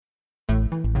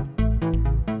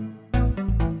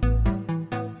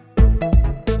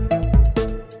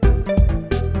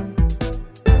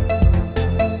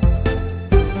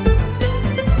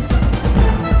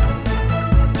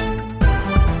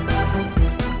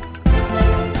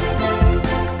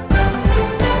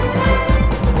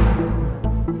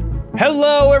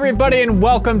everybody, and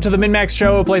welcome to the MinnMax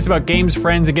Show, a place about games,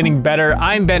 friends, and getting better.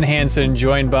 I'm Ben Hansen,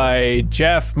 joined by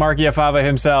Jeff Marchiafava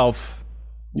himself.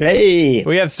 Hey!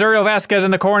 We have Serial Vasquez in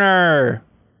the corner.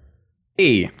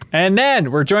 Hey! And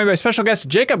then we're joined by special guest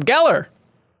Jacob Geller.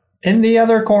 In the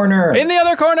other corner.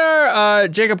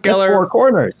 Jacob Geller. Four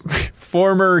corners.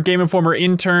 Former Game Informer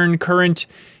intern, current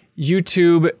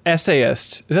YouTube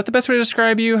essayist. Is that the best way to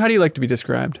describe you? How do you like to be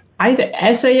described?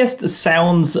 Essayist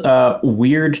sounds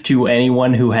weird to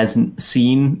anyone who hasn't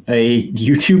seen a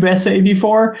YouTube essay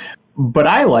before, but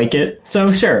I like it.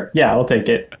 So sure, yeah, I'll take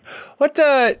it.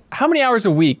 How many hours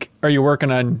a week are you working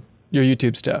on your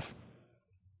YouTube stuff?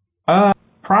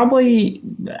 Probably,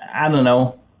 I don't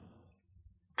know,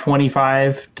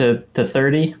 25 to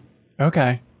 30.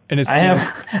 Okay. And I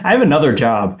have another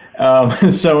job,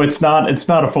 so it's not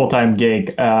a full-time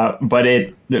gig, but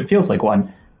it feels like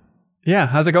one. Yeah,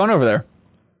 how's it going over there?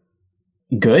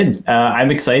 Good. I'm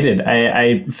excited.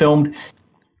 I filmed.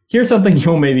 Here's something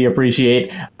you'll maybe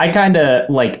appreciate. I kind of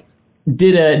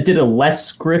did a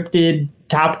less scripted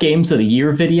top games of the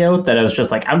year video that I was just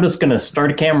like, I'm just gonna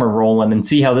start a camera rolling and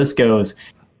see how this goes.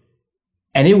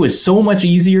 And it was so much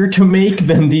easier to make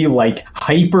than the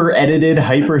hyper edited,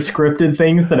 hyper scripted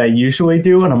things that I usually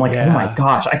do. And I'm like, Oh my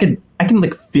gosh, I can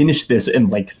finish this in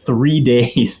 3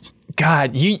 days.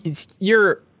 God,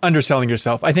 you're underselling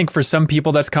yourself. I think for some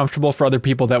people that's comfortable. For other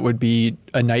people that would be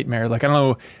a nightmare. I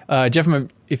don't know, Jeff,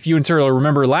 if you and Cyril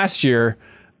remember last year,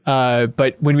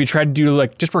 but when we tried to do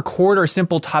just record our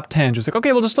simple top 10, just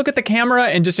okay, we'll just look at the camera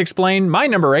and just explain my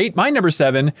number 8, my number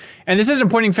 7. And this isn't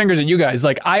pointing fingers at you guys.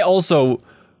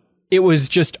 It was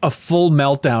just a full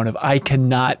meltdown of I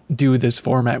cannot do this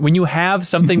format. When you have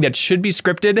something that should be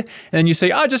scripted and then you say,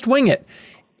 just wing it.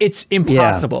 It's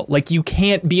impossible. Yeah. You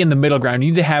can't be in the middle ground.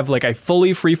 You need to have a fully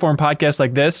freeform podcast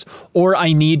like this, or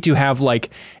I need to have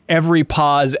every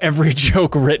pause, every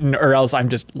joke written, or else I'm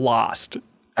just lost.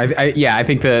 I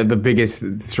think the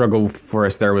biggest struggle for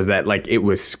us there was that it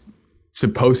was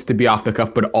supposed to be off the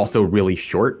cuff, but also really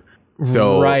short.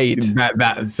 So right.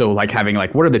 So having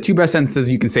what are the 2 best sentences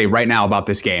you can say right now about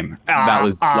this game? That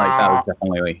was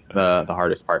definitely the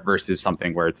hardest part versus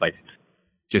something where it's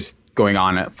just going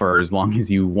on for as long as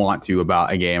you want to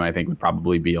about a game. I think would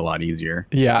probably be a lot easier.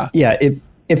 Yeah. Yeah.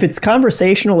 If it's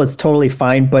conversational, it's totally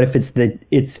fine. But if it's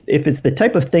the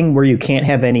type of thing where you can't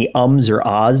have any ums or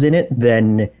ahs in it,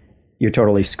 then you're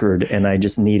totally screwed. And I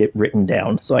just need it written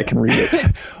down so I can read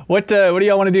it. What do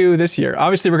y'all want to do this year?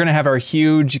 Obviously, we're going to have our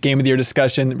huge Game of the Year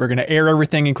discussion. We're going to air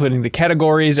everything, including the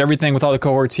categories, everything with all the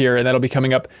cohorts here. And that'll be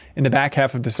coming up in the back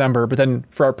half of December. But then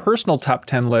for our personal top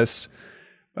 10 lists,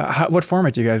 what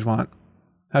format do you guys want?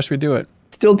 How should we do it?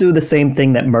 Still do the same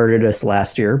thing that murdered us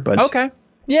last year, but okay.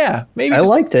 Yeah, maybe I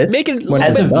liked it. Make it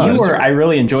as a viewer, I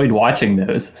really enjoyed watching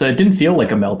those, so it didn't feel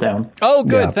like a meltdown. Oh,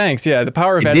 good, yeah. Thanks. Yeah, the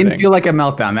power of editing. It didn't feel like a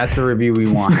meltdown. That's the review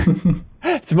we want.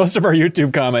 It's most of our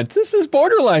YouTube comments. This is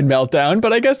borderline meltdown,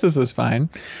 but I guess this is fine.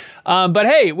 But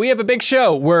hey, we have a big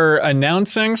show. We're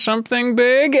announcing something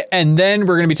big, and then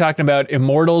we're going to be talking about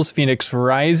Immortals: Fenyx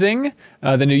Rising,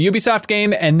 the new Ubisoft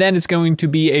game, and then it's going to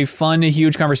be a fun,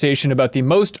 huge conversation about the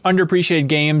most underappreciated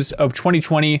games of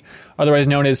 2020, otherwise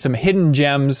known as some hidden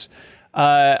gems.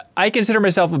 I consider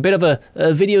myself a bit of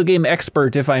a video game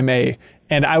expert, if I may,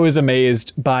 and I was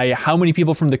amazed by how many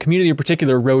people from the community in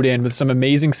particular wrote in with some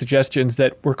amazing suggestions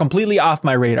that were completely off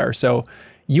my radar. So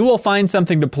you will find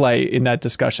something to play in that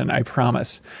discussion, I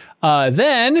promise.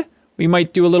 Then we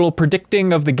might do a little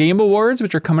predicting of the Game Awards,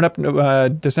 which are coming up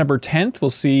December 10th. We'll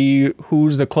see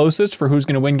who's the closest for who's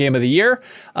going to win Game of the Year.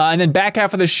 And then back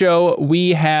half of the show,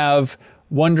 we have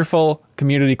wonderful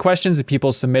community questions that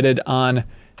people submitted on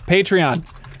Patreon.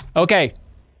 Okay,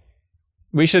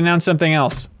 we should announce something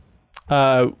else.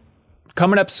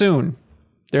 Coming up soon,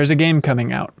 there's a game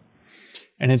coming out.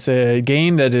 And it's a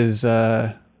game that is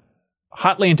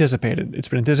hotly anticipated. It's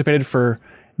been anticipated for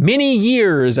many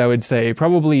years, I would say,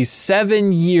 probably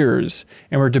 7 years.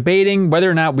 And we're debating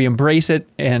whether or not we embrace it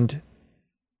and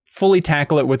fully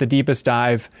tackle it with the deepest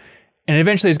dive. And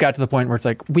eventually it's got to the point where it's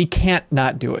we can't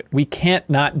not do it. We can't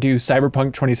not do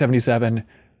Cyberpunk 2077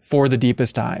 for the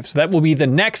deepest dive. So that will be the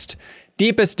next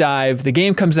deepest dive. The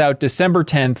game comes out December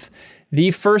 10th.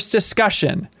 The first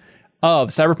discussion of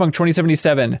Cyberpunk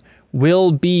 2077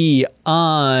 will be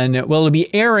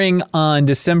airing on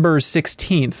December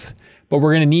 16th, but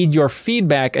we're going to need your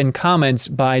feedback and comments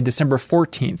by December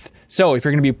 14th. So if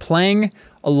you're going to be playing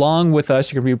along with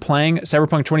us, you're going to be playing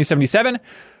Cyberpunk 2077,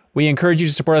 we encourage you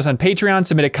to support us on Patreon.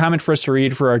 Submit a comment for us to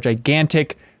read for our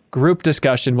gigantic group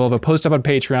discussion. We'll have a post up on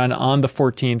Patreon on the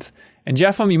 14th. And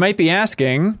Jeff, you might be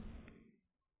asking,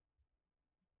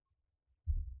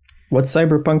 What's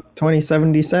Cyberpunk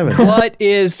 2077? What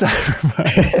is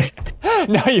Cyberpunk?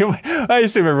 I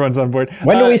assume everyone's on board.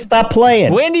 When do we stop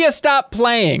playing? When do you stop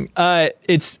playing?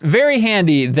 It's very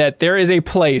handy that there is a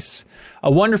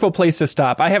wonderful place to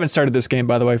stop. I haven't started this game,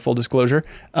 by the way, full disclosure.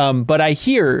 But I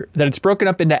hear that it's broken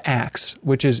up into acts,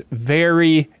 which is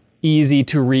very easy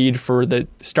to read for the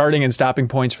starting and stopping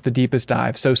points for the deepest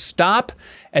dive. So stop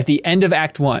at the end of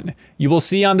Act 1. You will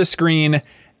see on the screen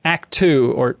Act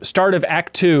 2 or start of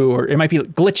Act 2, or it might be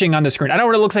glitching on the screen. I don't know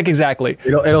what it looks like exactly.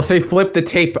 It'll say flip the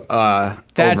tape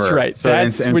That's over. right. So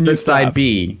That's when you stop. side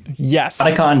B. Yes.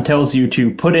 Icon tells you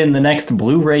to put in the next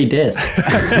Blu-ray disc.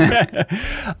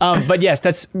 But yes,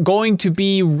 that's going to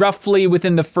be roughly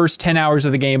within the first 10 hours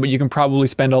of the game, but you can probably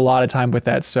spend a lot of time with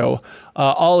that. So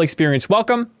all experience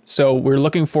welcome. So we're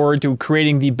looking forward to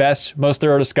creating the best, most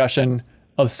thorough discussion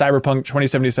of Cyberpunk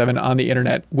 2077 on the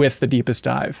internet with the deepest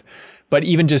dive. But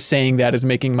even just saying that is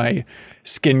making my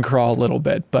skin crawl a little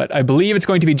bit. But I believe it's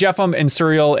going to be Jeffem and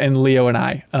Suriel and Leo and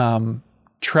I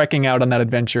trekking out on that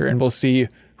adventure, and we'll see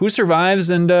who survives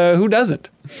and who doesn't.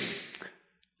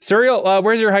 Suriel,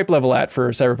 where's your hype level at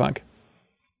for Cyberpunk?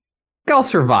 I'll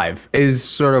survive is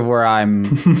sort of where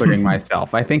I'm putting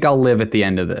myself. I think I'll live at the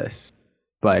end of this,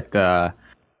 but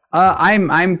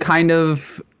I'm kind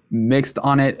of mixed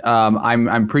on it.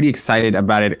 I'm pretty excited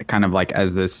about it, kind of like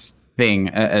as this thing,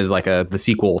 as like the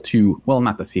sequel to, well,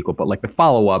 not the sequel, but like the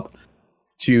follow-up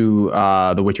to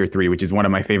The Witcher 3, which is one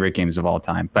of my favorite games of all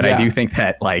time. But yeah. I do think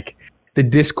that like the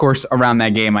discourse around that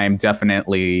game, I am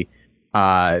definitely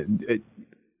I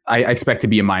expect to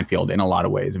be a minefield in a lot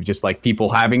of ways, of just like people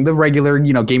having the regular,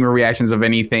 gamer reactions of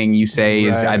anything you say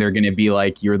is either going to be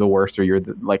like you're the worst or you're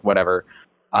like whatever.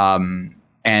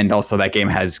 And also that game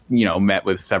has, met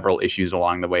with several issues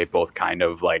along the way, both kind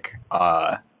of like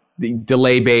the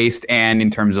delay based and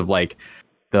in terms of like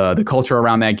the culture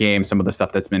around that game, some of the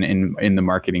stuff that's been in the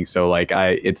marketing. So like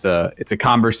it's a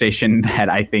conversation that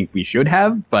I think we should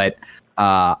have, but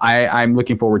I'm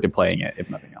looking forward to playing it, if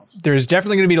nothing else. There's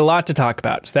definitely going to be a lot to talk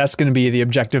about. So that's going to be the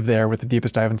objective there with the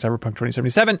deepest dive in Cyberpunk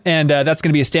 2077. And that's going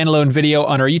to be a standalone video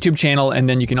on our YouTube channel. And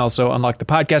then you can also unlock the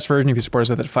podcast version if you support us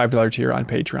at that $5 tier on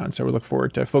Patreon. So we look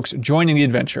forward to folks joining the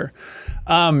adventure.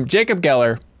 Jacob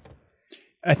Geller,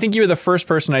 I think you were the first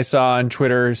person I saw on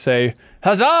Twitter say,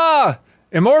 "Huzzah!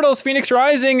 Immortals Fenyx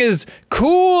Rising is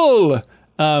cool!"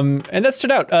 And that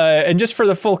stood out. And just for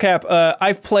the full cap,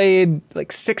 I've played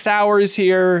like 6 hours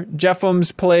here.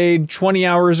 Jeffem's played 20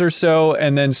 hours or so.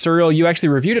 And then Suriel, you actually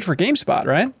reviewed it for GameSpot,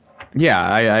 right?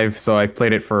 Yeah, I've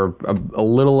played it for a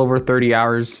little over 30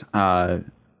 hours. But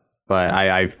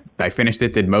I finished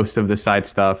it, did most of the side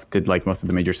stuff, did like most of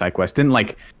the major side quests. Didn't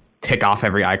like tick off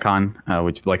every icon,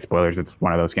 which, like, spoilers, it's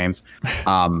one of those games.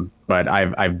 But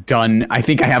I've done, I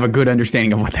think I have a good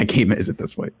understanding of what that game is at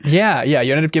this point. Yeah, you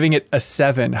ended up giving it a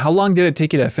 7. How long did it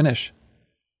take you to finish?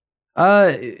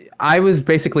 I was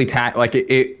basically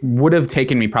it would have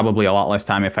taken me probably a lot less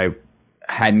time if I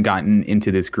hadn't gotten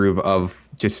into this groove of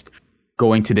just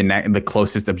going to the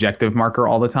closest objective marker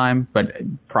all the time. But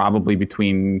probably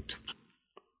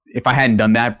if I hadn't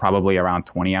done that, probably around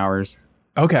 20 hours.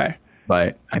 Okay.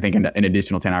 But I think an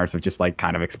additional 10 hours of just like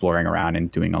kind of exploring around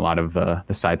and doing a lot of the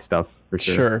side stuff for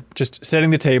sure. Sure. Just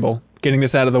setting the table, getting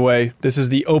this out of the way. This is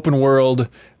the open world,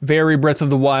 very Breath of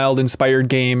the Wild inspired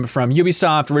game from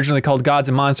Ubisoft, originally called Gods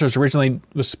and Monsters. Originally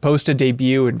was supposed to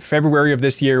debut in February of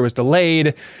this year, was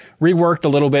delayed, reworked a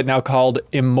little bit, now called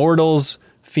Immortals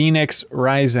Fenyx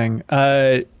Rising.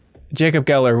 Jacob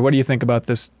Geller, what do you think about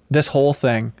this whole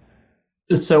thing?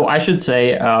 So I should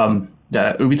say,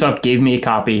 Ubisoft gave me a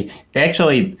copy. They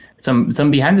actually, some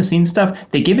behind the scenes stuff,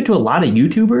 they gave it to a lot of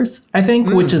YouTubers, I think,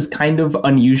 which is kind of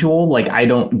unusual. Like, I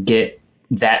don't get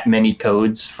that many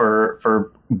codes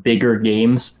for bigger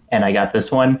games, and I got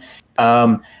this one.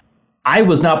 I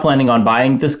was not planning on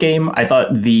buying this game. I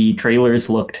thought the trailers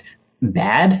looked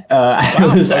bad. I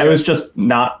was just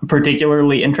not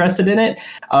particularly interested in it.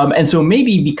 And so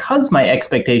maybe because my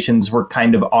expectations were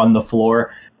kind of on the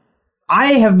floor,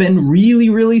 I have been really,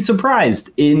 really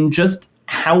surprised in just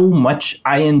how much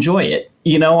I enjoy it.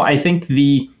 I think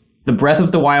the Breath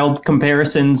of the Wild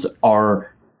comparisons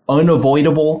are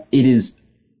unavoidable. It is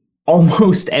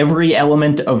almost every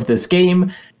element of this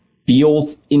game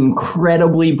feels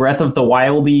incredibly Breath of the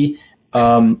Wildy,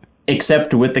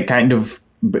 except with the kind of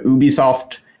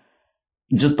Ubisoft,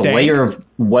 just the layer of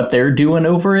what they're doing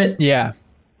over it. Yeah.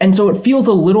 And so it feels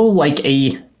a little like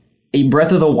a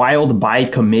Breath of the Wild by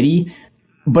committee,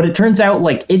 but it turns out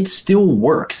like it still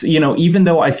works, even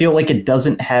though I feel like it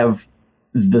doesn't have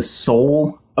the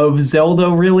soul of Zelda,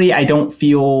 really. I don't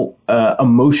feel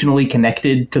emotionally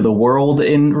connected to the world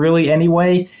in really any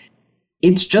way.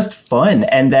 it's just fun.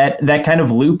 And that kind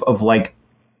of loop of like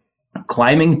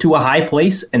climbing to a high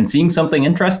place and seeing something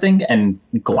interesting and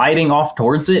gliding off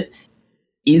towards it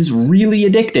is really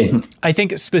addicting. I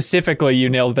think specifically you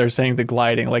nailed there saying the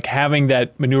gliding, like having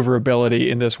that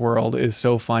maneuverability in this world is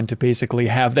so fun to basically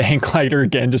have the hang glider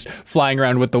again, just flying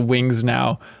around with the wings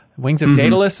now. Wings of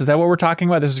Daedalus, is that what we're talking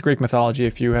about? This is Greek mythology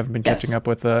if you haven't been catching up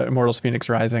with Immortals Fenyx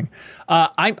Rising.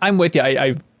 I'm with you.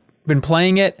 I've been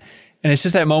playing it, and it's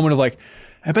just that moment of like,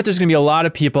 I bet there's going to be a lot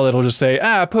of people that'll just say,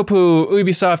 poo-poo,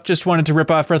 Ubisoft just wanted to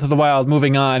rip off Breath of the Wild,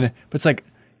 moving on. But it's like,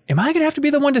 am I going to have to be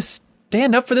the one to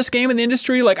stand up for this game in the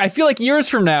industry? Like, I feel like years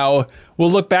from now,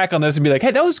 we'll look back on this and be like,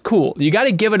 hey, that was cool. You got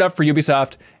to give it up for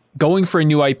Ubisoft going for a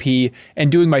new IP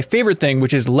and doing my favorite thing,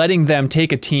 which is letting them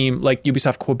take a team like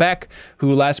Ubisoft Quebec,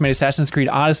 who last made Assassin's Creed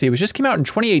Odyssey, which just came out in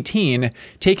 2018,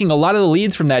 taking a lot of the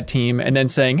leads from that team and then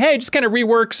saying, hey, just kind of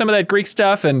rework some of that Greek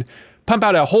stuff and pump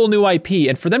out a whole new IP.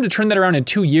 And for them to turn that around in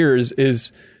 2 years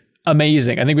is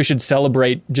amazing. I think we should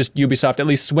celebrate just Ubisoft at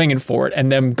least swinging for it and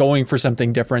them going for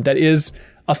something different. That is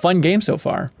a fun game so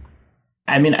far.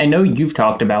 I mean, I know you've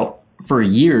talked about for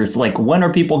years, like, when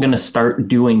are people going to start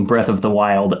doing Breath of the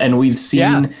Wild? And we've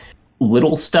seen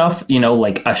little stuff, you know,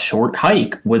 like a short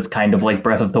hike was kind of like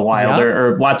Breath of the Wild,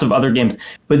 or lots of other games.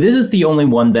 But this is the only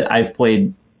one that I've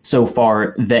played so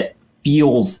far that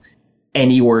feels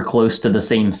anywhere close to the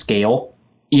same scale.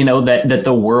 You know, that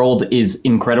the world is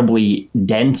incredibly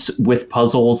dense with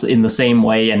puzzles in the same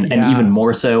way, and even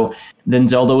more so than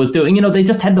Zelda was doing. You know, they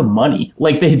just had the money.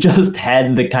 Like, they just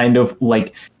had the kind of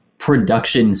like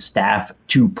production staff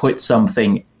to put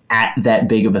something at that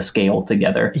big of a scale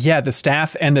together. Yeah, the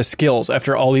staff and the skills.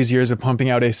 After all these years of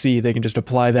pumping out AC, they can just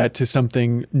apply that to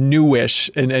something newish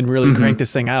and really crank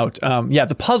this thing out.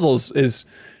 The puzzles is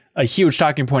a huge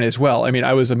talking point as well. I mean,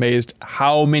 I was amazed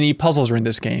how many puzzles are in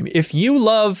this game. If you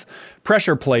love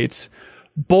pressure plates,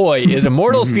 boy, is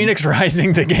Immortals Fenyx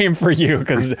Rising the game for you,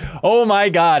 because oh my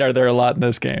God, are there a lot in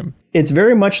this game. It's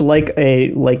very much like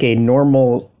a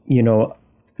normal, you know,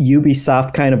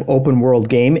 Ubisoft kind of open world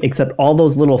game, except all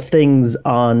those little things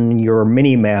on your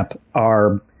mini map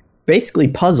are basically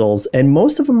puzzles, and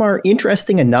most of them are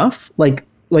interesting enough. Like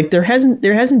there hasn't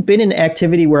been an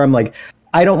activity where I'm like,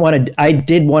 I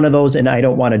did one of those and I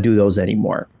don't want to do those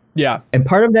anymore. Yeah. And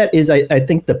part of that is I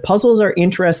think the puzzles are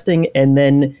interesting, and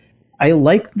then I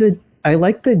like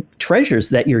the treasures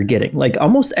that you're getting. Like,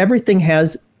 almost everything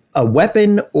has a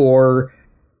weapon or,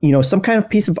 you know, some kind of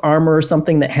piece of armor or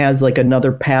something that has like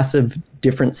another passive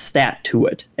different stat to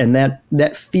it. And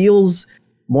that feels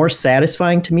more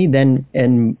satisfying to me than,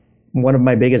 and one of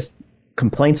my biggest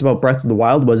complaints about Breath of the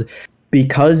Wild was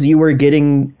because you were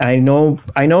getting, I know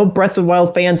Breath of the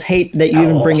Wild fans hate that you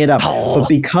even bring it up, but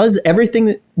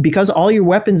because all your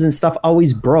weapons and stuff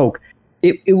always broke,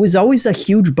 it was always a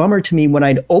huge bummer to me when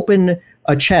I'd open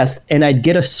a chest and I'd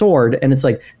get a sword and it's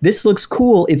like, this looks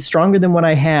cool, it's stronger than what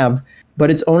I have, but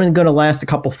it's only going to last a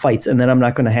couple fights and then I'm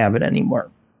not going to have it anymore.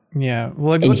 Yeah.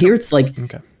 Well, and here it's like,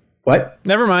 okay. What?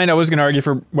 Never mind. I was going to argue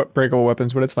for breakable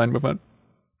weapons, but it's fine. Move on.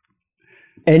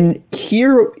 And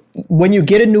here, when you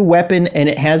get a new weapon and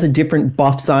it has a different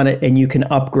buffs on it and you can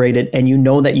upgrade it and you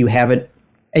know that you have it,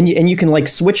 and you can like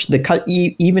switch the cut,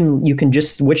 even you can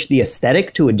just switch the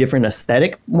aesthetic to a different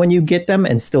aesthetic when you get them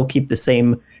and still keep the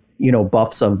same, you know,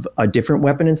 buffs of a different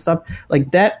weapon and stuff.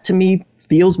 Like, that to me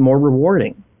feels more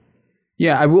rewarding.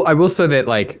 Yeah, I will say that,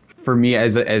 like, for me,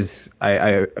 as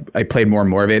I played more and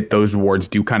more of it, those rewards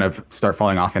do kind of start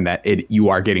falling off in that you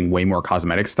are getting way more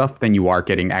cosmetic stuff than you are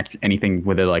getting anything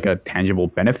with a tangible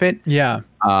benefit. Yeah.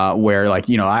 Where, like,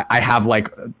 you know, I have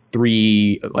like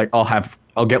three, like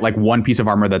I'll get like one piece of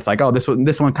armor that's like, oh, this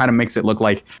one kind of makes it look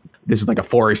like this is like a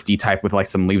foresty type with like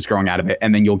some leaves growing out of it,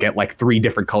 and then you'll get like 3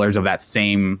 different colors of that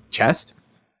same chest.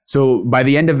 So by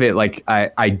the end of it, like,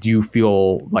 I do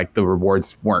feel like the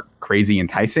rewards weren't crazy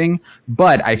enticing,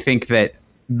 but I think that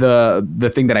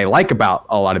the thing that I like about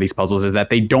a lot of these puzzles is that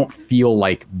they don't feel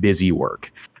like busy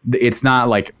work. It's not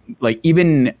like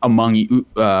even among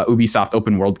Ubisoft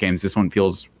open world games, this one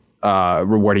feels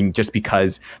rewarding just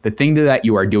because the thing that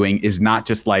you are doing is not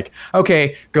just like,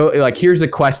 okay, go, like, here's a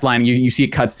quest line, you see a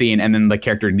cutscene and then the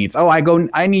character needs,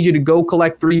 I need you to go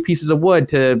collect 3 pieces of wood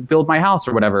to build my house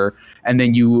or whatever, and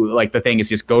then you, like, the thing is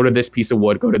just go to this piece of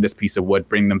wood,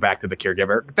 bring them back to the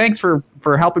caregiver, thanks for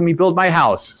helping me build my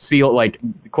house, seal, like,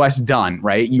 quest done,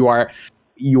 right? You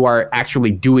are actually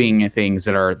doing things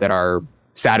that are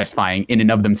satisfying in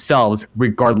and of themselves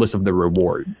regardless of the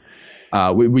reward.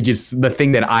 Which is the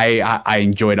thing that I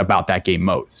enjoyed about that game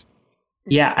most.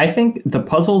 Yeah, I think the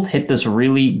puzzles hit this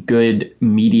really good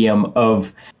medium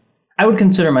of, I would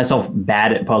consider myself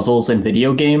bad at puzzles in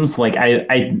video games. Like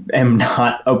I am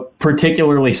not a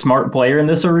particularly smart player in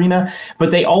this arena, but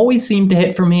they always seem to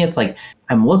hit for me. It's like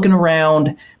I'm looking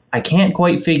around, I can't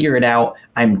quite figure it out.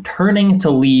 I'm turning to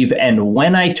leave, and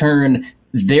when I turn,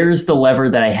 there's the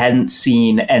lever that I hadn't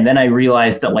seen, and then I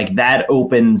realized that like that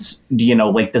opens,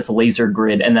 like this laser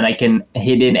grid, and then I can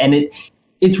hit it, and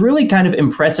it's really kind of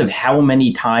impressive how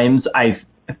many times I've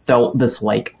felt this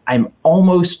like I'm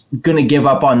almost gonna give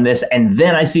up on this, and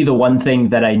then I see the one thing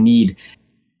that I need,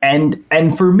 and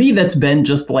for me that's been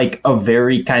just like a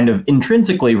very kind of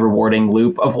intrinsically rewarding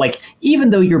loop of like,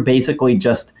 even though you're basically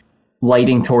just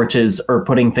lighting torches or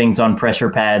putting things on pressure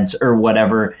pads or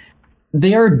whatever,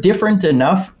 they are different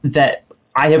enough that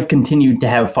I have continued to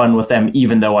have fun with them,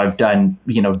 even though I've done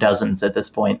dozens at this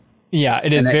point. Yeah,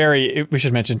 it is we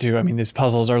should mention too, I mean, these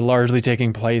puzzles are largely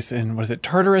taking place in,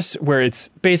 Tartarus, where it's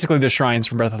basically the shrines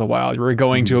from Breath of the Wild. We're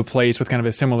going to a place with kind of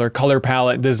a similar color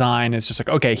palette design. It's just like,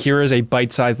 okay, here is a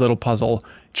bite-sized little puzzle.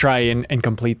 Try and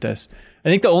complete this. I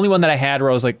think the only one that I had where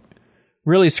I was like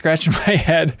really scratching my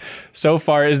head so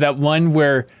far is that one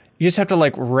where you just have to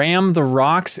like ram the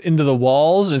rocks into the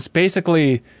walls. And it's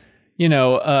basically,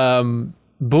 boom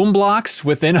blocks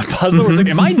within a puzzle. It's like,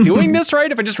 am I doing this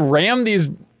right? If I just ram these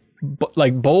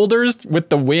like boulders with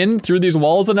the wind through these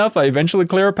walls enough, I eventually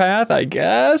clear a path, I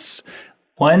guess.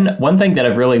 One thing that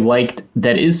I've really liked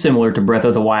that is similar to Breath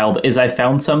of the Wild is I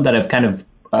found some that I've kind of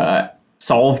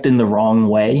solved in the wrong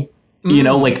way.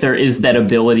 Like there is that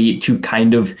ability to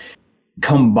kind of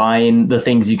combine the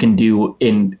things you can do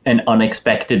in an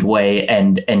unexpected way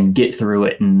and get through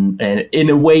it and in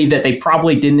a way that they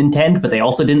probably didn't intend, but they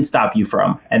also didn't stop you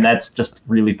from. And that's just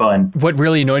really fun. What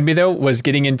really annoyed me though was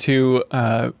getting into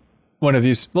one of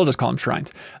these, we'll just call them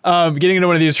shrines, getting into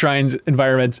one of these shrines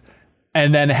environments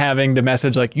and then having the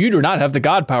message like, you do not have the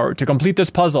god power to complete this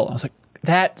puzzle. I was like,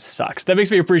 that sucks. That makes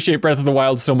me appreciate Breath of the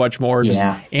Wild so much more. Just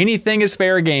anything is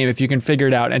fair game if you can figure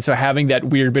it out. And so having that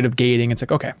weird bit of gating, it's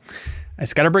like, okay, I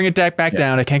just got to bring it back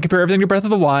down. I can't compare everything to Breath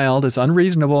of the Wild. It's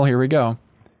unreasonable. Here we go.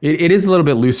 It is a little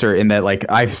bit looser in that like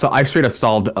I've straight up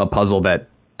solved a puzzle that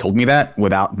told me that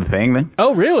without the thing.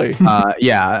 Oh, really?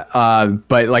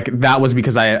 But like that was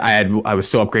because I was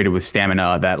so upgraded with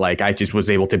stamina that like I just was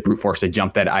able to brute force a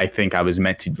jump that I think I was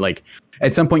meant to like.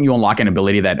 At some point, you unlock an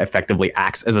ability that effectively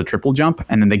acts as a triple jump,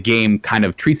 and then the game kind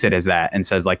of treats it as that and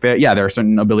says like, there are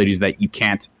certain abilities that you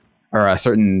can't, or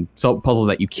certain puzzles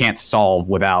that you can't solve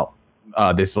without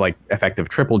this like effective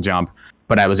triple jump.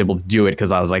 But I was able to do it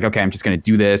because I was like, okay, I'm just going to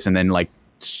do this, and then like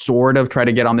sort of try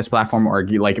to get on this platform or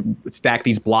like stack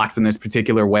these blocks in this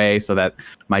particular way so that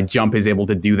my jump is able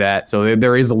to do that. So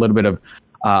there is a little bit of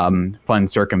fun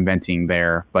circumventing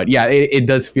there. But yeah, it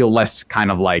does feel less kind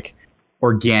of like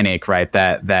organic, right?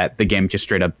 That the game just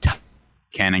straight up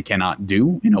can and cannot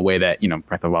do in a way that, Breath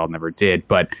of the Wild never did.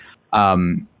 But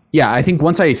I think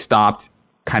once I stopped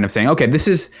kind of saying, okay, this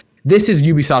is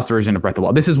Ubisoft's version of Breath of the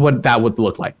Wild. This is what that would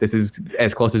look like. This is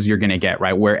as close as you're going to get,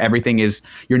 right? Where everything is,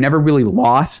 you're never really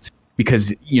lost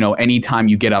because, anytime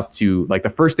you get up to, like, the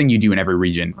first thing you do in every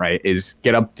region, right, is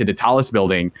get up to the tallest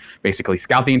building, basically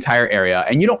scout the entire area.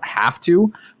 And you don't have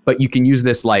to, but you can use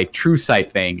this, like, true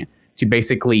sight thing to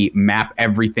basically map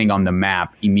everything on the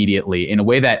map immediately in a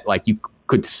way that, like, you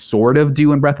could sort of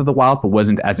do in Breath of the Wild, but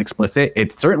wasn't as explicit.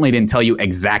 It certainly didn't tell you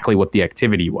exactly what the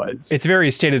activity was. It's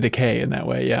very State of Decay in that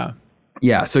way, yeah.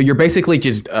 Yeah, so you're basically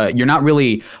just, you're not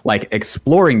really like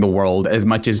exploring the world as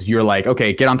much as you're like,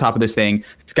 okay, get on top of this thing,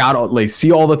 scout, like,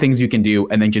 see all the things you can do,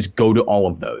 and then just go to all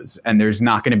of those. And there's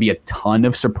not going to be a ton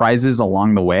of surprises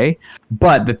along the way,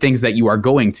 but the things that you are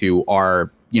going to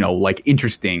are, like,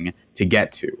 interesting to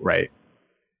get to, right?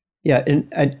 Yeah,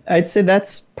 and I'd say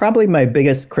that's probably my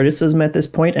biggest criticism at this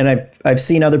point. And I've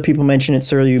seen other people mention it.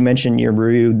 Sir, you mentioned in your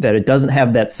review that it doesn't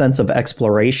have that sense of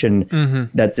exploration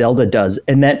that Zelda does.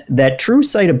 And that true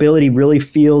sight ability really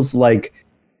feels like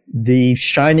the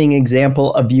shining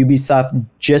example of Ubisoft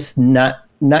just not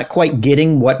quite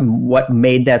getting what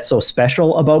made that so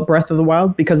special about Breath of the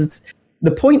Wild. Because the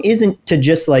point isn't to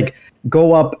just like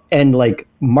go up and like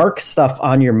mark stuff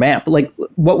on your map. Like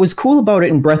what was cool about it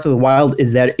in Breath of the Wild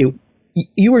is that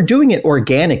you were doing it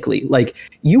organically. Like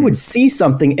you would see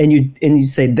something and you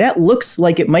say, that looks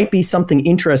like it might be something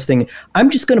interesting. I'm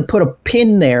just going to put a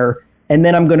pin there and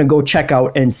then I'm going to go check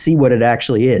out and see what it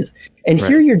actually is. And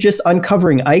here you're just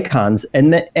uncovering icons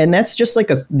and that's just like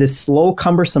this slow,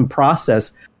 cumbersome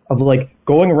process of like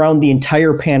going around the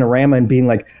entire panorama and being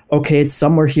like, okay, it's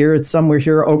somewhere here. It's somewhere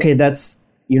here. Okay, that's,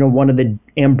 one of the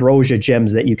ambrosia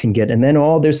gems that you can get. And then,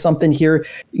 there's something here.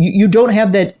 You don't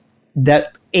have that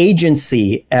that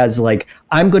agency as like,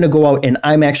 I'm going to go out and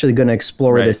I'm actually going to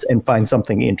explore this and find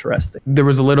something interesting. There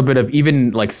was a little bit of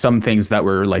even like some things that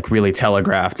were like really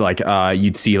telegraphed, like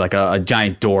you'd see like a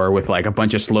giant door with like a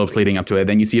bunch of slopes leading up to it.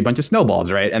 Then you see a bunch of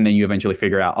snowballs, right? And then you eventually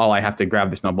figure out, oh, I have to grab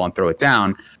the snowball and throw it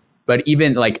down. But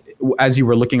even like as you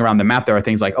were looking around the map, there are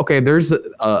things like, okay, there's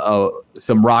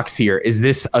some rocks here. Is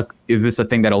this a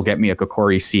thing that'll get me a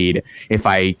Kokori seed if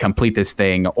I complete this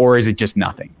thing, or is it just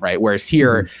nothing, right? Whereas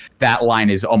here, that line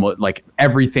is almost like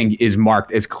everything is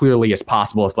marked as clearly as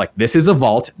possible. It's like, this is a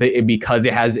vault because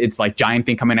it's like giant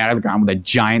thing coming out of the ground with a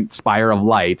giant spire of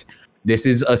light. This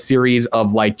is a series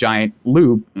of like giant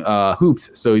hoops.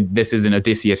 So this is an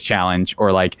Odysseus challenge,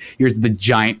 or like here's the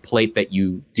giant plate that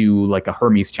you do like a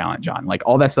Hermes challenge on. Like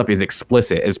all that stuff is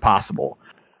explicit as possible.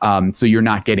 So you're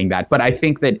not getting that. But I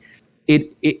think that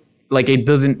it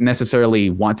doesn't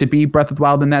necessarily want to be Breath of the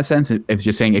Wild in that sense. It's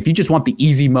just saying if you just want the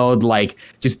easy mode, like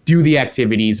just do the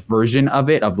activities version of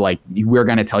it, of like we're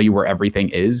going to tell you where everything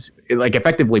is, like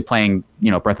effectively playing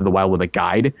Breath of the Wild with a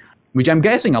guide. Which I'm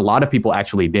guessing a lot of people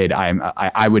actually did.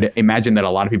 I would imagine that a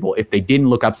lot of people, if they didn't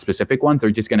look up specific ones,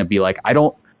 they're just going to be like, I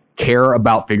don't care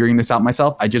about figuring this out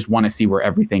myself. I just want to see where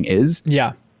everything is.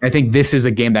 Yeah. I think this is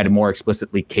a game that more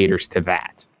explicitly caters to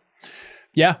that.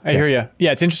 Yeah, I hear you.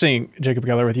 Yeah, it's interesting, Jacob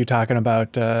Geller, with you talking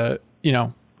about,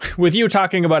 with you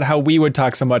talking about how we would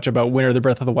talk so much about when are the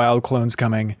Breath of the Wild clones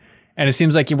coming. And it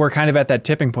seems like we're kind of at that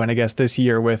tipping point, I guess, this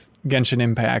year with Genshin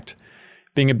Impact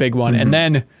being a big one. And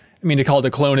then, I mean, to call it a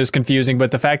clone is confusing,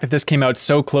 but the fact that this came out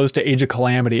so close to Age of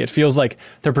Calamity, it feels like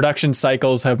the production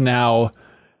cycles have now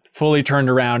fully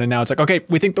turned around, and now it's like, okay,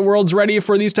 we think the world's ready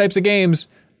for these types of games.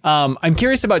 I'm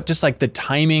curious about just like the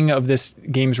timing of this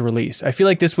game's release. I feel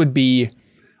like this would be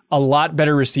a lot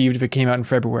better received if it came out in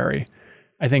February.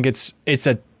 I think it's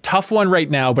a tough one right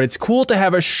now, but it's cool to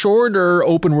have a shorter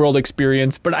open world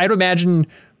experience. But I'd imagine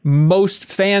most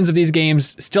fans of these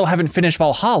games still haven't finished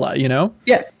Valhalla,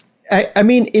 Yeah. I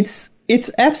mean, it's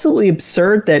absolutely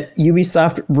absurd that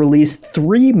Ubisoft released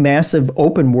 3 massive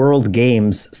open world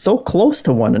games so close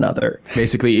to one another.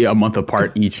 Basically a month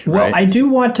apart each, right? Well, I do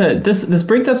want to, this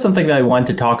brings up something that I want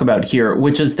to talk about here,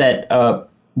 which is that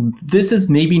this is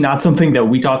maybe not something that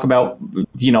we talk about,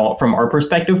 from our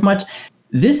perspective much.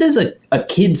 This is a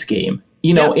kid's game,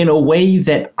 in a way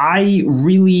that I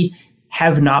really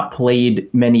have not played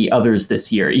many others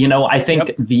this year. I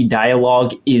think the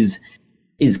dialogue is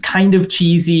kind of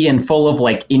cheesy and full of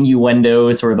like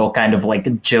innuendos, or they'll kind of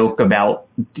like joke about,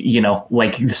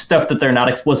 like stuff that they're not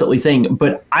explicitly saying.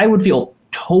 But I would feel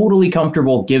totally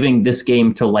comfortable giving this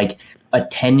game to like a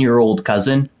 10-year-old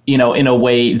cousin, in a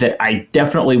way that I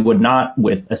definitely would not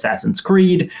with Assassin's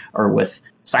Creed or with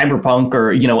Cyberpunk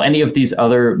or, any of these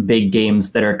other big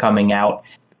games that are coming out.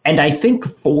 And I think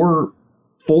for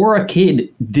a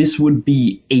kid, this would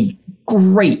be a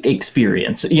great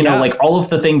experience. Like all of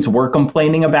the things we're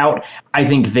complaining about, I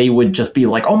think they would just be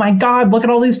like, oh my God, look at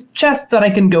all these chests that I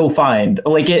can go find.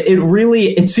 Like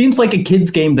it seems like a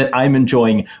kid's game that I'm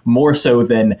enjoying more so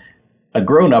than a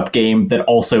grown-up game that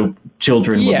also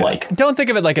children would like. Don't think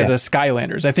of it like as a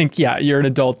Skylanders. I think, you're an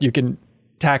adult, you can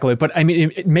tackle it. But I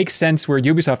mean, it makes sense where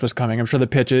Ubisoft was coming. I'm sure the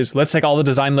pitch is, let's take all the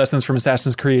design lessons from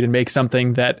Assassin's Creed and make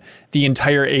something that the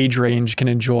entire age range can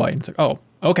enjoy. It's like, oh,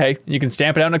 okay, you can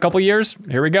stamp it out in a couple of years.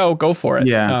 Here we go go for it.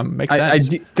 Yeah, makes sense.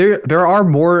 There are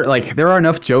more, like there are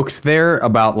enough jokes there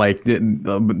about like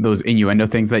those innuendo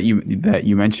things that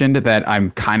you mentioned that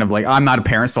I'm kind of like, I'm not a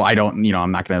parent, so I don't,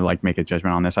 I'm not gonna like make a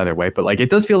judgment on this either way, but like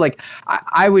it does feel like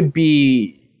I would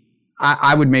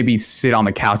maybe sit on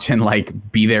the couch and like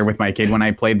be there with my kid when I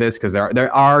played this, because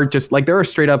there are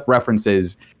straight up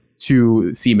references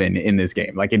to semen in this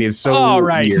game. Like it is so all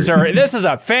right, weird. Sir, this is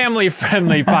a family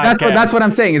friendly podcast. That's what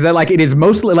I'm saying, is that like it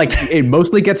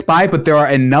mostly gets by, but there are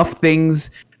enough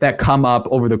things that come up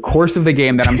over the course of the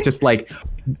game that I'm just like,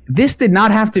 this did not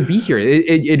have to be here.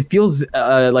 It feels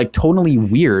like totally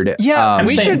weird. Yeah,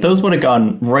 those would have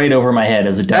gone right over my head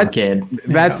as a dumb kid.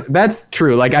 That's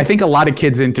true. Like I think a lot of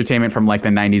kids' entertainment from like the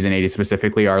 90s and 80s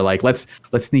specifically are like, let's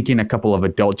sneak in a couple of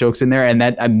adult jokes in there, and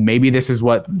that maybe this is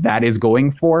what that is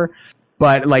going for.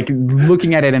 But like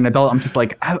looking at it an adult, I'm just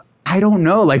like, I don't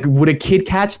know. Like, would a kid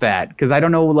catch that? Because I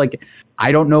don't know. Like,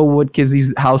 I don't know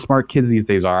how smart kids these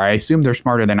days are. I assume they're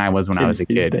smarter than I was when I was a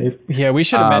kid. Yeah, we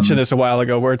should have mentioned this a while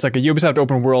ago, where it's like a Ubisoft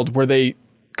open world where they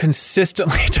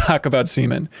consistently talk about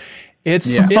semen.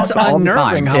 It's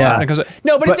unnerving how often it comes up.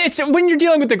 No, but it's when you're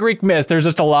dealing with the Greek myth, there's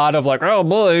just a lot of like, oh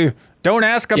boy, don't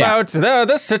ask about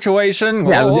this situation.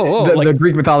 Yeah, Whoa. The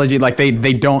Greek mythology, like they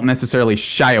don't necessarily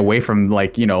shy away from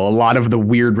like, you know, a lot of the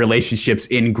weird relationships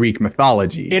in Greek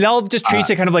mythology. It all just treats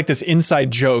it kind of like this inside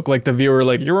joke, like the viewer,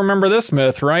 like, you remember this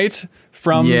myth, right?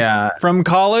 From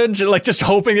college, like just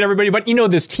hoping that everybody, but you know,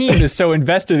 this team is so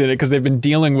invested in it because they've been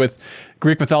dealing with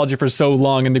Greek mythology for so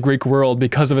long in the Greek world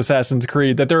because of Assassin's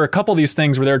Creed, that there are a couple of these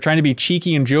things where they're trying to be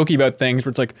cheeky and jokey about things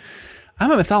where it's like,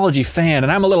 I'm a mythology fan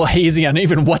and I'm a little hazy on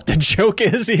even what the joke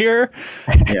is here.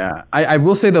 Yeah, I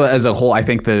will say though, as a whole, I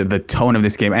think the tone of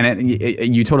this game, and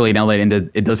you totally nailed it, and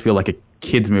it does feel like a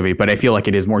kids movie, but I feel like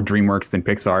it is more DreamWorks than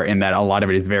Pixar in that a lot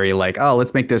of it is very like, oh,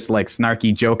 let's make this like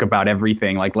snarky joke about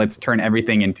everything. Like, let's turn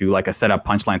everything into like a setup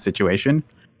punchline situation.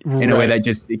 In a way that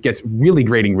just it gets really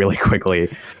grating really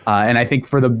quickly, and I think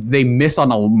they miss on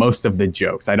most of the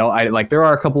jokes. I like there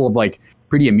are a couple of like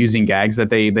pretty amusing gags that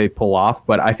they pull off,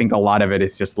 but I think a lot of it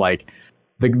is just like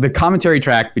the commentary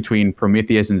track between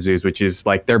Prometheus and Zeus, which is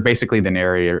like they're basically the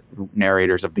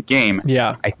narrators of the game.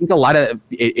 Yeah, I think a lot of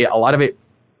it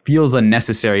feels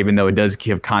unnecessary, even though it does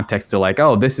give context to like,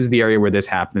 oh, this is the area where this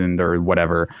happened or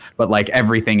whatever. But like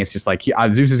everything is just like,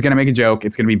 Zeus is going to make a joke.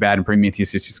 It's going to be bad. And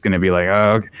Prometheus is just going to be like,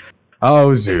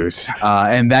 oh, Zeus.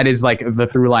 And that is like the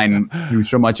through line through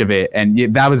so much of it.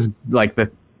 And that was like the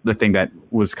thing that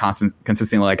was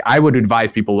consistently like, I would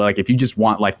advise people, like, if you just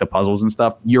want like the puzzles and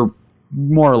stuff, you're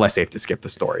more or less safe to skip the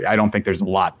story. I don't think there's a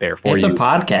lot there for you. It's a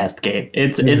podcast game.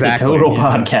 It's a total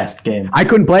podcast game. I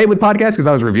couldn't play it with podcasts because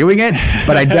I was reviewing it,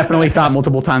 but I definitely thought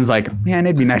multiple times like, man,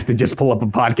 it'd be nice to just pull up a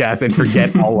podcast and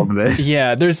forget all of this.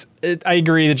 Yeah, I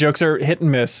agree. The jokes are hit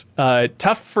and miss.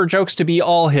 Tough for jokes to be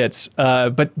all hits,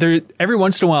 but there every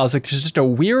once in a while, it's like there's just a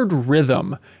weird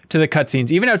rhythm to the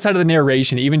cutscenes, even outside of the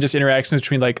narration, even just interactions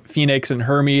between like Fenyx and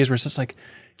Hermes, where it's just like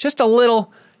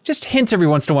just hints every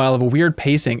once in a while of a weird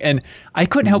pacing. And I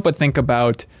couldn't help but think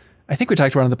about, I think we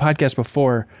talked about it on the podcast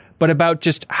before, but about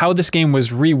just how this game was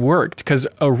reworked. Because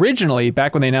originally,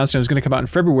 back when they announced it was going to come out in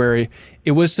February,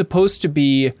 it was supposed to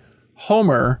be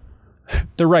Homer,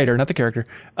 the writer, not the character,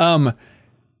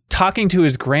 talking to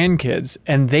his grandkids,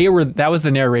 and that was the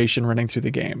narration running through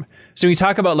the game. So we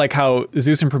talk about like how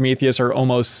Zeus and Prometheus are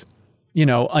almost, you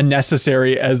know,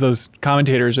 unnecessary as those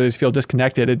commentators, or they feel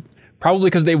disconnected.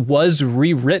 Probably because they was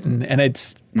rewritten, and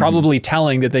it's probably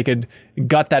telling that they could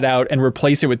gut that out and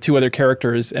replace it with two other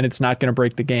characters, and it's not going to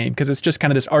break the game because it's just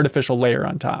kind of this artificial layer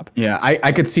on top. Yeah,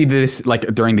 I could see this like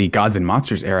during the Gods and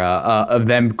Monsters era of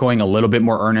them going a little bit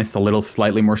more earnest, a little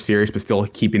slightly more serious, but still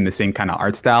keeping the same kind of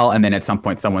art style. And then at some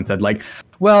point someone said like,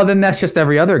 well, then that's just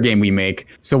every other game we make.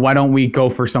 So why don't we go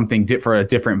for something for a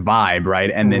different vibe, right?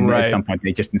 And then at some point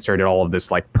they just inserted all of this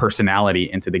like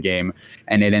personality into the game,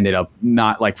 and it ended up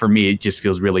not like, for me, it just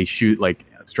feels really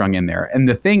strung in there. And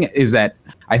the thing is that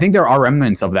I think there are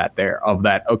remnants of that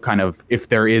kind of, if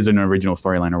there is an original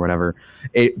storyline or whatever,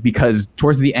 because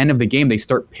towards the end of the game they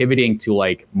start pivoting to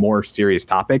like more serious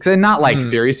topics, and not like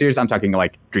serious. I'm talking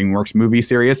like DreamWorks movie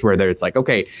serious, where it's like,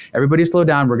 okay, everybody slow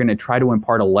down, we're going to try to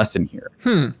impart a lesson here.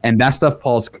 And that stuff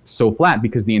falls so flat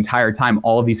because the entire time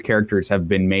all of these characters have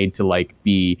been made to like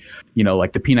be, you know,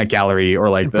 like the peanut gallery or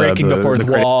like breaking the fourth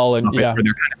wall, and where they're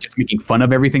kind of just making fun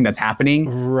of everything that's happening.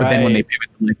 But then when they pivot,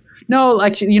 like, no,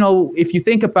 like, you know, if you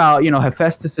think about, you know,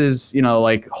 Hephaestus's, you know,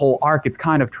 like whole arc, it's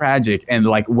kind of tragic. And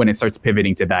like when it starts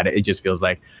pivoting to that, it just feels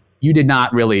like you did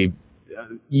not really,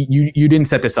 you didn't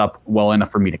set this up well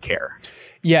enough for me to care.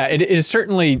 Yeah, it is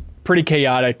certainly pretty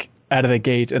chaotic out of the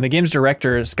gate. And the game's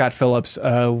director, Scott Phillips,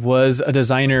 was a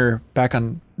designer back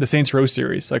on the Saints Row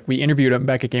series. Like, we interviewed him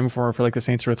back at Game Informer for like the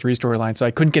Saints Row 3 storyline. So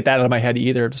I couldn't get that out of my head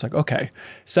either. Just like, okay,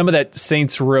 some of that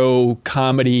Saints Row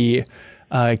comedy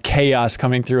chaos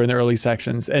coming through in the early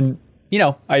sections. And, you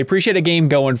know, I appreciate a game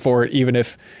going for it,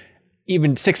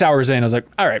 even 6 hours in, I was like,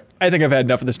 all right, I think I've had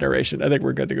enough of this narration. I think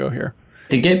we're good to go here.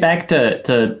 To get back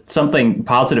to something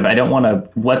positive, I don't want to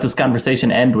let this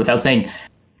conversation end without saying,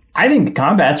 I think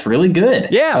combat's really good.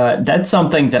 Yeah. That's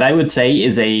something that I would say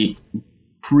is a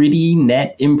pretty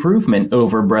net improvement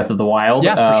over Breath of the Wild.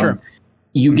 Yeah, for sure.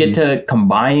 You get to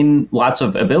combine lots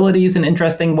of abilities in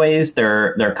interesting ways.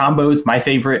 Their combos. My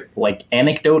favorite like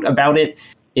anecdote about it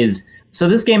is, so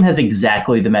this game has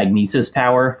exactly the magnesis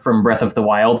power from Breath of the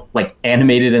Wild, like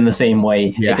animated in the same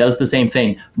way. Yeah. It does the same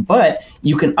thing, but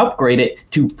you can upgrade it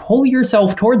to pull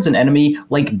yourself towards an enemy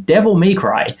like Devil May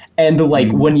Cry. And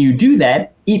like when you do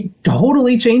that, it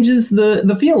totally changes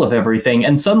the feel of everything.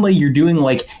 And suddenly you're doing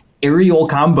like aerial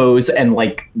combos and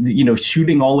like, you know,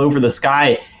 shooting all over the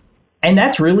sky. And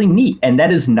that's really neat. And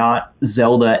that is not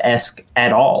Zelda-esque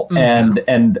at all.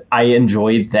 And I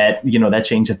enjoyed that, you know, that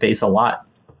change of pace a lot.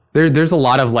 There's a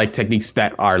lot of like techniques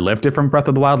that are lifted from Breath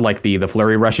of the Wild, like the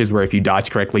flurry rushes, where if you dodge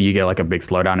correctly, you get like a big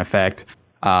slowdown effect.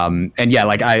 And yeah,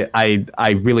 like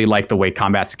I really like the way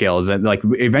combat scales, and like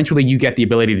eventually you get the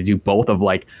ability to do both of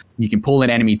like you can pull an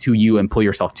enemy to you and pull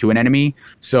yourself to an enemy.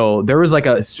 So there was like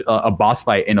a boss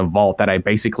fight in a vault that I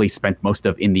basically spent most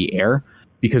of in the air,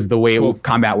 because the way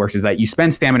combat works is that you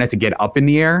spend stamina to get up in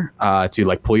the air to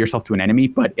like pull yourself to an enemy,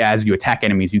 but as you attack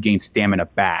enemies, you gain stamina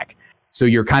back. So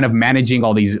you're kind of managing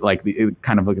all these like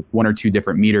kind of like 1 or 2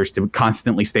 different meters to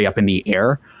constantly stay up in the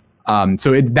air.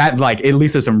 So that like it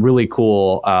leads to some really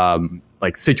cool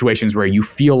like situations where you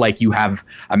feel like you have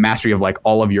a mastery of like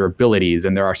all of your abilities,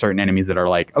 and there are certain enemies that are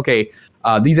like, okay,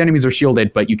 these enemies are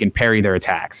shielded, but you can parry their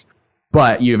attacks.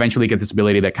 But you eventually get this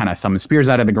ability that kind of summons spears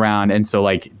out of the ground, and so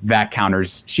like that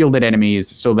counters shielded enemies.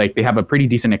 So like they have a pretty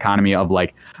decent economy of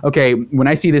like, okay, when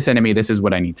I see this enemy, this is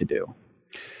what I need to do.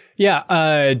 Yeah,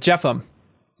 Jeffem,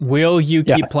 will you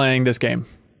keep playing this game?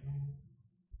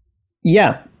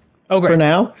 Yeah. Oh, great. For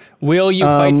now. Will you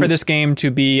fight for this game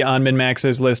to be on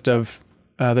MinnMax's list of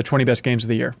the 20 best games of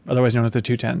the year, otherwise known as the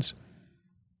 210s?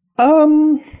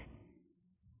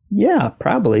 Yeah,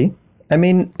 probably. I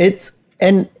mean, it's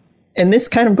and this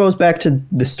kind of goes back to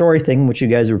the story thing, which you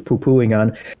guys were poo-pooing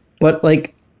on. But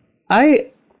like, I'm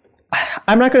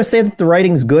not going to say that the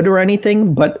writing's good or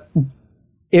anything, but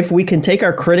if we can take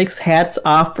our critics' hats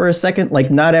off for a second,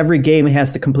 like not every game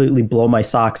has to completely blow my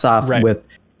socks off with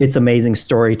its amazing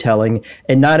storytelling,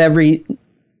 and not every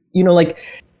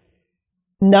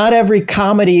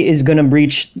comedy is going to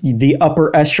reach the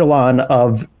upper echelon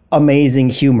of amazing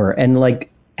humor. And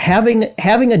like having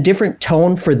a different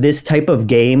tone for this type of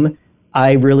game,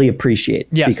 I really appreciate.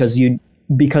 Yes.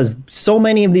 Because so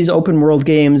many of these open world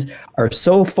games are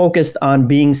so focused on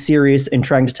being serious and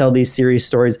trying to tell these serious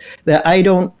stories that I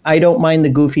don't mind the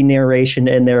goofy narration,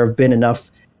 and there have been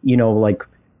enough, like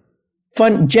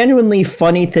genuinely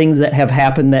funny things that have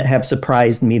happened that have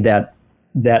surprised me that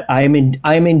I'm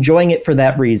enjoying it for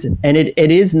that reason. And it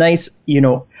is nice,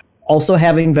 also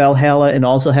having Valhalla and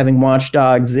also having Watch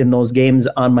Dogs in those games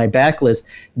on my backlist.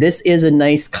 This is a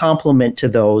nice complement to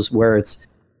those, where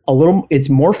it's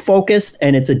more focused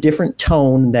and it's a different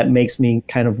tone that makes me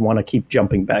kind of want to keep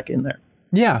jumping back in there.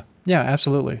 Yeah,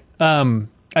 absolutely.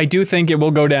 I do think it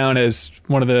will go down as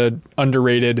one of the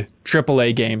underrated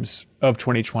AAA games of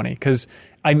 2020, because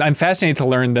I'm fascinated to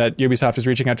learn that Ubisoft is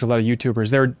reaching out to a lot of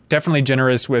YouTubers. They're definitely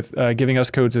generous with giving us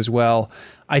codes as well.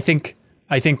 I think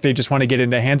they just want to get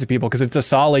into the hands of people because it's a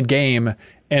solid game,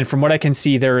 and from what I can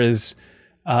see, there is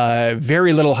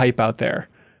very little hype out there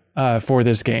for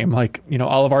this game. Like,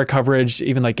 all of our coverage,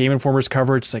 even like Game Informer's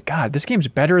coverage, it's like, God, this game's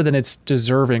better than it's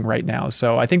deserving right now.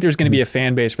 So I think there's going to be a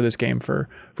fan base for this game for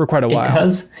quite a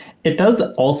while. It does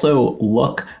also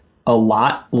look a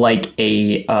lot like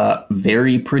a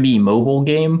very pretty mobile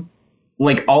game.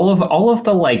 Like all of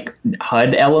the like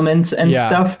HUD elements and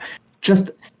stuff,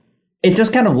 it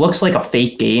just kind of looks like a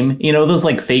fake game. Those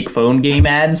like fake phone game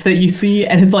ads that you see,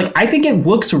 and it's like, I think it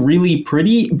looks really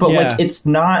pretty, but like it's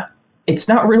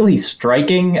not really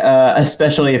striking,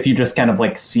 especially if you just kind of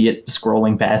like see it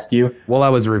scrolling past you. While I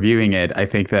was reviewing it, I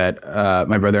think that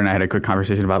my brother and I had a quick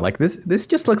conversation about like this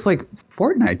just looks like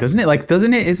Fortnite, doesn't it? Like,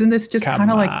 doesn't it? Isn't this just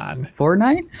kind of like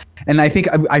Fortnite? And I think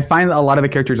I find a lot of the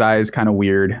characters' eyes kind of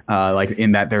weird, like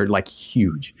in that they're like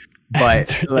huge,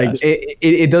 but like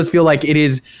it does feel like it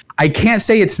is. I can't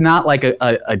say it's not like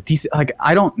a decent, like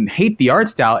I don't hate the art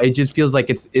style. It just feels like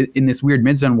it's in this weird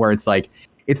mid-zone where it's like,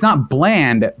 it's not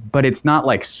bland, but it's not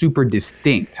like super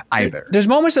distinct either. There's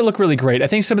moments that look really great. I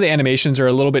think some of the animations are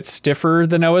a little bit stiffer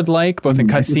than I would like, both in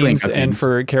cutscenes and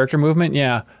for character movement.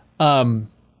 Yeah. But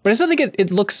I still think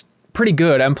it looks pretty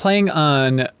good. I'm playing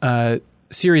on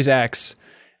Series X,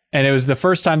 and it was the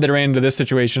first time that I ran into this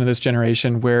situation in this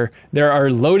generation where there are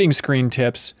loading screen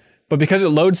tips, but because it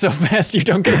loads so fast, you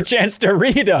don't get a chance to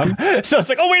read them. So it's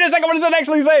like, oh, wait a second, what does that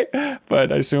actually say?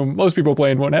 But I assume most people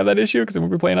playing won't have that issue because they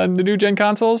won't be playing on the new gen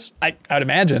consoles, I would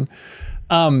imagine.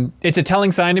 It's a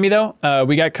telling sign to me, though.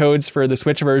 We got codes for the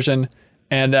Switch version,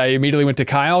 and I immediately went to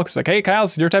Kyle. It's like, hey, Kyle,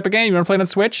 it's your type of game. You want to play it on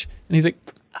Switch? And he's like,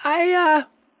 I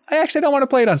actually don't want to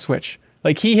play it on Switch.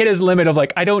 Like, he hit his limit of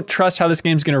like, I don't trust how this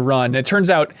game's going to run. And it turns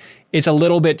out it's a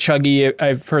little bit chuggy.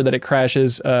 I've heard that it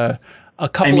crashes a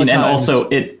couple of times. And also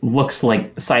it looks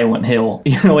like Silent Hill.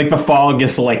 Like the fog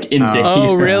is like in day.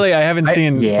 Oh, really? I haven't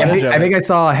seen footage of it. I think I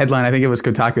saw a headline. I think it was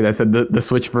Kotaku that said the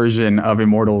Switch version of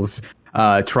Immortals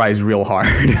tries real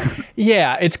hard.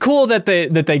 Yeah, it's cool that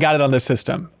they got it on the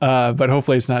system, but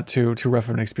hopefully it's not too rough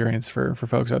of an experience for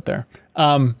folks out there.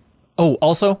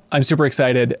 Also, I'm super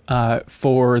excited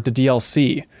for the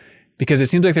DLC, because it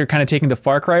seems like they're kind of taking the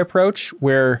Far Cry approach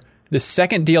where The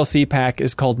second DLC pack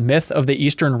is called Myth of the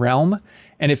Eastern Realm,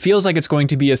 and it feels like it's going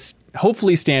to be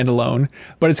hopefully standalone,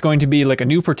 but it's going to be like a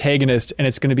new protagonist, and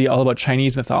it's going to be all about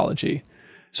Chinese mythology.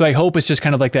 So I hope it's just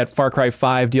kind of like that Far Cry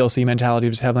 5 DLC mentality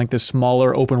of just having like this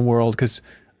smaller open world, because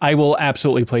I will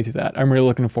absolutely play through that. I'm really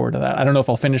looking forward to that. I don't know if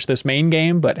I'll finish this main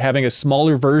game, but having a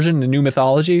smaller version, the new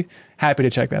mythology, happy to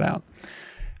check that out.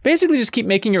 Basically, just keep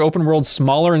making your open world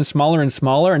smaller and smaller and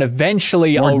smaller, and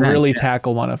eventually I'll really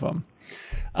tackle one of them.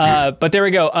 But there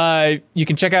we go. You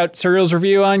can check out Serial's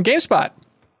review on GameSpot.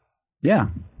 Yeah.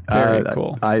 Very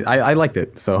cool. I liked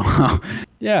it. So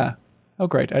yeah. Oh,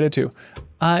 great. I did too.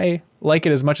 I like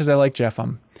it as much as I like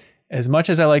Jeffem. As much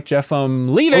as I like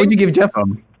Jeffem leaving. What would you give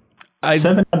Jeffem? I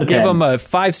 7 out of 10. give him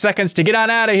 5 seconds to get on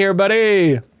out of here,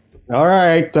 buddy. All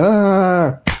right.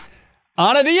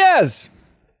 Ana Diaz.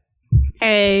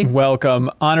 Hey. Welcome.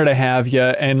 Honor to have you.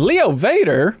 And Leo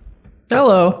Vader.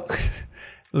 Hello.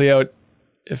 Leo,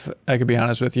 if I could be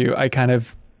honest with you, I kind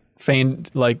of feigned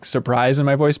like surprise in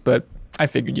my voice, but I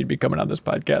figured you'd be coming on this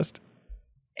podcast.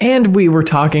 And we were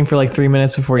talking for like 3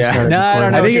 minutes before you started. No, I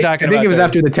don't know what you're talking about. I think it was there.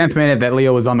 after the 10th minute that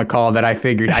Leo was on the call that I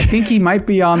figured, I think he might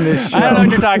be on this show. I don't know what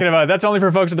you're talking about. That's only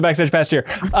for folks at the Backstage Pass here.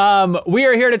 We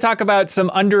are here to talk about some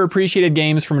underappreciated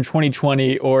games from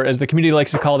 2020, or as the community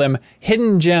likes to call them,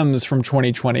 hidden gems from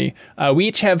 2020. We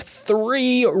each have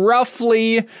 3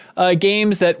 roughly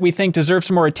games that we think deserve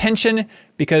some more attention,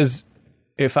 because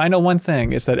if I know one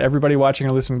thing, it's that everybody watching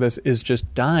or listening to this is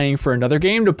just dying for another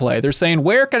game to play. They're saying,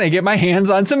 where can I get my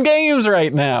hands on some games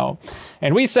right now?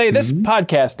 And we say this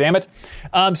podcast, damn it.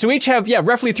 So we each have,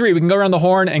 roughly 3. We can go around the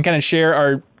horn and kind of share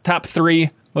our top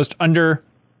 3 most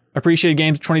underappreciated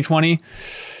games of 2020.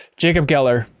 Jacob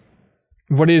Geller,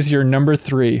 what is your number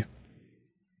 3?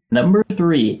 Number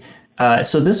 3.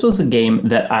 So this was a game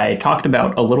that I talked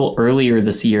about a little earlier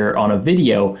this year on a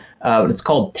video. It's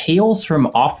called Tales from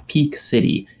Off-Peak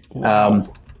City.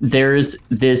 There's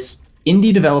this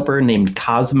indie developer named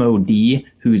Cosmo D,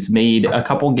 who's made a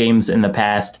couple games in the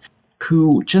past,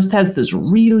 who just has this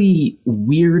really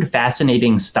weird,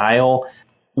 fascinating style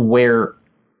where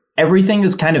everything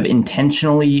is kind of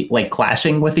intentionally like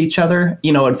clashing with each other.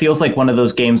 You know, it feels like one of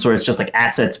those games where it's just like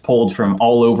assets pulled from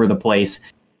all over the place,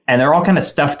 and they're all kind of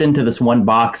stuffed into this one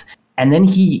box. And then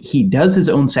he does his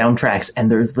own soundtracks,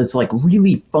 and there's this like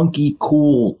really funky,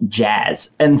 cool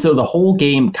jazz. And so the whole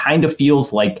game kind of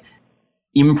feels like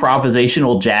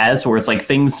improvisational jazz, where it's like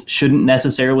things shouldn't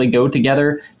necessarily go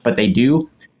together, but they do.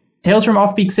 Tales from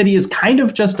Off-Peak City is kind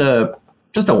of just a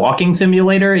walking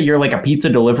simulator. You're like a pizza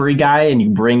delivery guy, and you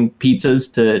bring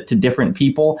pizzas to different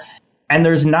people. And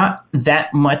there's not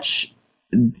that much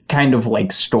kind of like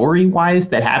story-wise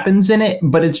that happens in it,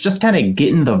 but it's just kind of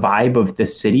getting the vibe of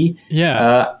this city.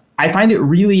 Yeah. I find it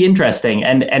really interesting,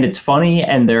 and it's funny,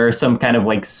 and there are some kind of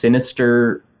like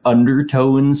sinister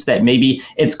undertones that maybe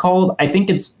it's called, I think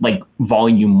it's like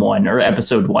volume 1 or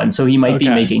episode 1, so he might be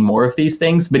making more of these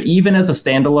things, but even as a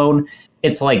standalone,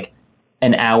 it's like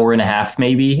an hour and a half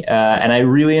maybe, and I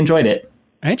really enjoyed it.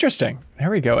 Interesting. There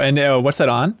we go. And what's that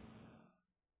on?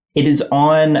 It is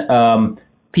on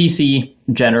PC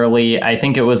generally. I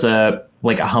think it was a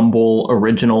humble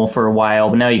original for a while,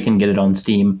 but now you can get it on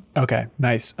Steam. Okay,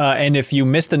 nice. And if you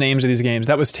missed the names of these games,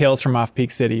 that was Tales from Off-Peak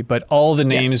City, but all the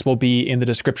names will be in the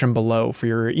description below for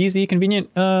your easy, convenient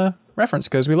reference,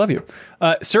 because we love you.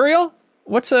 Serial,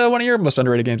 what's one of your most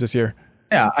underrated games this year?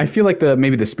 Yeah, I feel like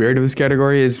maybe the spirit of this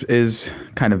category is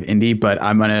kind of indie, but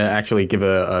I'm going to actually give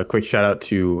a quick shout out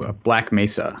to Black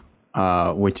Mesa,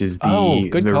 which is the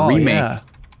remake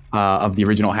of the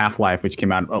original Half-Life, which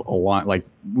came out a lot. Like,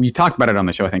 we talked about it on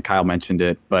the show. I think Kyle mentioned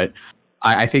it, but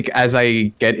I think as I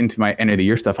get into my end of the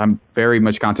year stuff, I'm very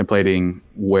much contemplating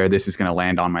where this is going to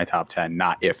land on my top 10,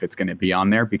 not if it's going to be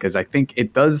on there, because I think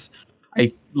it does.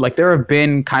 There have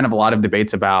been kind of a lot of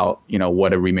debates about,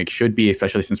 what a remake should be,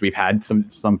 especially since we've had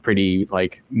some pretty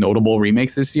like notable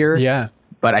remakes this year. Yeah.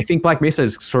 But I think Black Mesa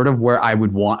is sort of where I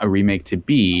would want a remake to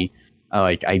be,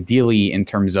 like ideally in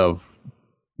terms of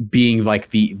being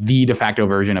like the de facto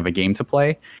version of a game to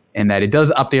play, and that it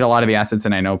does update a lot of the assets.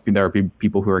 And I know there are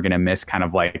people who are going to miss kind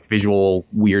of like visual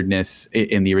weirdness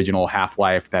in the original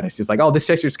Half-Life, that it's just like, oh, this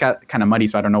texture's kind of muddy,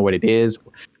 so I don't know what it is.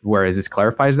 Whereas this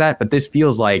clarifies that. But this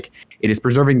feels like it is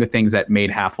preserving the things that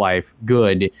made Half-Life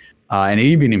good, and it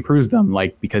even improves them,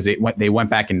 like because they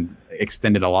went back and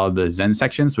extended a lot of the Zen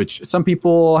sections, which some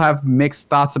people have mixed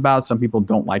thoughts about. Some people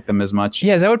don't like them as much.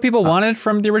 Yeah, is that what people wanted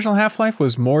from the original Half-Life,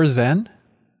 was more Zen?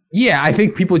 Yeah, I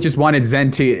think people just wanted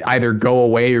Zen to either go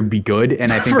away or be good.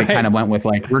 And I think they kind of went with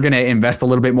like, we're going to invest a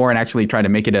little bit more and actually try to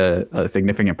make it a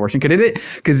significant portion.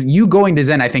 Because you going to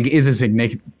Zen, I think, is a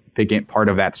significant part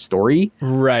of that story.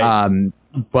 Right.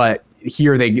 But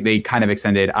here they kind of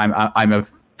extended. I'm a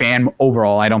fan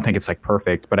overall. I don't think it's like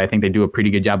perfect, but I think they do a pretty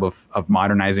good job of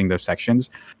modernizing those sections.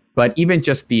 But even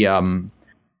just the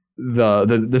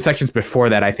sections before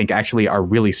that, I think actually are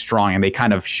really strong, and they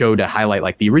kind of show to highlight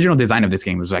like the original design of this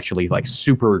game was actually like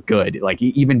super good. Like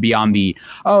even beyond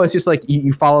it's just like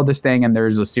you follow this thing and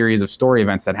there's a series of story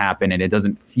events that happen and it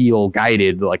doesn't feel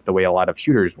guided like the way a lot of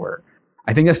shooters were.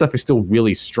 I think that stuff is still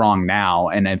really strong now,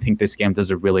 and I think this game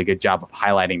does a really good job of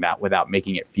highlighting that without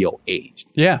making it feel aged.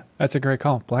 Yeah, that's a great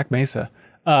call. Black Mesa.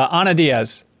 Ana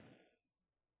Diaz.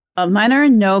 Mine are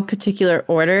in no particular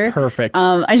order. Perfect.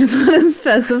 I just want to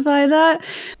specify that.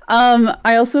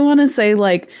 I also want to say,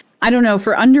 like, I don't know,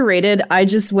 for underrated, I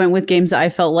just went with games that I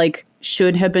felt like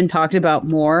should have been talked about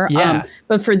more. Yeah.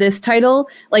 But for this title,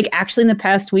 like, actually in the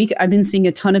past week, I've been seeing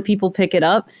a ton of people pick it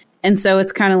up. And so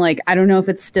it's kind of like, I don't know if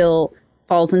it still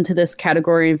falls into this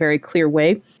category in a very clear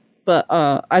way. But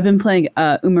I've been playing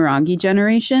Umurangi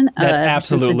Generation. That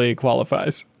absolutely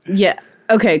qualifies. Yeah.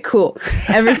 Okay, cool.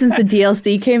 Ever since the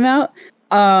DLC came out.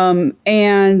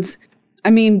 And I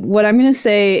mean, what I'm going to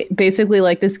say, basically,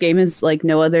 like, this game is like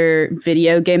no other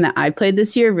video game that I played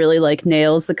this year really like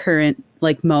nails the current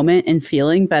like moment and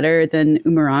feeling better than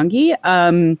Umurangi.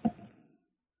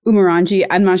 Umurangi,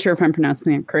 I'm not sure if I'm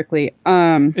pronouncing it correctly.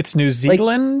 It's New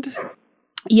Zealand?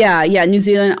 Yeah, New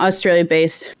Zealand, Australia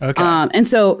based. Okay. And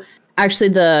so actually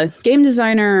the game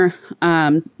designer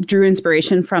drew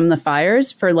inspiration from the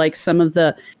fires for like some of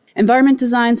the environment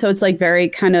design. So it's like very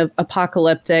kind of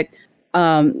apocalyptic,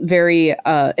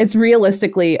 it's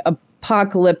realistically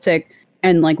apocalyptic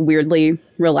and like weirdly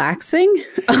relaxing.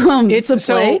 We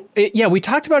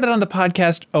talked about it on the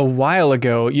podcast a while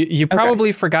ago. You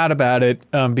probably forgot about it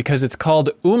because it's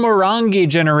called Umurangi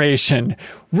Generation.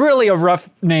 Really a rough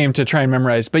name to try and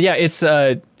memorize. But yeah, it's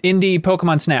indie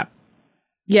Pokemon Snap.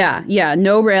 Yeah.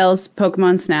 No rails,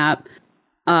 Pokemon Snap,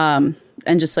 and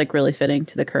just like really fitting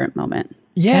to the current moment.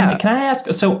 Yeah. Can I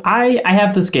ask? So I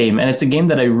have this game, and it's a game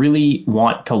that I really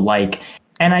want to like.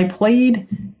 And I played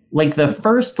like the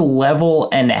first level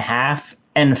and a half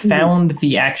and found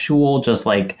the actual just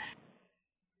like,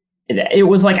 it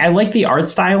was like, I like the art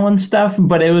style and stuff,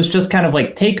 but it was just kind of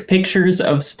like take pictures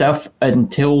of stuff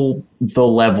until the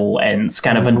level ends,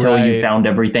 kind of until you found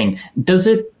everything. Does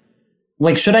it,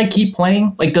 like, should I keep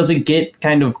playing? Like, does it get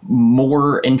kind of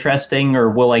more interesting, or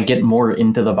will I get more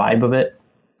into the vibe of it?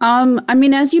 I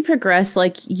mean, as you progress,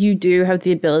 like, you do have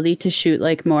the ability to shoot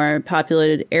like more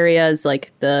populated areas,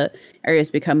 like the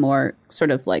areas become more sort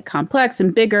of like complex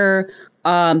and bigger.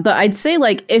 But I'd say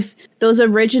like if those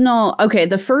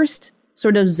the first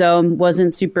sort of zone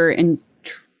wasn't super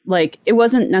like it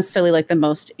wasn't necessarily like the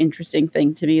most interesting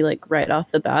thing to me like right off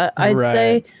the bat, I'd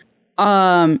say.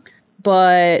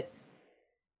 But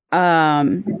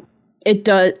it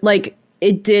does like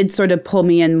it did sort of pull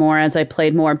me in more as I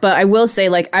played more. But I will say,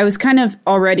 like, I was kind of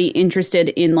already interested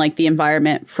in like the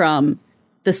environment from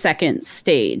the second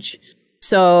stage.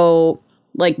 So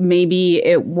like maybe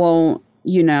it won't,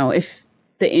 if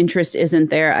the interest isn't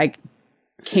there, I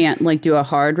can't like do a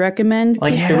hard recommend.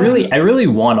 Like I really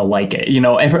want to like it.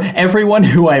 Everyone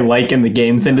who I like in the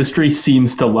games industry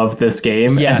seems to love this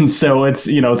game. Yes. And so it's,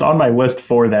 it's on my list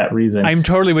for that reason. I'm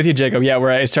totally with you, Jacob. Yeah,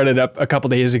 where I started up a couple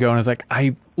days ago and I was like,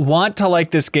 I want to like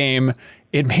this game.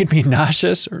 It made me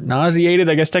nauseous or nauseated,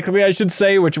 I guess technically I should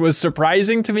say, which was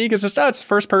surprising to me because it's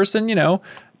first person, It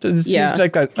seems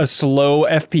like a slow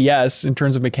FPS in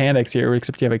terms of mechanics here,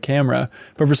 except you have a camera.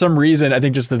 But for some reason, I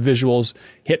think just the visuals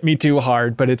hit me too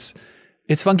hard. But it's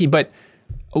funky. But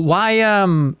why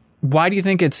do you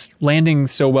think it's landing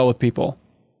so well with people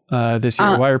this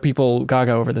year? Why are people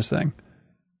gaga over this thing?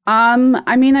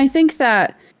 I mean, I think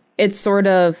that it's sort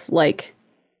of like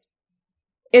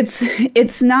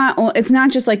it's not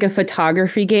just like a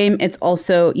photography game. It's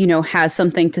also, has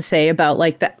something to say about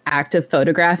like the act of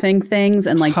photographing things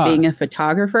and like being a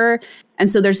photographer. And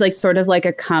so there's like sort of like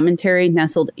a commentary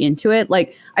nestled into it.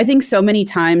 Like I think so many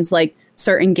times like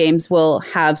certain games will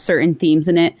have certain themes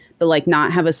in it, but like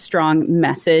not have a strong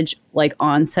message like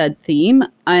on said theme.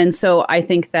 And so I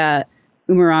think that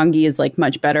Umurangi is like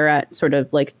much better at sort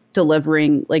of like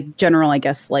delivering like general, I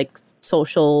guess, like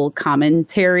social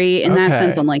commentary in that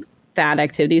sense on like that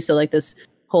activity. So like this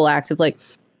whole act of like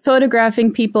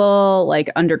photographing people like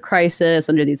under crisis,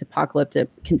 under these apocalyptic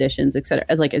conditions, etc.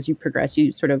 As you progress,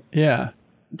 you sort of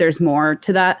there's more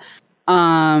to that.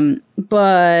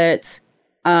 But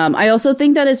I also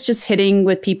think that it's just hitting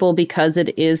with people because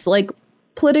it is like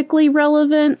politically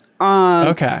relevant.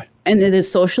 And it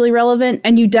is socially relevant,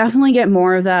 and you definitely get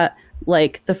more of that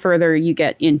like the further you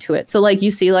get into it. So like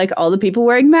you see like all the people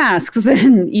wearing masks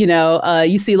and,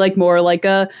 you see like more like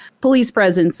a police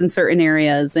presence in certain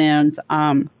areas. And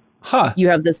you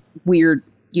have this weird,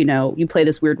 you play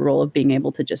this weird role of being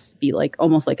able to just be like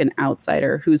almost like an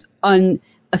outsider who's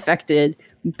unaffected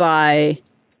by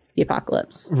the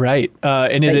apocalypse. Right.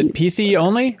 And is it PC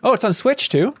only? Oh, it's on Switch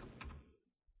too?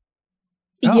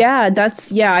 Oh. Yeah,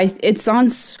 it's on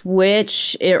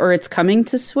Switch or it's coming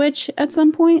to Switch at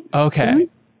some point. Okay. Soon?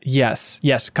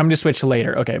 Yes. Come to Switch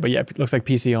later. Okay, but yeah, it looks like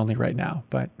PC only right now.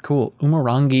 But cool.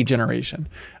 Umurangi generation.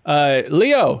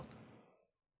 Leo.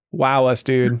 Wow us,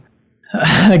 dude.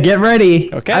 Get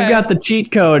ready. Okay. I've got the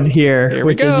cheat code here,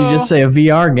 which is go. you just say a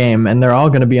VR game, and they're all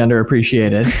going to be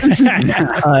underappreciated.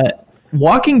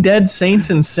 Walking Dead Saints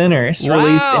and Sinners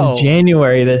released in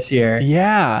January this year.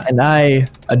 Yeah. And I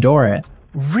adore it.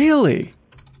 Really?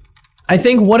 I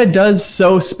think what it does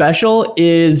so special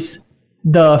is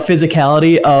the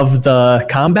physicality of the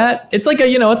combat. It's like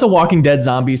it's a Walking Dead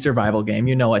zombie survival game.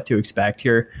 You know what to expect.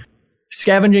 You're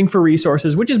scavenging for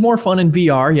resources, which is more fun in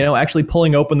VR, actually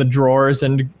pulling open the drawers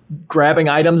and grabbing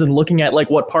items and looking at like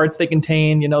what parts they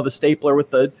contain, the stapler with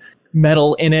the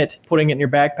metal in it, putting it in your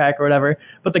backpack or whatever.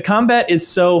 But the combat is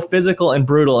so physical and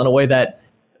brutal in a way that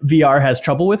VR has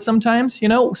trouble with sometimes.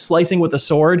 Slicing with a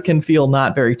sword can feel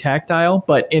not very tactile,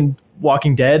 but in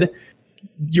Walking Dead,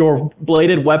 your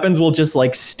bladed weapons will just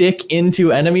like stick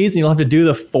into enemies and you'll have to do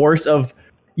the force of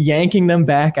yanking them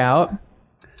back out.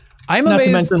 I'm not amazed.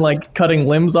 to mention like cutting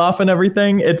limbs off and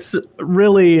everything. It's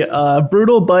really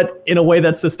brutal, but in a way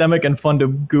that's systemic and fun to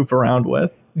goof around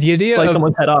with. The idea Slice of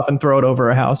someone's head off and throw it over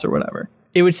a house or whatever.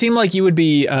 It would seem like you would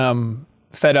be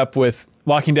fed up with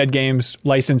Walking Dead games,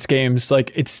 licensed games.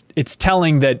 Like it's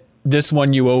telling that this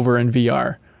won you over in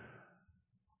VR.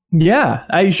 Yeah,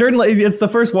 it's the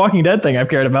first Walking Dead thing I've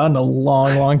cared about in a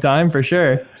long, long time for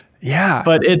sure. Yeah,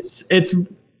 but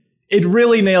it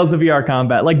really nails the VR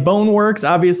combat. Like Boneworks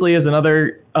obviously is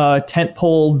another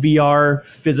tentpole VR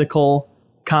physical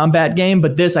combat game,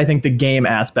 but this, I think the game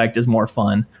aspect is more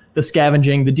fun. The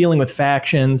scavenging, the dealing with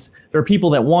factions. There are people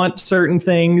that want certain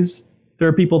things. There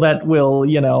are people that will,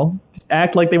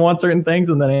 act like they want certain things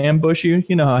and then ambush you.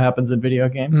 You know how it happens in video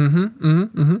games.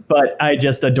 But I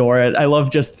just adore it. I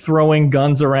love just throwing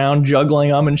guns around, juggling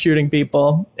them, and shooting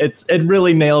people. It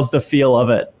really nails the feel of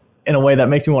it in a way that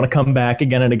makes me want to come back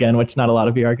again and again, which not a lot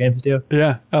of VR games do.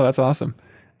 Yeah. Oh, that's awesome.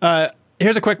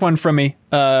 Here's a quick one from me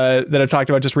that I talked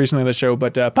about just recently on the show.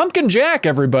 But Pumpkin Jack,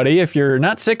 everybody, if you're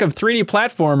not sick of 3D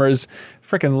platformers,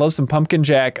 freaking love some Pumpkin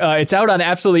Jack. It's out on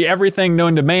absolutely everything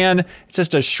known to man. It's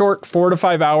just a short 4 to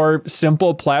 5 hour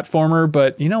simple platformer.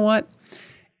 But you know what?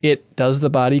 It does the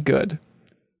body good.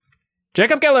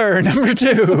 Jacob Keller, number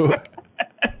 2.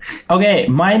 Okay,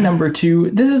 my number 2.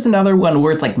 This is another one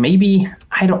where it's like maybe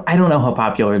I don't know how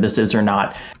popular this is or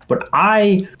not, but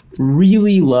I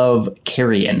really love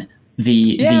Carrion.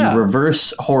 The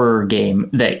reverse horror game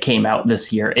that came out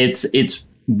this year. It's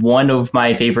one of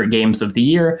my favorite games of the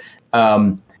year.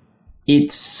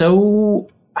 It's so,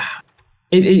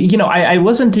 I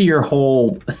listened to your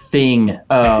whole thing,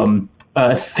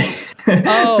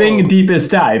 thing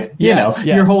Deepest Dive. Yes.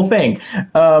 Your whole thing.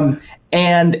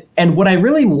 And what I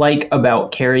really like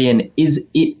about Carrion is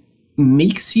it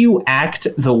makes you act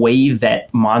the way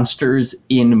that monsters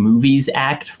in movies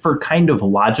act for kind of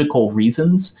logical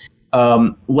reasons.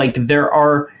 Like there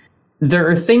are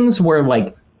things where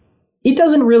like it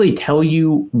doesn't really tell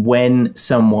you when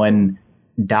someone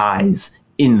dies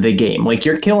in the game. Like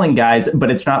you're killing guys,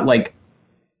 but it's not like,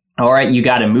 all right, you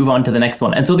got to move on to the next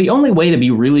one. And so the only way to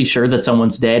be really sure that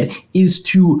someone's dead is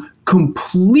to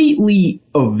completely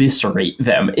eviscerate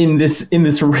them in this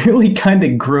really kind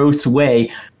of gross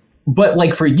way. But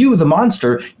like for you, the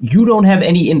monster, you don't have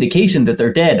any indication that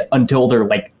they're dead until they're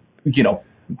like,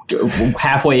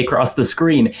 halfway across the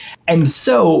screen. And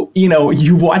so,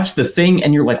 you watch the thing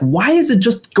and you're like, why is it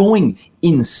just going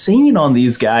insane on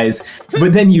these guys?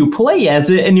 But then you play as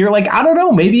it and you're like, I don't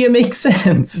know, maybe it makes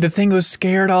sense. The thing was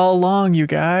scared all along, you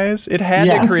guys. It had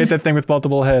to create that thing with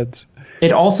multiple heads.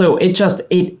 It also,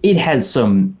 it has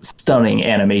some stunning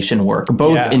animation work,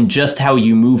 both in just how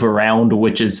you move around,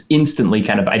 which is instantly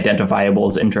kind of identifiable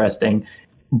as interesting,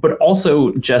 but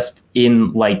also just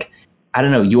in like, I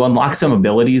don't know, you unlock some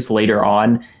abilities later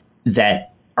on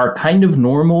that are kind of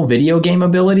normal video game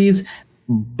abilities,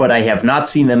 but I have not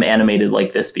seen them animated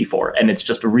like this before. And it's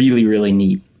just really, really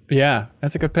neat. Yeah,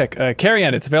 that's a good pick.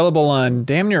 Carrion, it's available on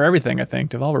damn near everything, I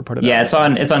think. Devolver put it out. Yeah, it's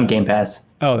on Game Pass.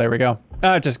 Oh, there we go.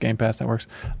 Just Game Pass, that works.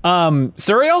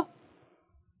 Surreal?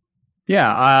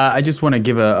 Yeah, I just want to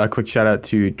give a quick shout out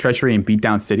to Treachery and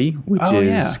Beatdown City, which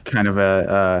is kind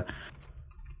of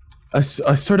a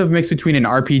sort of mix between an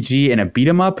RPG and a beat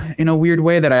 'em up in a weird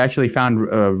way that I actually found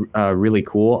really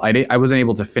cool. I wasn't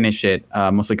able to finish it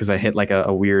mostly because I hit like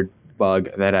a weird bug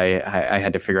that I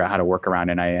had to figure out how to work around,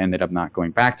 and I ended up not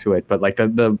going back to it. But like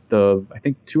the I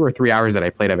think 2 or 3 hours that I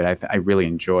played of it, I really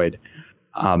enjoyed.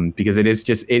 Because it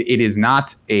is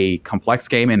not a complex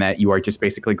game in that you are just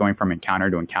basically going from encounter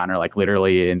to encounter, like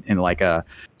literally in like a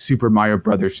Super Mario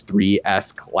Brothers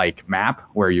 3-esque like map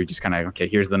where you're just kind of, okay,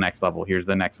 here's the next level, here's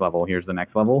the next level, here's the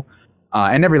next level.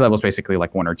 And every level is basically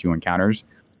like 1 or 2 encounters,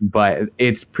 but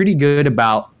it's pretty good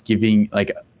about giving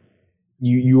like,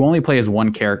 you only play as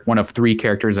one of 3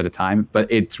 characters at a time, but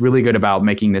it's really good about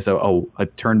making this a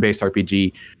turn-based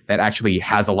RPG that actually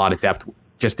has a lot of depth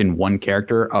just in one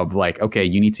character of like, okay,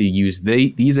 you need to use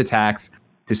these attacks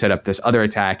to set up this other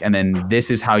attack, and then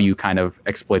this is how you kind of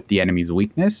exploit the enemy's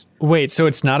weakness. Wait, so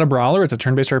it's not a brawler, it's a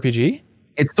turn-based RPG?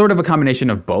 It's sort of a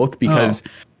combination of both, because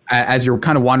as you're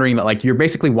kind of wandering, like you're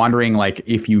basically wandering, like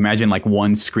if you imagine like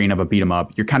one screen of a beat 'em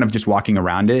up, you're kind of just walking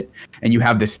around it, and you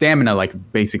have the stamina, like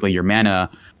basically your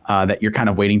mana, that you're kind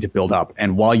of waiting to build up.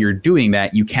 And while you're doing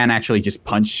that, you can actually just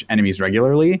punch enemies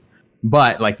regularly.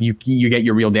 But like you get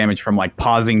your real damage from like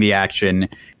pausing the action,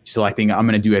 selecting I'm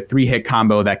going to do a 3-hit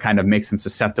combo that kind of makes them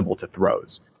susceptible to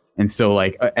throws. And so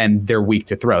like and they're weak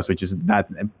to throws, which is that,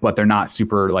 but they're not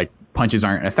super, like punches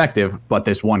aren't effective, but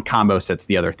this one combo sets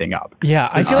the other thing up. Yeah,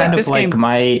 I feel like this game,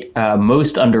 my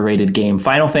most underrated game,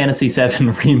 Final Fantasy VII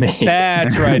Remake.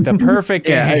 That's right, the perfect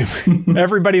game.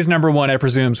 Everybody's number 1, I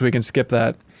presume, so we can skip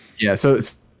that. Yeah, so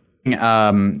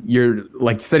you're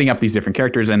like setting up these different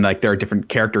characters, and like there are different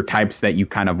character types that you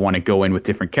kind of want to go in with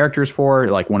different characters for,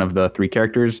 like one of the 3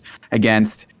 characters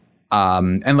against.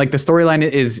 And like the storyline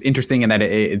is interesting in that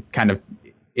it kind of,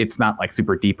 it's not like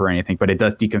super deep or anything, but it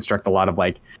does deconstruct a lot of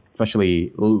like,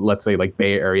 especially let's say like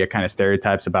Bay Area kind of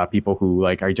stereotypes about people who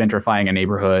like are gentrifying a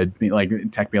neighborhood, like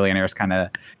tech millionaires kind of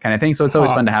thing. So it's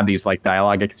always fun to have these like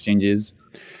dialogue exchanges.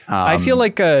 I feel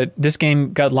like this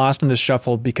game got lost in the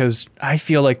shuffle because I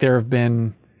feel like there have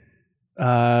been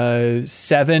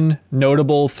 7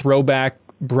 notable throwback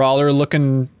brawler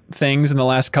looking things in the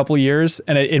last couple of years,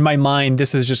 and in my mind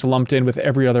this is just lumped in with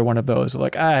every other one of those.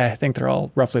 Like I think they're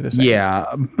all roughly the same. Yeah,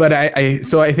 but I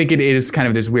think it is kind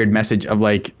of this weird message of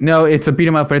like, no, it's a beat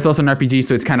 'em up, but it's also an RPG,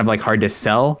 so it's kind of like hard to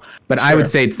sell. But sure. I would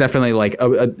say it's definitely like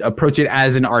approach it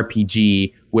as an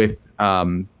RPG with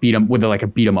beat 'em with like a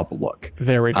beat 'em up look.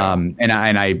 There we go. And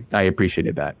I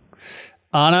appreciated that.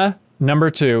 Anna, number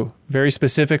 2, very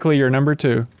specifically your number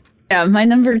 2. Yeah, my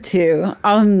number 2,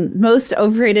 most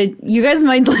overrated. You guys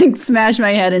might like smash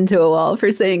my head into a wall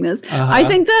for saying this. I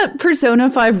think that Persona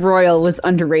 5 Royal was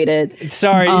underrated.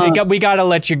 Sorry, we got to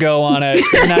let you go on it.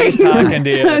 It's been nice talking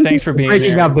to you. Thanks for being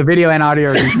breaking here. up the video and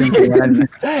audio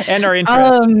and our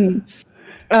interest.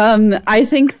 I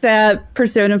think that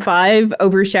Persona 5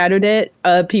 overshadowed it.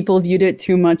 People viewed it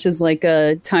too much as like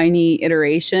a tiny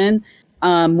iteration,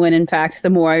 when in fact, the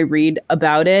more I read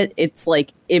about it, it's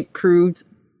like it proved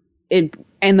it,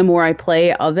 and the more I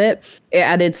play of it, it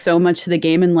added so much to the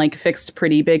game and like fixed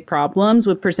pretty big problems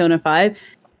with Persona 5,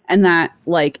 and that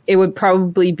like it would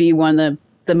probably be one of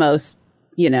the most,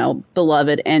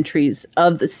 beloved entries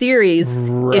of the series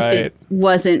if it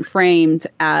wasn't framed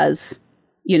as,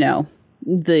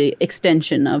 the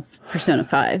extension of Persona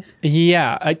 5.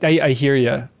 Yeah, I hear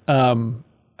you.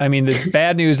 I mean, the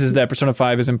bad news is that Persona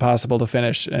 5 is impossible to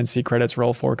finish and see credits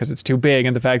roll for because it's too big,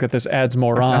 and the fact that this adds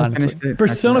more on.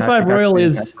 Persona 5 Royal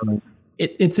is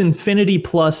it's Infinity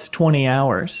plus 20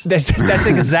 hours. That's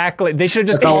exactly. They should have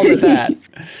just called it that.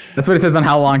 That's what it says on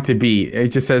how long to beat. It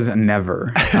just says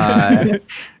never.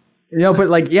 But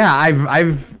like, yeah,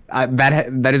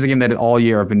 that is a game that all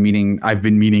year I've been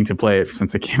meaning to play it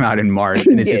since it came out in March,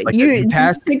 and it's just like you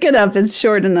just pick it up. It's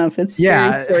short enough. It's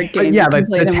very short game. Yeah, but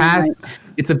the task.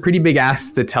 It's a pretty big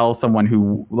ask to tell someone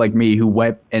who, like me, who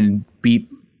went and beat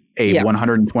a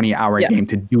 120-hour game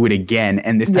to do it again,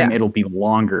 and this time it'll be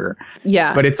longer.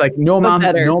 Yeah. But it's like no amount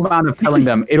of telling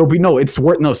them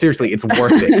seriously, it's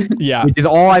worth it. Yeah. Which is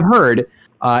all I've heard.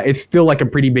 It's still like a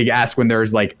pretty big ask when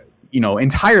there's like,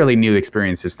 entirely new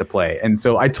experiences to play. And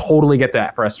so I totally get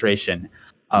that frustration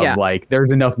of like,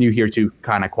 there's enough new here to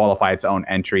kind of qualify its own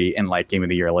entry in like Game of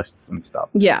the Year lists and stuff.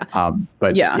 Yeah.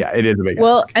 But it is a big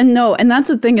ask. Ask. And that's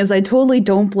the thing is I totally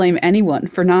don't blame anyone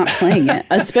for not playing it,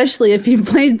 especially if you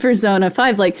played Persona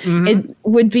 5. Like it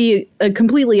would be a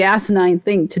completely asinine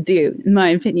thing to do, in my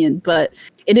opinion, but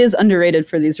it is underrated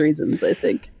for these reasons, I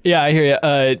think. Yeah, I hear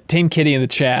you. Tame Kitty in the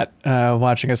chat,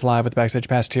 watching us live with Backstage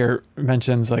Pass here,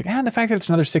 mentions like, the fact that it's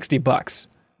another $60,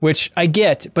 which I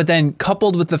get, but then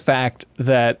coupled with the fact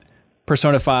that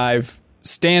Persona 5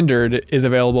 Standard is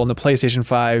available in the PlayStation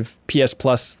 5 PS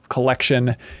Plus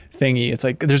collection thingy. It's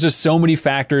like there's just so many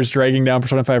factors dragging down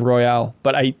Persona 5 Royale.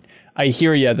 But I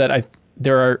hear you that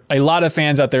there are a lot of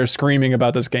fans out there screaming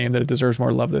about this game that it deserves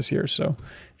more love this year. So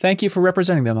thank you for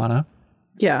representing them, Anna.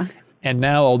 Yeah. And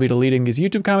now I'll be deleting these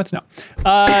YouTube comments. No.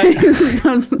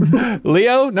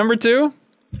 Leo, number 2?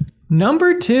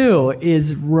 Number 2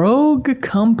 is Rogue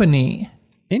Company.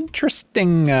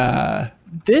 Interesting.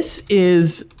 This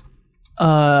is...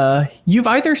 you've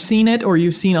either seen it or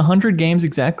you've seen 100 games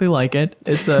exactly like it.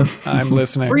 It's a I'm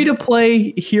listening.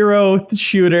 free-to-play hero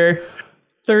shooter,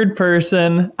 third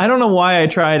person. I don't know why I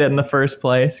tried it in the first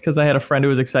place, because I had a friend who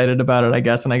was excited about it, I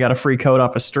guess, and I got a free code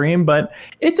off a stream, but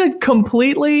it's a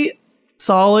completely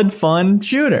solid, fun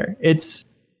shooter. It's,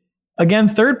 again,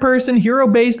 third person,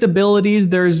 hero-based abilities.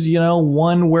 There's,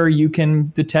 one where you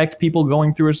can detect people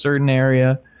going through a certain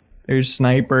area. There's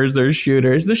snipers, there's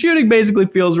shooters. The shooting basically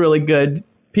feels really good,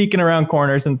 peeking around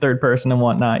corners in third person and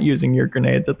whatnot, using your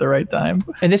grenades at the right time.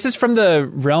 And this is from the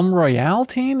Realm Royale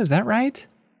team, is that right?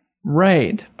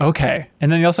 Right. Okay.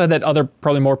 And then they also had that other,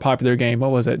 probably more popular game.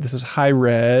 What was it? This is High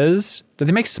Res. Did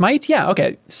they make Smite? Yeah,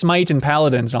 okay. Smite and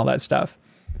Paladins and all that stuff.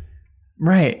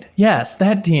 Right. Yes,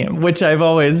 that team, which I've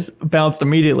always bounced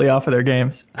immediately off of their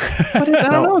games. But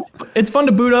I don't know. It's fun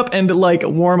to boot up and to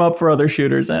warm up for other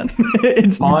shooters, and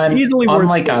it's easily on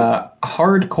worth a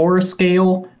hardcore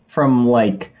scale from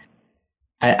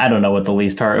I don't know what the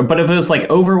least hard, but if it was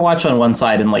Overwatch on one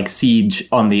side and Siege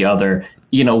on the other,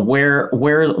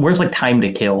 where's time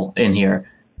to kill in here?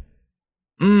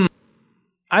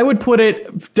 I would put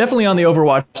it definitely on the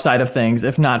Overwatch side of things,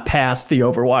 if not past the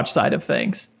Overwatch side of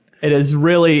things. It is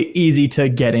really easy to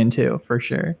get into, for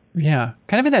sure. Yeah,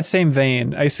 kind of in that same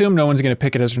vein. I assume no one's going to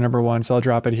pick it as their number 1, so I'll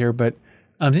drop it here. But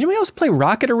did anybody else play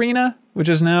Rocket Arena, which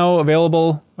is now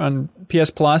available on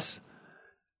PS Plus?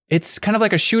 It's kind of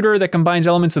like a shooter that combines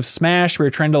elements of Smash, where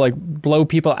you're trying to blow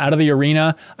people out of the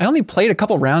arena. I only played a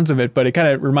couple rounds of it, but it kind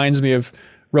of reminds me of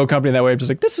Rogue Company that way. I'm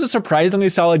just this is a surprisingly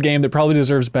solid game that probably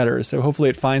deserves better. So hopefully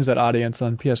it finds that audience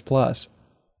on PS Plus.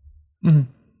 Mm-hmm.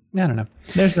 I don't know.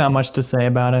 There's not much to say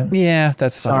about it. Yeah,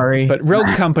 that's sorry. But Rogue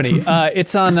Company,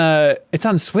 it's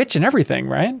on Switch and everything,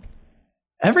 right?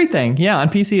 Everything, yeah. On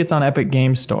PC, it's on Epic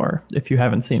Games Store. If you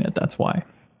haven't seen it, that's why.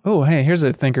 Oh, hey, here's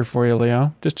a thinker for you,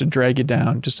 Leo, just to drag you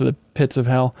down, just to the pits of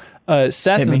hell.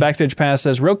 Seth in the Backstage Pass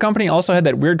says, Rogue Company also had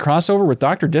that weird crossover with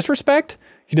Dr. Disrespect.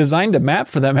 He designed a map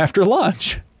for them after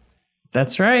launch.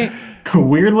 That's right.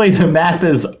 Weirdly, the map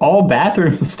is all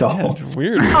bathroom stalls. Yeah, it's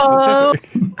weird and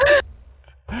specific.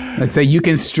 Let's say you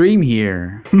can stream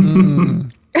here.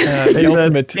 The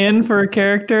ultimate in for a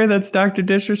character that's Dr.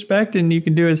 Disrespect, and you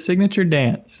can do his signature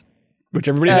dance. Which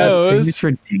everybody knows.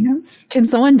 Signature dance? Can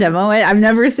someone demo it? I've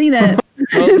never seen it.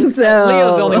 Well, so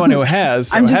Leo's the only one who has.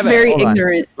 So I'm just very Hold on.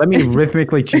 ignorant. Let me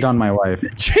rhythmically cheat on my wife.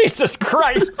 Jesus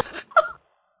Christ.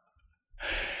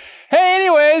 Hey,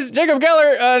 anyways, Jacob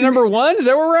Geller, number 1. Is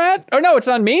that where we're at? Oh, no, it's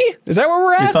on me? Is that where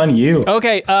we're at? It's on you.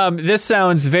 Okay, this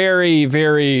sounds very,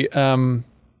 very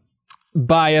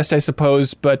biased, I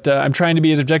suppose, but I'm trying to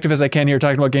be as objective as I can here,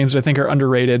 talking about games that I think are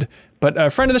underrated. But a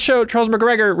friend of the show, Charles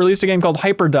McGregor, released a game called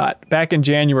Hyperdot back in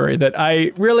January that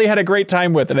I really had a great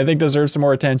time with and I think deserves some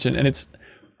more attention. And it's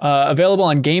available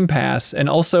on Game Pass and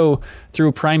also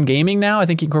through Prime Gaming now. I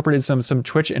think he incorporated some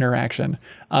Twitch interaction.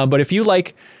 But if you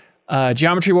like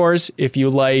Geometry Wars, if you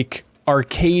like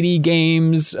arcadey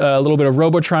games, a little bit of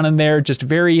Robotron in there, just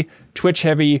very Twitch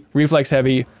heavy, reflex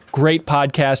heavy, great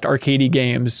podcast arcadey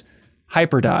games,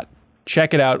 Hyperdot.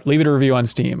 Check it out. Leave it a review on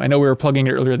Steam. I know we were plugging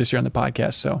it earlier this year on the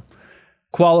podcast, so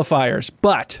qualifiers.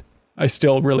 But I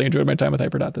still really enjoyed my time with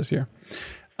Hyperdot this year.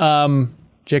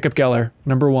 Jacob Geller,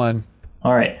 number 1.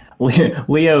 All right.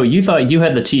 Leo, you thought you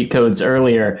had the cheat codes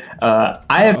earlier.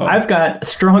 I've got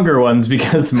stronger ones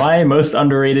because my most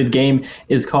underrated game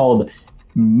is called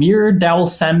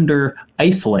Myrdalsander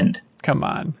Iceland. Come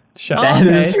on. Shut up. That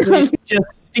is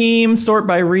just Steam sort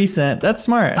by recent. That's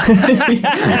smart.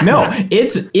 No,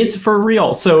 it's for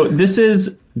real. So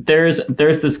there's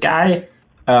this guy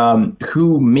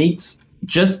who makes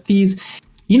just these.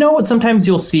 You know what? Sometimes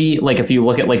you'll see, if you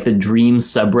look at the Dreams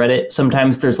subreddit,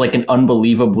 sometimes there's an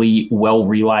unbelievably well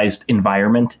realized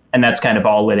environment, and that's kind of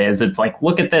all it is. It's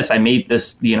look at this, I made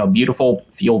this, beautiful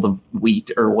field of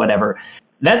wheat or whatever.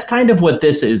 That's kind of what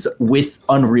this is with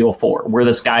Unreal 4, where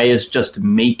this guy is just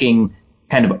making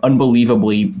kind of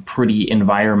unbelievably pretty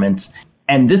environments.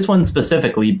 And this one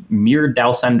specifically,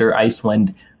 Myrdalsander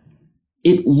Iceland,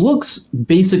 it looks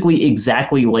basically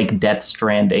exactly like Death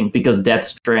Stranding, because Death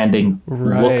Stranding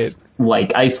looks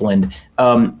like Iceland.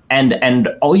 And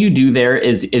all you do there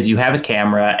is you have a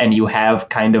camera and you have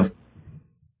kind of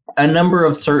a number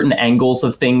of certain angles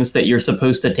of things that you're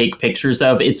supposed to take pictures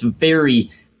of. It's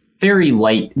very, very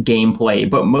light gameplay,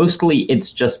 but mostly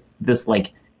it's just this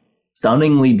like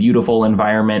stunningly beautiful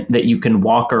environment that you can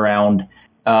walk around.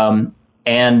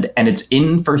 And it's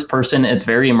in first person. It's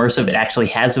very immersive. It actually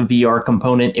has a VR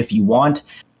component if you want.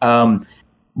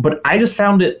 But I just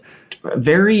found it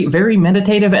very, very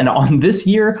meditative. And on this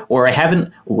year where I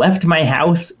haven't left my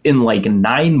house in like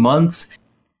 9 months,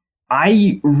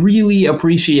 I really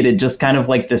appreciated just kind of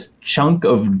like this chunk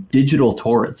of digital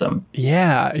tourism.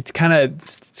 Yeah, it kind of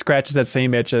scratches that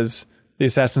same itch as the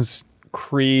Assassin's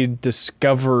Creed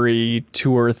Discovery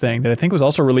Tour thing that I think was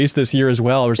also released this year as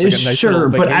well. Or like a nice sure,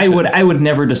 but vacation. I would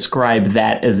never describe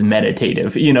that as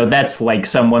meditative. You know, that's like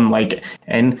someone like,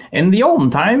 and in the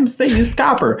olden times they used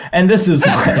copper, and this is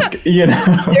like, you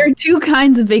know, there are two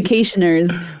kinds of vacationers: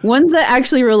 ones that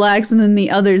actually relax, and then the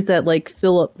others that like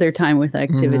fill up their time with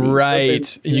activity.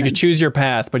 Right, you could choose your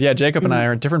path, but yeah, Jacob and I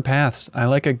are on different paths. I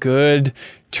like a good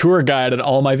tour guide at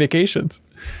all my vacations.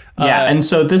 Yeah, and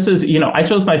so this is, you know, I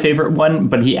chose my favorite one,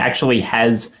 but he actually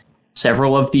has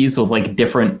several of these with like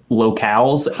different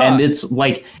locales, and it's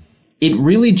like, it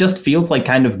really just feels like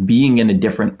kind of being in a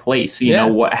different place. You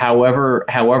know,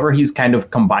 however he's kind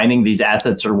of combining these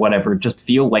assets or whatever, just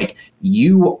feel like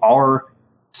you are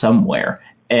somewhere,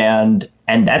 and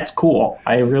that's cool.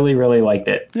 I really, really liked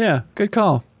it. Yeah, good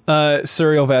call.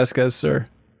 Suriel Vasquez, sir,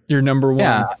 you're number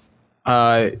one.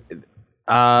 Yeah.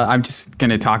 I'm just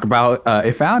going to talk about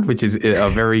Found, which is a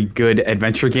very good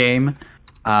adventure game.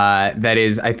 That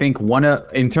is, I think,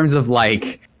 in terms of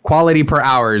like quality per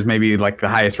hours, maybe like the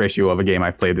highest ratio of a game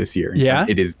I've played this year. Yeah.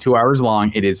 It is 2 hours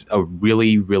long. It is a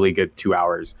really, really good 2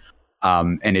 hours.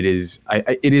 And it is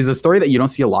a story that you don't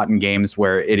see a lot in games,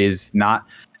 where it is not,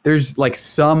 there's like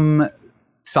some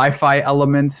sci-fi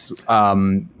elements,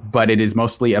 but it is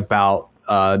mostly about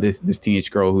this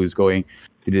teenage girl who's going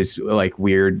to this like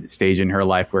weird stage in her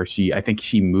life where I think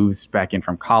she moves back in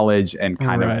from college, and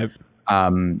kind of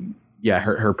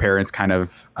her parents kind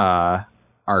of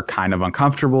are kind of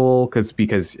uncomfortable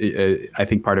because I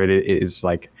think part of it is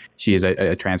like she is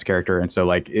a trans character, and so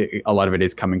like a lot of it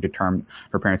is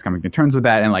her parents coming to terms with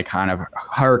that, and like kind of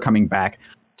her coming back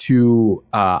to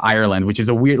Ireland, which is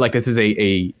a weird, like, this is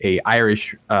a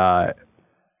Irish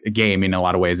game in a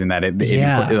lot of ways, in that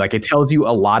it tells you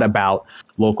a lot about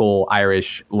local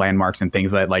Irish landmarks and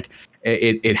things that like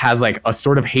it has like a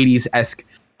sort of Hades-esque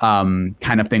kind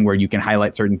of thing where you can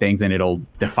highlight certain things and it'll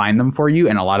define them for you,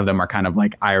 and a lot of them are kind of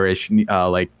like Irish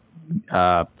I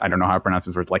don't know how to pronounce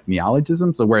this word, like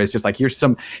neologism. So where it's just like here's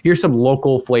some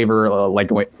local flavor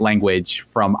like language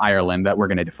from Ireland that we're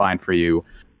going to define for you,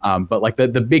 but like the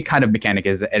big kind of mechanic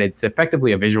is, and it's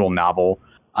effectively a visual novel.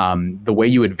 The way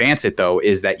you advance it, though,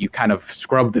 is that you kind of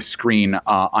scrub the screen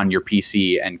on your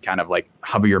PC and kind of like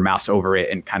hover your mouse over it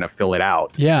and kind of fill it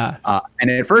out. Yeah.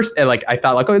 And at first, like, I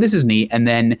thought like, oh, this is neat. And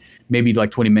then maybe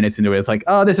like 20 minutes into it, it's like,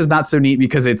 oh, this is not so neat,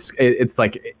 because it's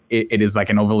like it is like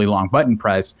an overly long button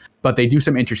press. But they do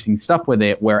some interesting stuff with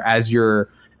it, where as you're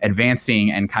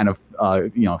advancing and kind of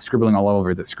scribbling all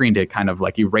over the screen to kind of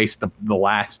like erase the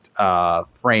last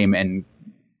frame and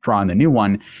draw in the new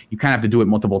one, you kind of have to do it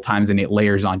multiple times, and it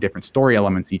layers on different story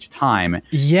elements each time.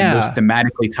 Yeah. And those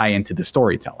thematically tie into the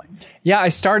storytelling. Yeah, I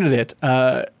started it.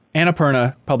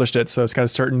 Annapurna published it, so it's got a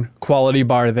certain quality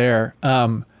bar there.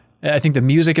 I think the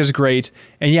music is great.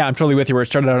 And yeah, I'm totally with you. Where it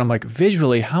started out, I'm like,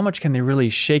 visually, how much can they really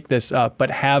shake this up?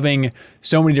 But having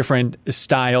so many different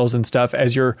styles and stuff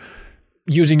as you're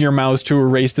using your mouse to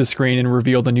erase the screen and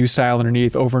reveal the new style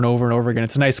underneath over and over and over again.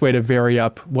 It's a nice way to vary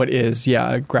up what is,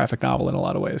 a graphic novel in a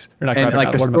lot of ways. Or not, and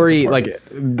like the story, like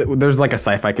there's like a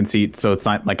sci-fi conceit, so it's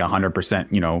not like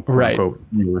 100%, right, quote,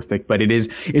 realistic, but it is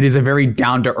a very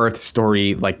down to earth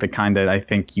story, like the kind that I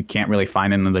think you can't really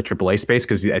find in the AAA space,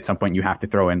 because at some point you have to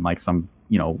throw in like some,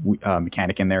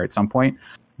 mechanic in there at some point.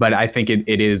 But I think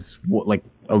it is like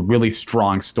a really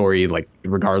strong story, like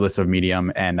regardless of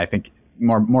medium, and I think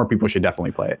more people should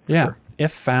definitely play it. Yeah. Sure.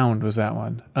 If Found was that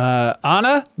one.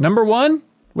 Anna, number one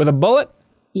with a bullet.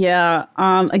 Yeah.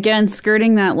 Again,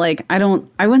 skirting that, like, I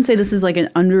wouldn't say this is like an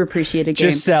underappreciated game.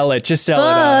 Just sell it.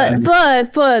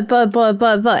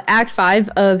 But Act 5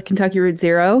 of Kentucky Route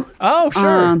Zero. Oh,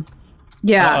 sure.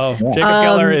 Yeah. Uh-oh. Jacob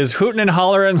Geller is hooting and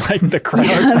hollering like the crowd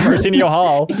from Arsenio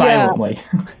Hall. Silently.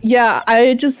 Yeah,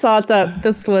 I just thought that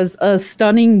this was a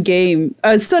stunning game,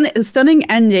 a stunning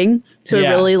ending to a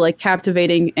really like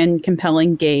captivating and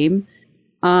compelling game.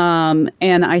 And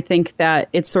I think that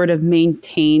it sort of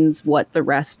maintains what the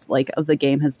rest like of the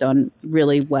game has done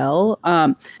really well.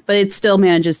 But it still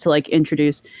manages to like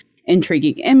introduce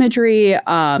intriguing imagery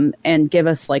and give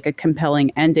us like a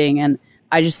compelling ending. And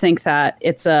I just think that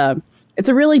it's a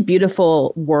really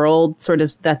beautiful world sort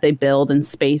of that they build and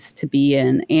space to be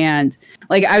in. And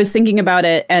like, I was thinking about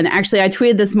it, and actually I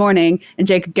tweeted this morning and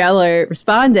Jacob Geller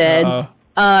responded,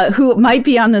 who might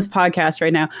be on this podcast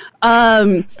right now,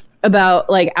 about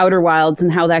like Outer Wilds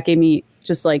and how that gave me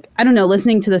just like, I don't know,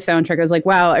 listening to the soundtrack, I was like,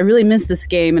 wow, I really miss this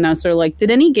game. And I was sort of like, did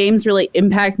any games really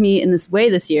impact me in this way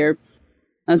this year?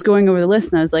 I was going over the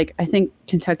list and I was like, I think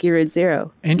Kentucky Road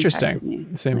Zero. Interesting.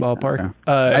 Same ballpark.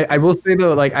 I will say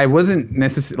though, like I wasn't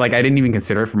necessarily like I didn't even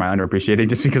consider it for my underappreciated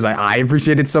just because I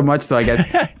appreciate it so much. So I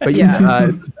guess, but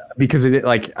because it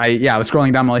like I was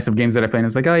scrolling down my list of games that I played and I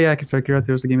was like, oh yeah, Kentucky Road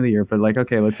Zero is the game of the year. But like,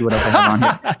 okay, let's see what else I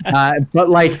have on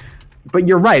here. But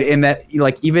you're right in that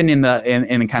like even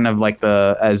in kind of like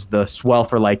as the swell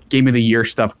for like game of the year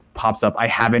stuff pops up, I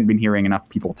haven't been hearing enough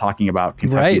people talking about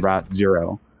Kentucky Route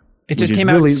Zero. It just came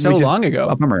out so long ago.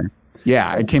 A bummer.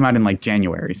 Yeah, it came out in like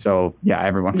January. So yeah,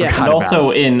 everyone forgot and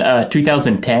also in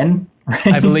 2010. Right?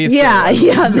 I believe so.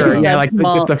 Yeah. Sure. Yeah, like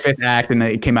just the fifth act, and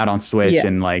it came out on Switch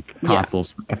and like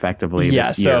consoles effectively.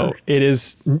 Yeah, so it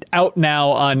is out now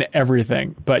on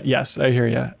everything. But yes, I hear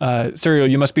you. Serial,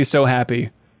 you must be so happy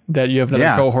that you have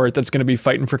another cohort that's going to be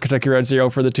fighting for Kentucky Road Zero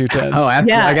for the 210s. Oh,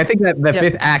 absolutely. Yeah. Like I think that the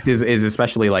fifth act is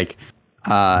especially like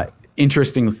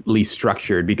interestingly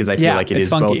structured because I feel like it is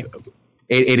funky. Both.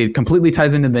 It completely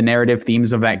ties into the narrative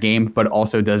themes of that game, but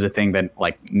also does a thing that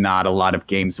like not a lot of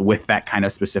games with that kind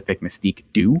of specific mystique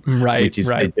do. Right. Which is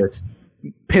to just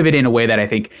pivot in a way that I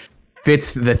think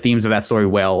fits the themes of that story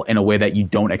well in a way that you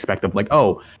don't expect of like,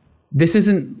 oh, this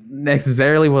isn't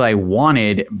necessarily what I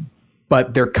wanted,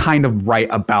 but they're kind of right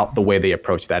about the way they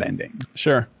approach that ending.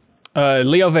 Sure.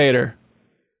 Leo Vader.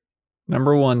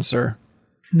 Number 1, sir.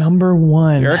 Number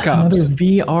 1. Here it comes. Another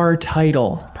VR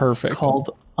title. Perfect.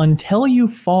 Called Until You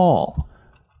Fall.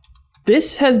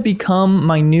 This has become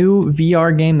my new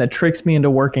VR game that tricks me into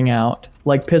working out,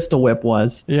 like Pistol Whip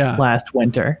was last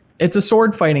winter. It's a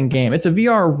sword fighting game. It's a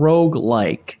VR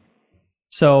roguelike.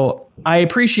 So I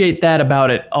appreciate that about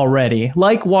it already.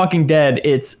 Like Walking Dead,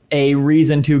 it's a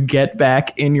reason to get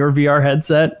back in your VR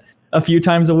headset a few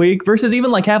times a week versus even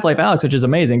like Half-Life Alyx, which is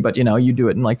amazing, but you do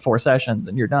it in like 4 sessions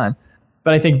and you're done.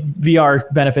 But I think VR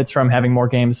benefits from having more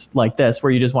games like this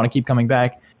where you just want to keep coming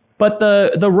back. But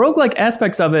the roguelike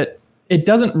aspects of it, it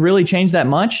doesn't really change that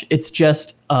much. It's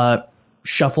just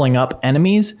shuffling up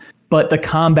enemies. But the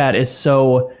combat is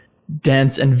so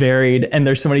dense and varied, and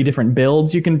there's so many different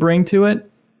builds you can bring to it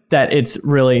that it's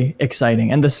really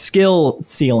exciting. And the skill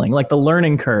ceiling, like the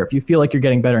learning curve, you feel like you're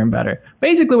getting better and better.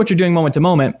 Basically what you're doing moment to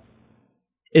moment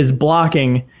is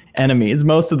blocking enemies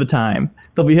most of the time.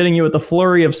 They'll be hitting you with a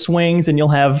flurry of swings, and you'll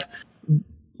have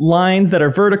lines that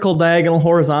are vertical, diagonal,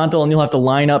 horizontal, and you'll have to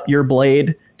line up your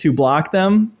blade to block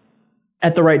them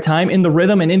at the right time in the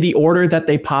rhythm and in the order that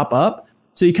they pop up.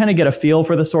 So you kind of get a feel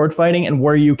for the sword fighting and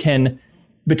where you can,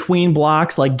 between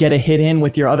blocks, like get a hit in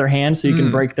with your other hand so you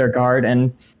can break their guard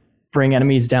and bring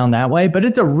enemies down that way. But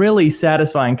it's a really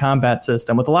satisfying combat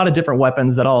system with a lot of different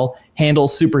weapons that all handle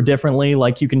super differently.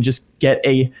 Like you can just get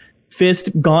a fist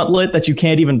gauntlet that you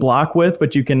can't even block with,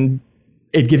 but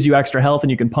it gives you extra health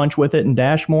and you can punch with it and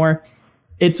dash more.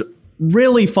 It's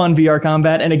really fun VR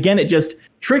combat. And again, it just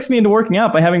tricks me into working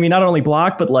out by having me not only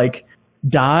block, but like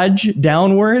dodge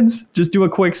downwards, just do a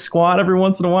quick squat every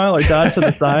once in a while or dodge to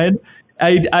the side.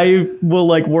 I will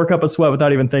like work up a sweat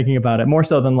without even thinking about it, more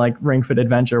so than like Ring Fit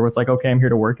Adventure where it's like, okay, I'm here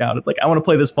to work out. It's like, I want to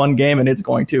play this fun game and it's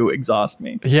going to exhaust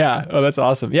me. Yeah. Oh, that's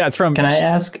awesome. Yeah. It's from... Can I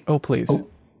ask? Oh, please.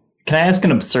 Can I ask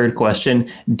an absurd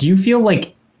question? Do you feel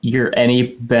like you're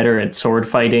any better at sword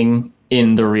fighting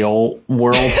in the real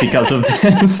world because of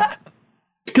this?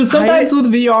 Because sometimes with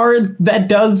VR, that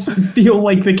does feel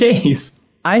like the case.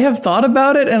 I have thought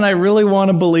about it, and I really want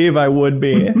to believe I would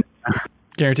be.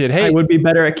 Guaranteed. Hey, I would be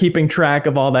better at keeping track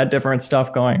of all that different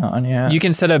stuff going on, yeah. You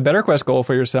can set a Better Quest goal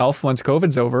for yourself once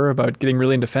COVID's over about getting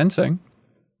really into fencing.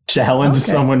 Challenge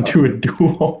someone to a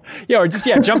duel. Yeah, or just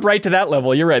jump right to that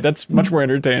level. You're right. That's much more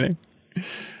entertaining.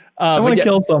 I want to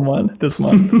kill someone this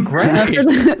month. Great.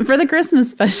 For the Christmas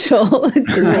special.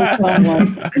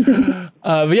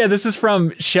 But yeah, this is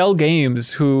from Shell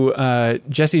Games, who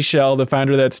Jesse Shell, the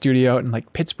founder of that studio in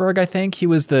like Pittsburgh, I think. He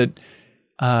was the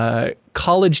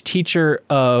college teacher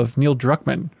of Neil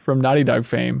Druckmann from Naughty Dog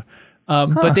fame.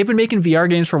 But they've been making VR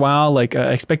games for a while, like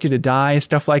Expect You to Die,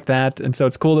 stuff like that. And so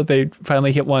it's cool that they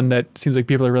finally hit one that seems like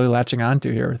people are really latching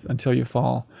onto here, Until You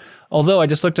Fall. Although I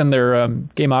just looked on their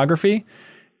gamography,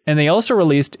 and they also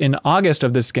released in August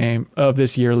of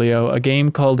this year, Leo, a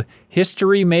game called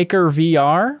History Maker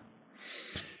VR.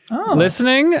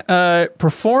 Listening,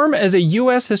 perform as a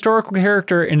U.S. historical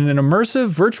character in an immersive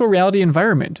virtual reality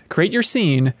environment. Create your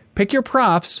scene, pick your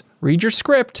props, read your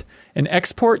script, and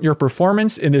export your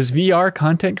performance in this VR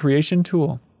content creation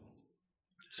tool.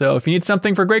 So if you need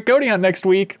something for Great Goaty Hunt next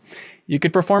week, you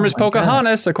could perform as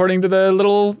Pocahontas, according to the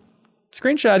little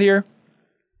screenshot here.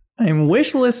 I'm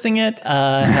wish listing it.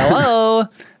 Hello.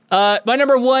 My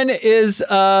number one is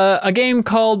a game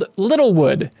called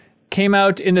Littlewood. Came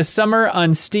out in the summer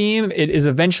on Steam. It is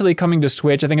eventually coming to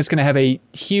Switch. I think it's going to have a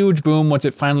huge boom once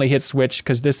it finally hits Switch,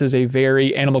 because this is a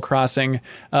very Animal Crossing,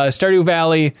 Stardew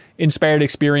Valley inspired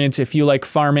experience. If you like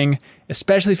farming,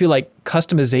 especially if you like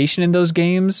customization in those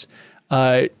games,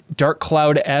 Dark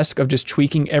Cloud-esque of just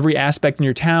tweaking every aspect in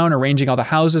your town, arranging all the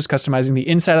houses, customizing the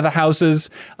inside of the houses,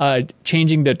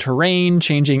 changing the terrain,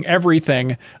 changing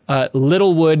everything.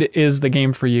 Littlewood is the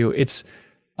game for you. It's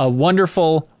a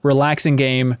wonderful, relaxing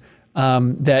game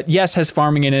that, yes, has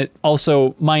farming in it,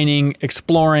 also mining,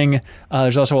 exploring.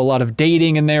 There's also a lot of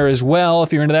dating in there as well,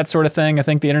 if you're into that sort of thing. I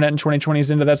think the internet in 2020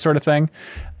 is into that sort of thing.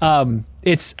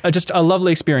 It's just a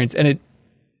lovely experience, and it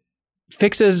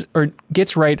fixes or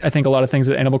gets right, I think, a lot of things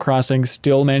that Animal Crossing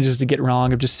still manages to get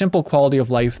wrong, of just simple quality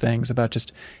of life things about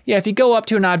just, if you go up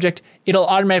to an object, it'll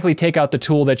automatically take out the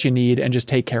tool that you need and just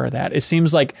take care of that. It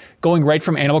seems like going right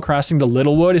from Animal Crossing to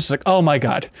Littlewood is like, oh my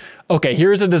God, okay,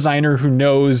 here's a designer who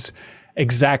knows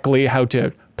exactly how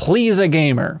to please a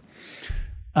gamer.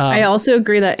 I also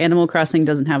agree that Animal Crossing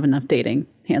doesn't have enough dating,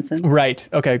 Hanson. Right.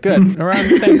 Okay, good. We're on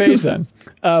the same page then.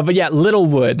 But yeah,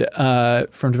 Littlewood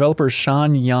from developer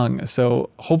Sean Young. So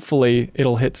hopefully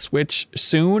it'll hit Switch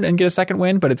soon and get a second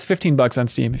win, but it's $15 on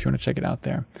Steam if you want to check it out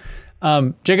there.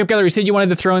 Jacob Geller, you said you wanted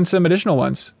to throw in some additional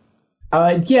ones.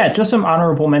 Yeah, just some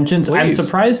honorable mentions. Please. I'm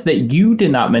surprised that you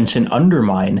did not mention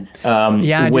Undermine.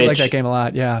 Yeah, I do like that game a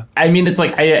lot. Yeah. I mean, it's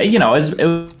like,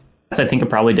 I think it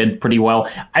probably did pretty well.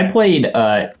 I played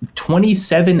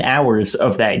 27 hours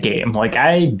of that game. Like,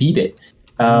 I beat it.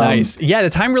 Nice. Yeah, the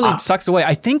time really sucks away.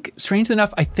 I think, strangely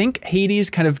enough, Hades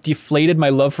kind of deflated my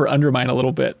love for Undermine a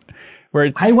little bit.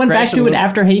 Where I went back to it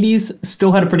after Hades,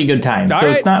 still had a pretty good time.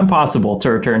 So it's not impossible to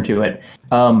return to it.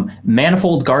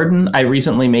 Manifold Garden, I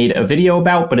recently made a video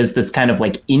about, but is this kind of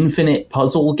like infinite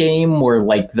puzzle game where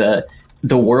like the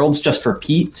worlds just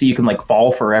repeat, so you can like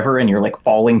fall forever and you're like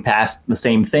falling past the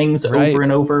same things over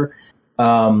and over.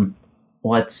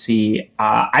 Let's see.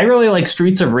 I really like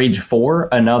Streets of Rage 4,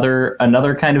 another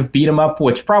kind of beat 'em up,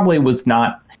 which probably was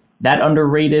not that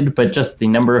underrated, but just the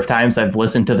number of times I've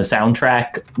listened to the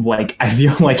soundtrack, like I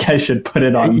feel like I should put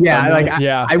it on.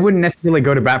 I wouldn't necessarily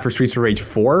go to bat for Streets of Rage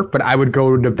 4, but I would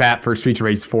go to bat for Streets of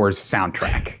Rage 4's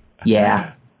soundtrack.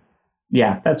 Yeah,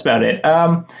 that's about it.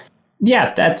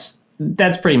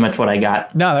 That's pretty much what I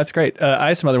got. No, that's great. I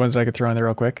have some other ones that I could throw in there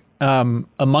real quick.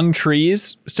 Among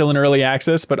Trees, still in early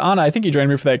access, but Anna, I think you joined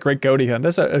me for that Great Goaty Hunt.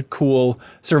 That's a cool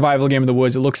survival game in the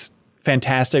woods. It looks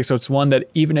fantastic. So it's one that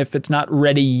even if it's not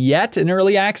ready yet in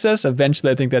early access,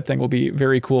 eventually I think that thing will be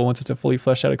very cool once it's a fully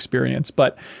fleshed out experience.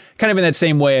 But kind of in that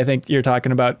same way, I think you're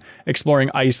talking about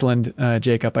exploring Iceland,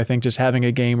 Jacob. I think just having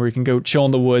a game where you can go chill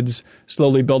in the woods,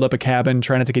 slowly build up a cabin,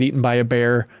 try not to get eaten by a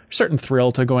bear, certain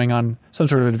thrill to going on some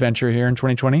sort of adventure here in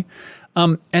 2020.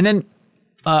 And then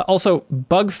also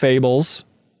Bug Fables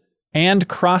and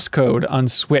Crosscode on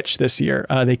Switch this year.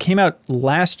 They came out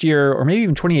last year, or maybe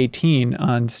even 2018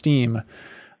 on Steam.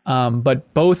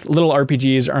 But both little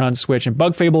RPGs are on Switch, and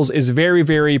Bug Fables is very,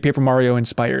 very Paper Mario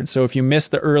inspired. So if you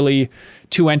missed the early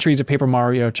 2 entries of Paper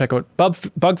Mario, check out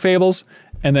Bug Fables.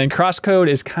 And then Crosscode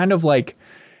is kind of like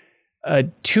a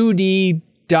 2D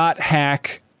dot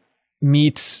hack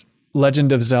meets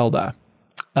Legend of Zelda.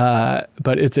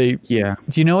 But it's do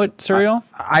you know it, Surreal?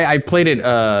 I played it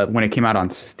when it came out on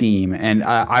Steam, and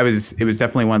it was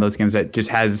definitely one of those games that just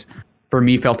has, for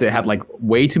me, felt it had like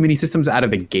way too many systems out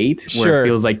of the gate, where it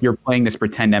feels like you're playing this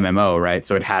pretend MMO, right?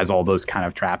 So it has all those kind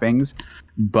of trappings,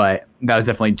 but that was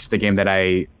definitely just a game that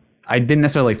I didn't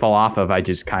necessarily fall off of. I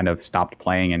just kind of stopped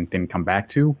playing and didn't come back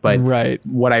to. But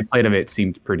what I played of it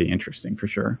seemed pretty interesting for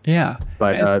sure. Yeah.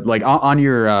 But like on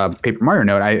your Paper Mario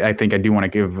note, I think I do want to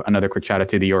give another quick shout out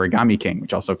to the Origami King,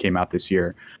 which also came out this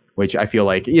year, which I feel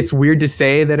like it's weird to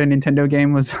say that a Nintendo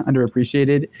game was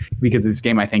underappreciated, because this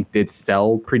game I think did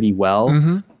sell pretty well.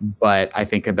 Mm-hmm. But I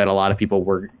think that a lot of people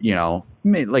were,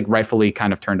 like rightfully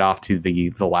kind of turned off to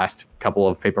the last couple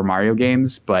of Paper Mario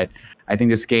games. But I think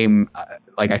this game,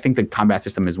 I think the combat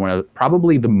system is one of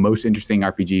probably the most interesting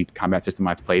RPG combat system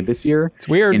I've played this year. It's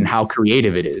weird in how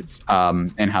creative it is,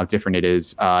 and how different it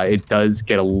is. It does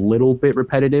get a little bit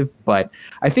repetitive, but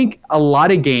I think a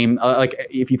lot of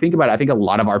if you think about it, I think a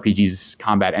lot of RPGs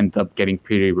combat ends up getting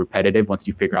pretty repetitive once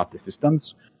you figure out the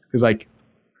systems. because like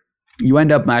you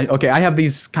end up okay, I have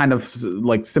these kind of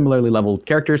like similarly leveled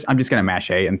characters. I'm just gonna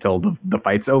mash A until the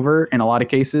fight's over in a lot of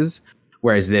cases.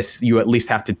 Whereas this, you at least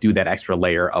have to do that extra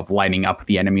layer of lining up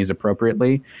the enemies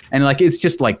appropriately. And like it's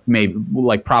just like maybe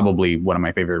like probably one of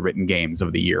my favorite written games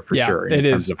of the year for sure in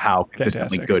terms of how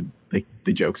consistently good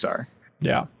the jokes are.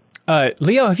 Yeah.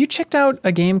 Leo, have you checked out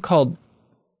a game called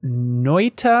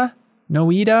Noita?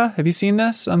 Have you seen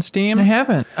this on Steam? I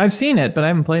haven't. I've seen it, but I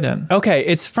haven't played it. Okay,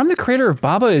 it's from the creator of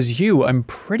Baba Is You, I'm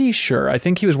pretty sure. I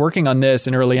think he was working on this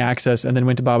in early access and then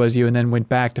went to Baba Is You and then went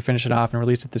back to finish it off and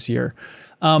released it this year.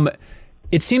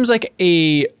 It seems like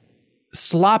a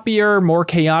sloppier, more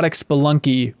chaotic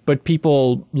Spelunky, but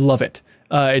people love it.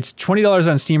 It's $20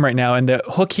 on Steam right now, and the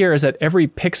hook here is that every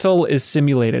pixel is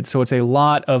simulated. So it's a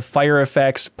lot of fire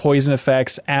effects, poison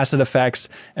effects, acid effects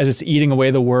as it's eating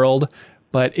away the world.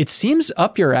 But it seems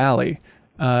up your alley.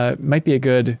 Might be a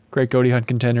good Great Goaty Hunt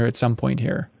contender at some point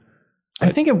here.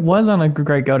 I think it was on a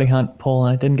Great Goaty Hunt poll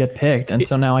and it didn't get picked, and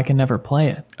so now I can never play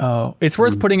it. Oh, it's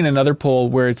worth putting in another poll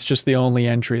where it's just the only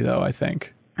entry, though, I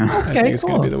think. I think it's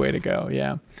going to be the way to go,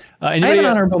 yeah. I have an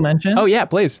honorable mention. Oh, yeah,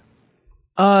 please.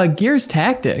 Gears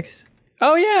Tactics.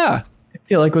 Oh, yeah. I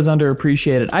feel like was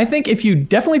underappreciated. I think if you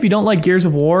don't like Gears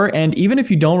of War, and even if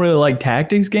you don't really like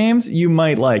tactics games, you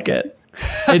might like it.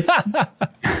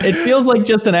 It feels like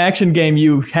just an action game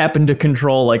you happen to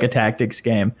control like a tactics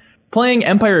game. Playing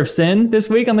Empire of Sin this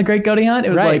week on the Great Goaty Hunt, it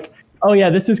was like, oh yeah,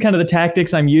 this is kind of the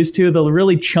tactics I'm used to, the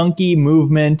really chunky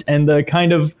movement and the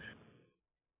kind of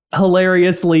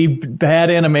hilariously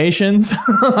bad animations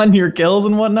on your kills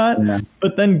and whatnot. Yeah.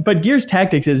 But Gears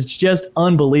Tactics is just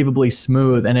unbelievably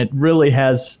smooth, and it really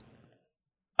has,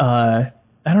 I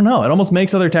don't know, it almost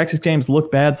makes other tactics games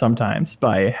look bad sometimes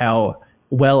by how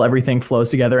well everything flows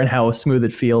together and how smooth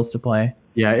it feels to play.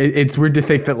 Yeah, it's weird to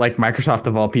think that like Microsoft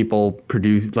of all people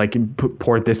produced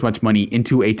poured this much money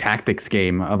into a tactics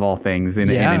game of all things in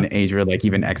an age where like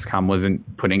even XCOM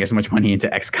wasn't putting as much money into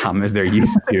XCOM as they're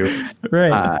used to.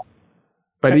 Right.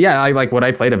 But yeah, I like what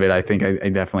I played of it. I think I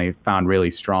definitely found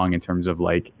really strong in terms of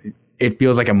like it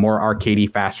feels like a more arcadey,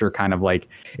 faster kind of like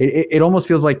it almost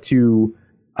feels like to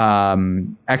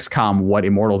XCOM what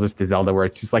Immortals is to Zelda, where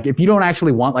it's just like if you don't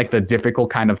actually want like the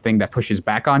difficult kind of thing that pushes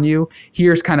back on you,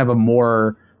 here's kind of a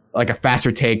more like a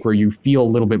faster take where you feel a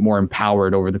little bit more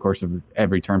empowered over the course of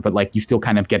every turn, but like you still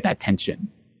kind of get that tension.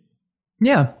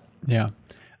 Yeah.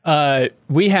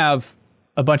 We have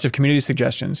a bunch of community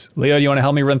suggestions. Leo, do you want to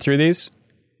help me run through these?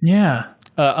 Yeah.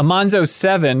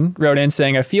 Amonzo7 wrote in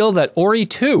saying, I feel that Ori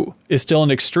 2 is still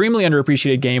an extremely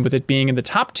underappreciated game, with it being in the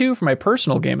top 2 for my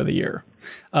personal game of the year.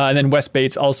 And then Wes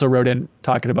Bates also wrote in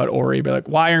talking about Ori, but like,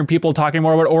 why aren't people talking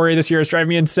more about Ori this year? It's driving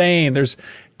me insane. There's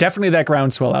definitely that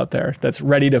groundswell out there that's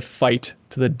ready to fight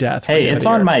to the death. Hey, it's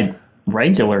on my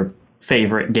regular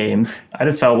favorite games. I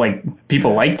just felt like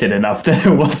people liked it enough that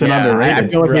it wasn't underrated. I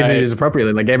feel like it is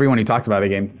appropriately. Like everyone who talks about the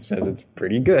game says it's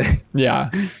pretty good.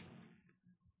 Yeah.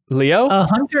 Leo?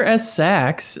 Hunter S.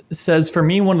 Sachs says, for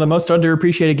me, one of the most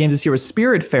underappreciated games this year was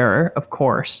Spiritfarer, of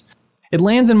course. It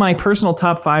lands in my personal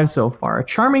top 5 so far. A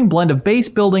charming blend of base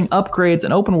building, upgrades,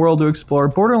 and open world to explore,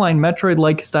 borderline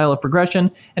Metroid-like style of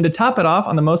progression, and to top it off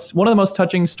on one of the most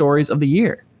touching stories of the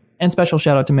year. And special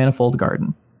shout out to Manifold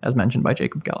Garden, as mentioned by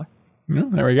Jacob Geller. Yeah,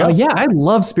 there we go. Yeah, I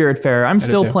love Spiritfarer. I'm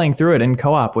still playing through it in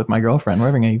co-op with my girlfriend. We're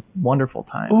having a wonderful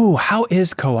time. Ooh, how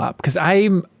is co-op? Because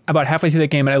I'm about halfway through that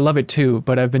game and I love it too,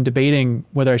 but I've been debating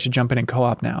whether I should jump in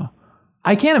co-op now.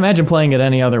 I can't imagine playing it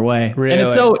any other way. Really? And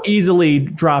it's so easily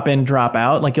drop in, drop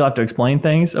out. Like you'll have to explain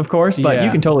things, of course, but you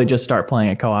can totally just start playing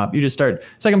a co-op. You just start,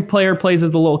 second player plays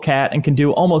as the little cat and can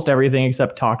do almost everything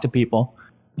except talk to people.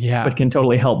 Yeah. But can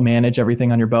totally help manage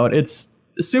everything on your boat. It's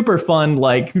super fun,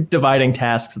 like dividing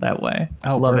tasks that way.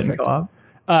 Oh, love perfect. it in co-op.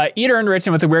 Eater writes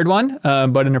in with a weird one,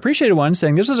 but an appreciated one,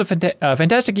 saying this was a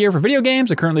fantastic year for video games.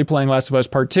 I'm currently playing Last of Us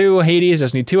Part 2, Hades,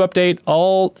 Destiny 2 update,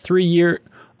 all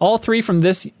three from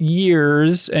this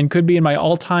year's, and could be in my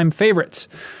all-time favorites.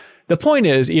 The point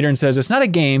is, Eater says, it's not a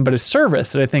game, but a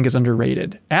service that I think is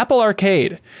underrated. Apple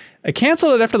Arcade. I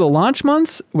canceled it after the launch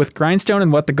months with Grindstone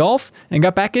and What the Golf, and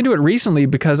got back into it recently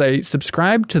because I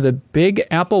subscribed to the big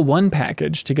Apple One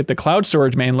package to get the cloud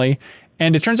storage mainly,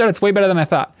 and it turns out it's way better than I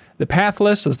thought. The Path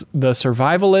List, the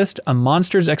Survivalist, A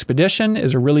Monster's Expedition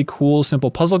is a really cool, simple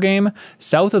puzzle game.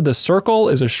 South of the Circle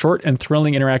is a short and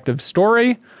thrilling interactive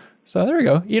story. So there we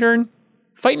go. Eater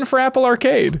fighting for Apple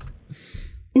Arcade.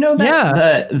 You know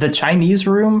that the Chinese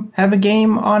Room have a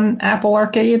game on Apple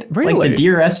Arcade? Really? Like the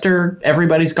Dear Esther,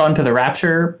 Everybody's Gone to the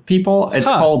Rapture people. It's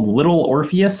called Little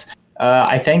Orpheus,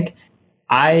 I think.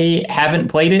 I haven't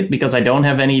played it because I don't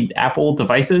have any Apple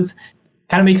devices.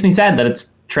 Kind of makes me sad that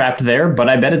it's trapped there, but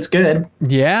I bet it's good.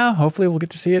 Yeah, hopefully we'll get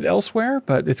to see it elsewhere,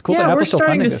 but it's cool that we're Apple's still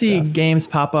starting funding to this see stuff. games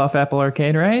pop off Apple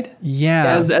Arcade, right?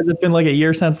 Yeah. As it's been like a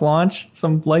year since launch,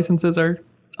 some licenses are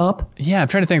up. Yeah, I'm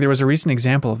trying to think. There was a recent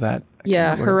example of that.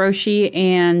 Yeah, Hiroshi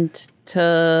and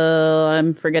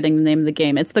I'm forgetting the name of the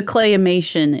game. It's the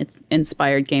Claymation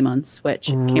inspired game on Switch.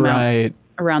 It came out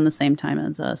around the same time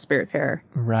as Spiritfarer.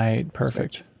 Right,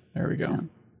 perfect. Switch. There we go. Yeah.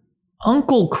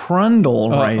 Uncle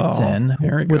Crundle writes in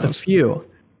with a few.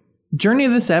 Journey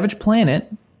of the Savage Planet,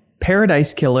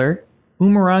 Paradise Killer,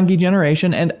 Umurangi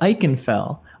Generation, and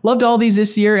Eichenfell. Loved all these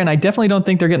this year, and I definitely don't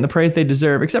think they're getting the praise they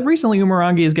deserve, except recently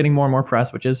Umurangi is getting more and more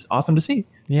press, which is awesome to see.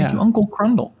 Yeah. Thank you, Uncle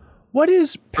Crundle. What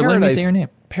is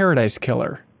Paradise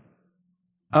Killer?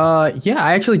 Yeah,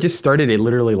 I actually just started it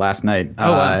literally last night.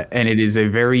 Wow. And it is a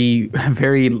very,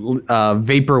 very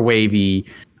vaporwavy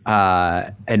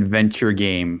adventure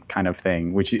game kind of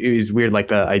thing, which is weird.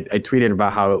 Like I tweeted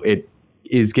about how it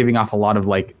is giving off a lot of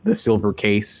like the Silver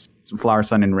Case, Flower,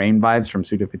 Sun, and Rain vibes from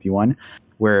Suda 51,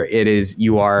 where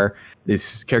you are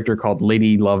this character called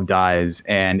Lady Love Dies,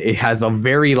 and it has a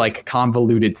very like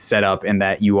convoluted setup in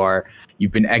that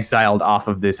you've been exiled off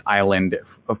of this island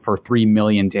for 3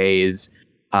 million days,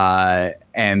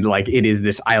 and like it is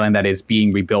this island that is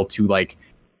being rebuilt to like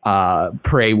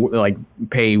pay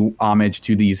homage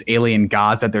to these alien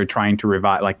gods that they're trying to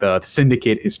revive, like the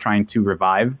Syndicate is trying to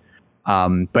revive.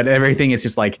 But everything is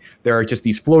just like there are just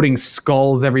these floating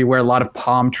skulls everywhere, a lot of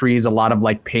palm trees, a lot of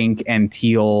like pink and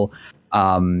teal,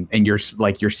 and you're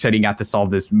setting out to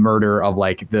solve this murder of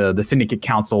like the Syndicate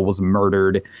Council was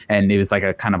murdered, and it was like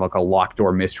a kind of like a locked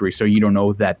door mystery, so you don't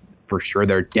know that for sure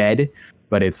they're dead,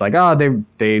 but it's like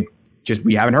they just,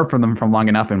 we haven't heard from them from long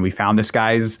enough, and we found this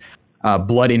guy's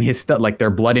blood in his their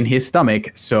blood in his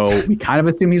stomach, so we kind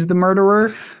of assume he's the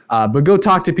murderer. But go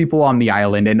talk to people on the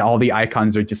island, and all the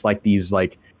icons are just like these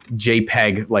like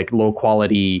JPEG, like low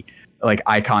quality like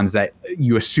icons that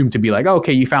you assume to be like, oh,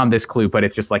 okay, you found this clue, but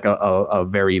it's just like a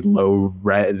very low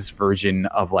res version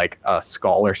of like a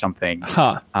skull or something.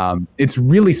 It's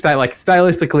really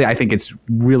stylistically, I think it's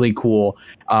really cool.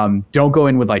 Don't go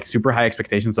in with like super high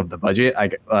expectations of the budget.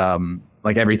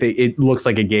 Like everything, it looks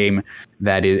like a game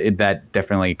that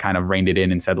definitely kind of reined it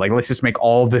in and said like, let's just make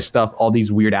all this stuff, all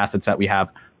these weird assets that we have,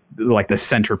 like the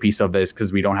centerpiece of this,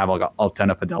 because we don't have like a ton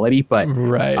of fidelity. But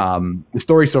the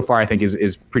story so far I think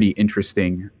is pretty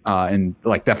interesting, and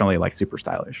like definitely like super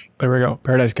stylish. There we go.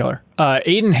 Paradise Killer.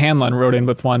 Aiden Hanlon wrote in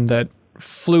with one that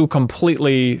flew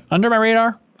completely under my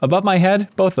radar, above my head,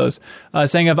 both those,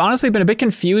 saying, I've honestly been a bit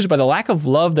confused by the lack of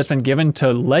love that's been given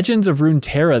to Legends of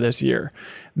Runeterra this year.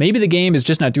 Maybe the game is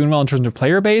just not doing well in terms of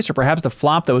player base, or perhaps the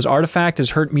flop that was Artifact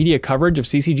has hurt media coverage of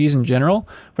CCGs in general,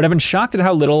 but I've been shocked at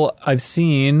how little I've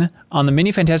seen on the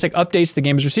many fantastic updates the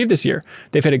game has received this year.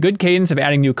 They've had a good cadence of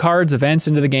adding new cards, events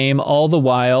into the game, all the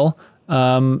while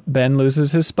Ben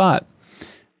loses his spot.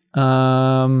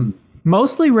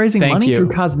 Mostly raising money through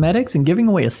cosmetics and giving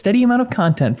away a steady amount of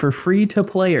content for free to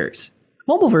players.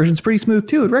 Mobile version's pretty smooth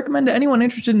too. I'd recommend to anyone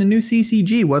interested in a new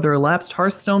CCG, whether a lapsed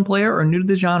Hearthstone player or new to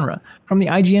the genre. From the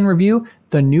IGN review,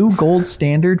 the new gold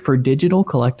standard for digital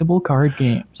collectible card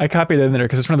games. I copied it in there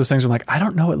because it's one of those things where I'm like, I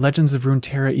don't know what Legends of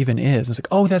Runeterra even is. It's like,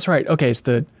 oh, that's right. Okay, it's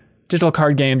the digital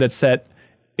card game that's set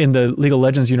in the League of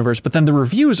Legends universe. But then the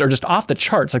reviews are just off the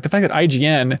charts. Like the fact that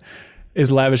IGN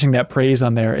is lavishing that praise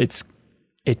on there, it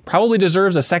probably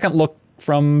deserves a second look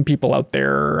from people out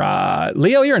there.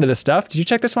 Leo, you're into this stuff. Did you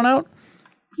check this one out?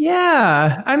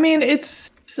 Yeah, I mean,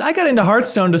 I got into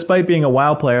Hearthstone despite being a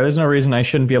WoW player. There's no reason I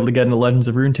shouldn't be able to get into Legends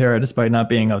of Runeterra despite not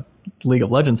being a League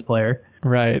of Legends player.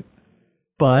 Right.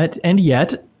 And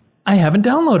yet, I haven't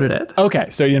downloaded it. Okay,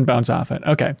 so you didn't bounce off it.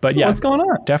 Okay, but what's going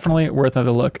on? Definitely worth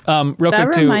another look. Real quick,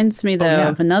 that reminds me, though,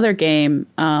 of another game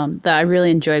that I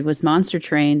really enjoyed was Monster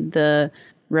Train, the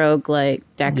rogue like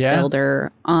deck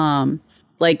builder. That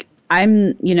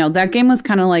game was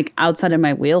kind of like outside of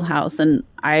my wheelhouse, and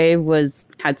I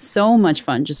had so much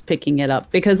fun just picking it up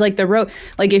because like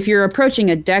if you're approaching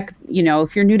a deck,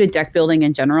 if you're new to deck building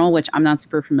in general, which I'm not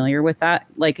super familiar with that,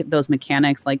 like those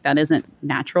mechanics, like that isn't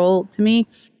natural to me.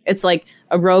 It's like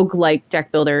a rogue like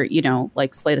deck builder,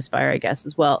 like Slay the Spire, I guess,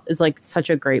 as well, is like such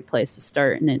a great place to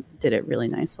start, and it did it really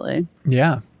nicely.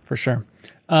 Yeah, for sure.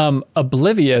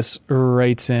 Oblivious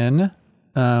writes in,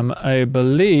 I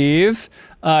believe,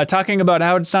 talking about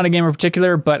how it's not a game in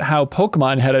particular, but how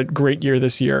Pokemon had a great year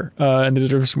this year, and they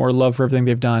deserve some more love for everything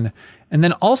they've done. And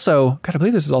then also, God, I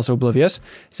believe this is also Oblivious,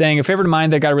 saying a favorite of mine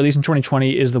that got released in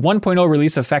 2020 is the 1.0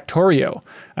 release of Factorio.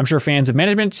 I'm sure fans of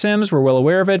management sims were well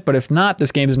aware of it, but if not,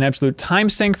 this game is an absolute time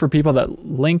sink for people that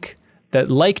that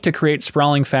like to create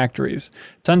sprawling factories.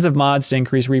 Tons of mods to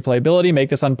increase replayability, make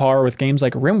this on par with games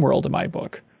like RimWorld in my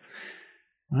book.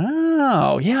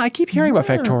 Oh, yeah, I keep hearing about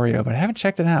Factorio, but I haven't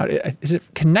checked it out. Is it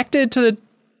connected to the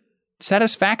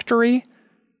Satisfactory?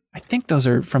 I think those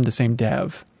are from the same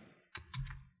dev.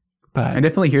 But I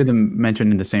definitely hear them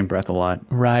mentioned in the same breath a lot.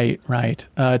 Right.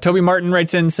 Toby Martin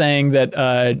writes in saying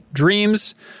that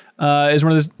Dreams is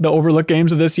one of the overlooked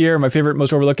games of this year. My favorite,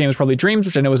 most overlooked game was probably Dreams,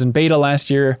 which I know was in beta last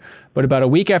year. But about a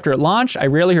week after it launched, I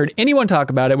rarely heard anyone talk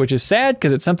about it, which is sad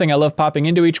because it's something I love popping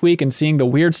into each week and seeing the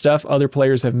weird stuff other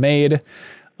players have made.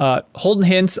 Holden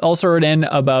Hintz also wrote in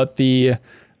about the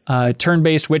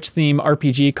turn-based witch theme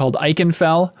RPG called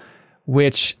Eichenfell,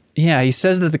 which, yeah, he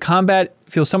says that the combat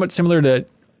feels somewhat similar to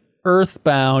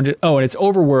Earthbound. Oh, and it's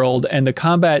overworld, and the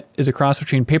combat is a cross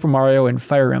between Paper Mario and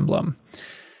Fire Emblem.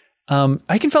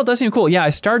 Eichenfell does seem cool. Yeah, I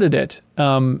started it.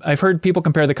 I've heard people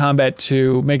compare the combat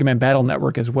to Mega Man Battle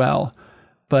Network as well.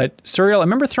 But Suriel, I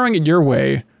remember throwing it your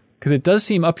way because it does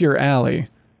seem up your alley.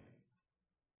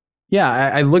 Yeah,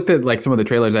 I looked at like some of the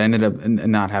trailers. I ended up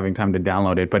not having time to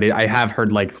download it, but I have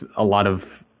heard like a lot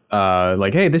of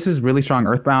like, hey, this is really strong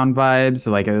Earthbound vibes.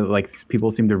 Like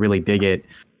people seem to really dig it.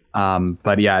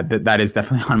 But yeah, that is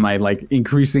definitely on my like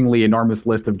increasingly enormous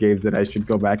list of games that I should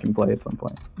go back and play at some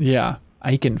point. Yeah,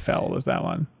 Eichenfell was that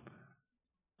one.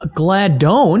 Glad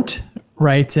don't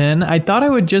writes in. I thought I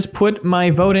would just put my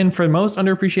vote in for most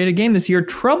underappreciated game this year.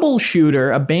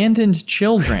 Troubleshooter Abandoned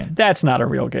Children. That's not a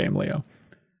real game, Leo.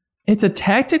 It's a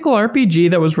tactical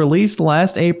RPG that was released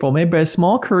last April, made by a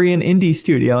small Korean indie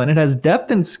studio, and it has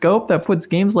depth and scope that puts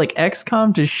games like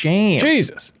XCOM to shame.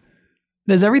 Jesus.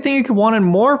 It has everything you could want and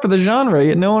more for the genre,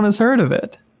 yet no one has heard of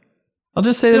it. I'll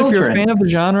just say that if you're a fan of the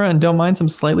genre and don't mind some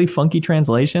slightly funky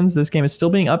translations, this game is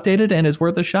still being updated and is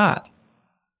worth a shot.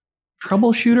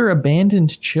 Troubleshooter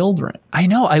Abandoned Children. I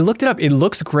know. I looked it up. It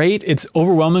looks great. It's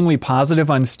overwhelmingly positive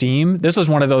on Steam. This was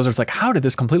one of those where it's like, how did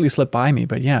this completely slip by me?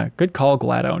 But yeah, good call,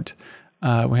 Gladon't.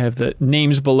 We have the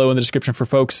names below in the description for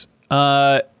folks.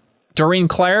 Doreen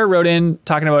Clare wrote in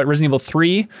talking about Resident Evil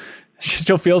 3. She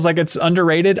still feels like it's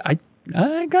underrated. I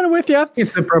kind of with you.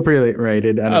 It's appropriately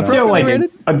rated. I don't I feel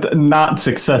like not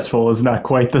successful is not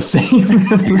quite the same.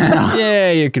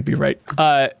 Yeah, you could be right.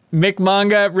 Mick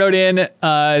Manga wrote in,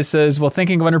 says, well,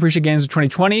 thinking of underappreciated games of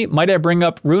 2020, might I bring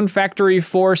up Rune Factory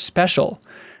 4 Special?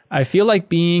 I feel like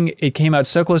it came out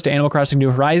so close to Animal Crossing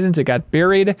New Horizons, it got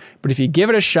buried, but if you give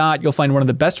it a shot, you'll find one of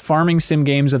the best farming sim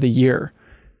games of the year.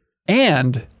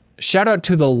 And shout out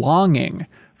to The Longing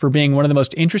for being one of the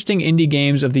most interesting indie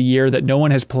games of the year that no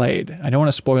one has played. I don't want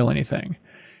to spoil anything.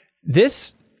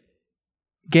 This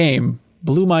game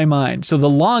blew my mind. So The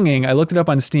Longing, I looked it up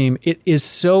on Steam. It is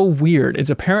so weird. It's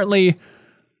apparently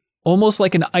almost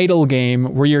like an idle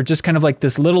game where you're just kind of like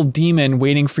this little demon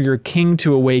waiting for your king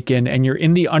to awaken, and you're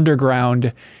in the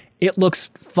underground. It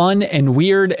looks fun and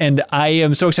weird, and I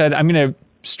am so excited. I'm going to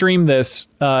stream this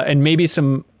and maybe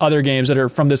some other games that are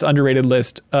from this underrated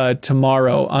list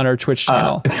tomorrow on our Twitch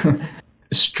channel.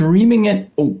 Streaming it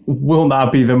will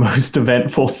not be the most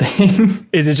eventful thing.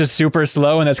 Is it just super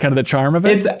slow and that's kind of the charm of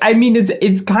it?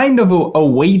 It's kind of a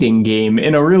waiting game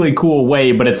in a really cool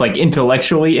way, but it's like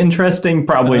intellectually interesting,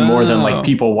 probably more than like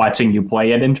people watching you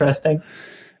play it interesting.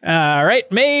 All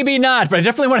right, maybe not, but I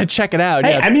definitely want to check it out.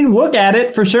 Hey, yeah. I mean, look at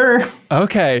it for sure.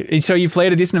 Okay, so you've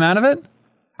played a decent amount of it?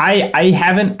 I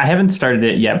haven't started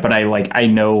it yet, but I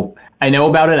know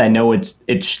about it. I know its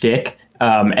shtick,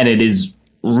 and it is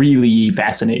really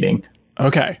fascinating.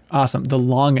 Okay, awesome. The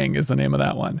Longing is the name of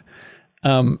that one.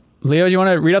 Leo, do you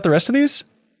want to read out the rest of these?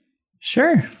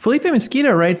 Sure. Felipe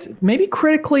Mosquito writes, maybe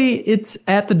critically it's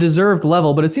at the deserved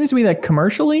level, but it seems to me that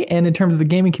commercially and in terms of the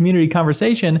gaming community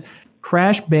conversation,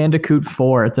 Crash Bandicoot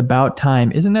 4, it's about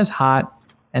time, isn't as hot,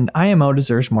 and IMO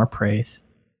deserves more praise.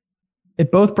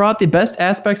 It both brought the best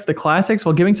aspects of the classics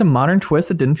while giving some modern twists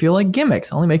that didn't feel like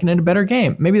gimmicks, only making it a better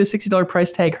game. Maybe the $60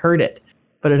 price tag hurt it,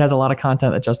 but it has a lot of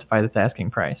content that justifies its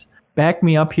asking price. Back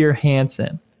me up here,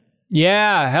 Hansen.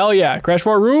 Yeah, hell yeah. Crash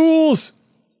 4 rules.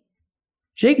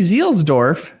 Jake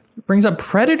Zielsdorf brings up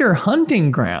Predator Hunting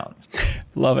Grounds.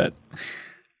 Love it.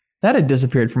 That had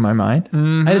disappeared from my mind.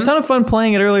 Mm-hmm. I had a ton of fun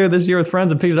playing it earlier this year with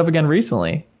friends and picked it up again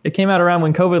recently. It came out around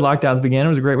when COVID lockdowns began. It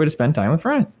was a great way to spend time with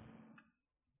friends.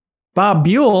 Bob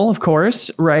Buell, of course,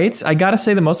 writes, I gotta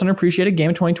say the most underappreciated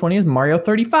game of 2020 is Mario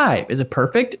 35. Is it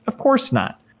perfect? Of course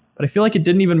not. But I feel like it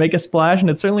didn't even make a splash, and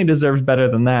it certainly deserves better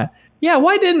than that. Yeah,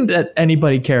 why didn't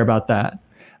anybody care about that?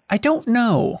 I don't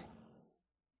know.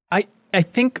 I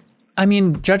think, I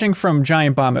mean, judging from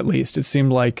Giant Bomb at least, it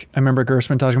seemed like, I remember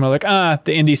Gersman talking about like,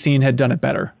 the indie scene had done it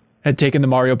better. Had taken the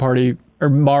Mario Party or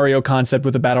Mario concept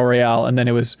with the Battle Royale, and then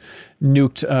it was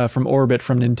nuked from orbit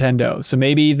from Nintendo. So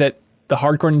maybe that the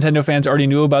hardcore Nintendo fans already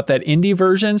knew about that indie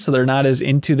version, so they're not as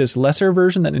into this lesser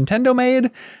version that Nintendo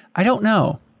made. I don't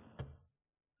know.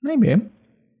 Maybe.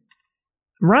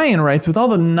 Ryan writes, with all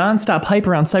the nonstop hype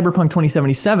around Cyberpunk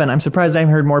 2077, I'm surprised I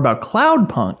haven't heard more about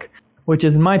Cloudpunk, which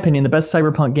is, in my opinion, the best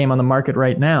Cyberpunk game on the market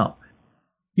right now.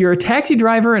 You're a taxi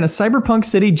driver in a cyberpunk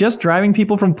city, just driving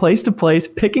people from place to place,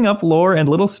 picking up lore and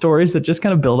little stories that just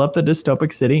kind of build up the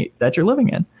dystopic city that you're living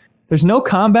in. There's no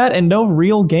combat and no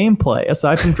real gameplay,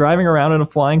 aside from driving around in a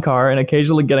flying car and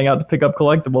occasionally getting out to pick up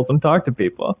collectibles and talk to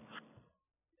people.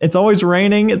 It's always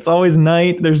raining, it's always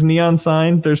night, there's neon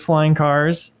signs, there's flying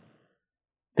cars.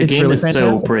 The It's game really is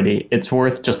fantastic. so pretty. It's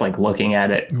worth just like looking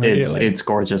at it. Really? It's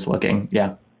gorgeous looking.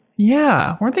 Yeah.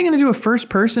 Yeah, weren't they going to do a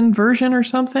first-person version or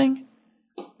something?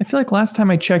 I feel like last time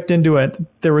I checked into it,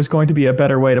 there was going to be a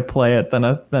better way to play it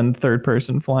than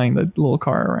third-person flying the little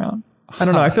car around. I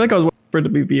don't know. I feel like I was waiting for it to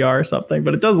be VR or something,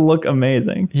 but it does look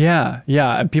amazing. Yeah.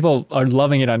 People are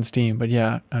loving it on Steam, but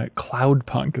yeah,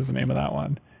 Cloudpunk is the name of that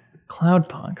one.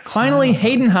 Cloudpunk. Finally,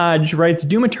 Hayden Hodge writes,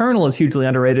 Doom Eternal is hugely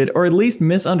underrated, or at least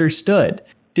misunderstood.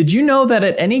 Did you know that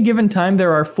at any given time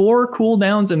there are 4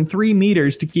 cooldowns and 3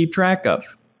 meters to keep track of?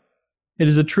 It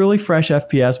is a truly fresh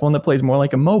FPS, one that plays more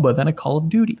like a MOBA than a Call of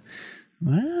Duty.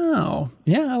 Wow.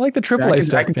 Yeah, I like the AAA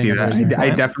stuff. I can being see a that. version. I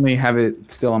definitely have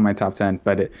it still on my top 10,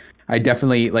 but I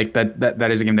definitely like that.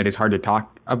 That is a game that is hard to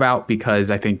talk about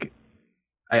because I think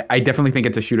I definitely think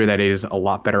it's a shooter that is a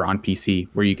lot better on PC,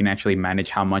 where you can actually manage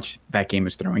how much that game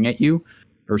is throwing at you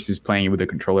versus playing it with a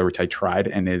controller, which I tried,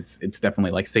 and it's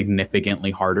definitely like significantly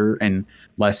harder and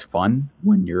less fun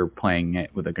when you're playing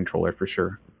it with a controller for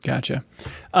sure. Gotcha.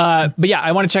 But yeah,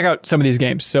 I want to check out some of these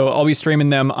games. So I'll be streaming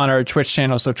them on our Twitch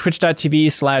channel. So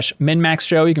twitch.tv/MinnMax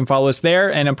show. You can follow us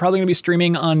there. And I'm probably going to be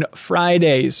streaming on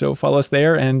Fridays. So follow us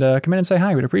there and come in and say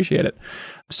hi. We'd appreciate it.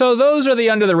 So those are the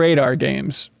under the radar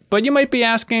games. But you might be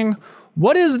asking,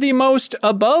 what is the most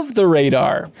above the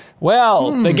radar?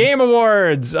 Well, the Game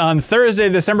Awards on Thursday,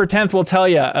 December 10th will tell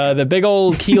you. The big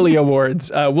old Keeley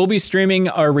Awards. We'll be streaming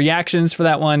our reactions for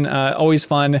that one. Always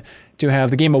fun to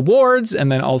have the Game Awards,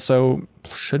 and then also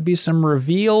should be some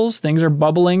reveals. Things are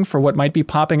bubbling for what might be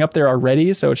popping up there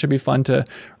already, so it should be fun to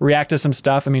react to some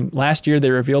stuff. I mean, last year they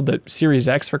revealed the Series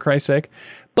X, for Christ's sake.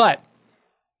 But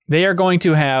they are going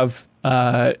to have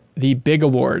the big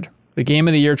award, the Game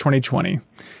of the Year 2020.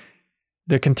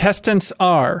 The contestants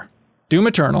are Doom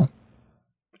Eternal,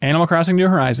 Animal Crossing New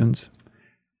Horizons,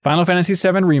 Final Fantasy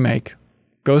VII Remake,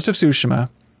 Ghost of Tsushima,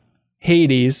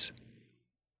 Hades,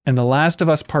 and The Last of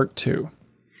Us Part 2.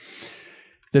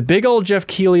 The big old Jeff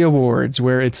Keighley Awards,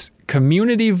 where it's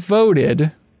community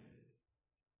voted.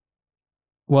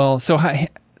 Well, so hang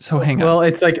on. Well,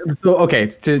 it's like, so, okay,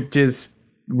 to just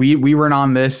we weren't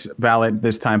on this ballot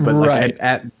this time, but like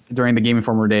Right. during the Game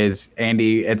Informer days,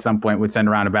 Andy at some point would send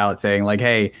around a ballot saying like,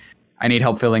 "Hey, I need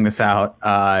help filling this out.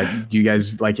 Do you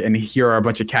guys like?" And here are a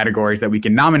bunch of categories that we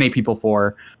can nominate people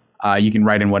for. You can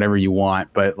write in whatever you want,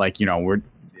 but like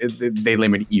they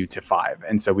limit you to 5,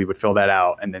 and so we would fill that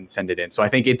out and then send it in. So I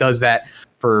think it does that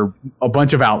for a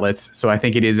bunch of outlets. So I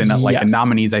think it is in like the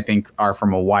nominees I think are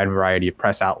from a wide variety of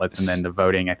press outlets, and then the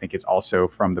voting I think is also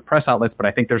from the press outlets. But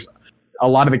I think there's a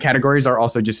lot of the categories are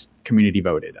also just community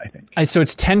voted, I think. So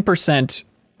it's 10%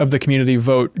 of the community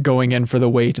vote going in for the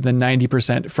weight, and then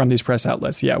 90% from these press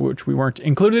outlets. Yeah, which we weren't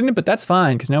included in it, but that's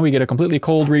fine because now we get a completely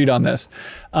cold read on this.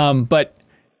 But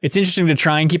it's interesting to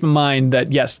try and keep in mind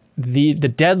that, yes, the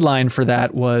deadline for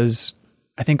that was,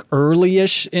 I think,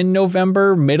 early-ish in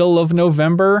November, middle of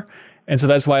November. And so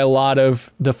that's why a lot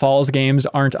of the Falls games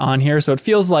aren't on here. So it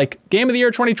feels like Game of the Year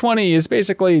 2020 is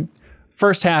basically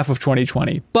first half of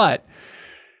 2020. But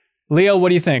Leo, what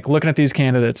do you think? Looking at these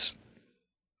candidates.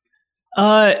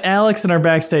 Alex in our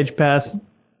Backstage Pass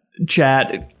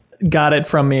chat got it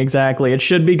from me exactly. It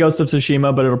should be Ghost of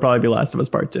Tsushima, but it'll probably be Last of Us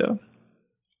Part 2.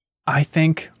 I'm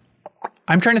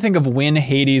trying to think of when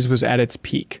Hades was at its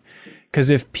peak. Because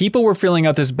if people were filling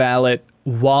out this ballot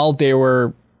while they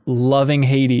were loving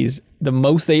Hades, the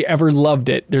most they ever loved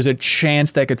it, there's a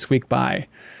chance that could squeak by.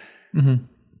 Mm-hmm.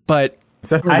 But it's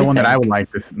definitely the one that I would like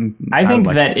this. I think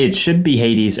that it should be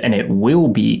Hades and it will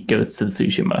be Ghosts of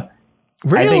Tsushima.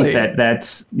 Really?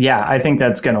 I think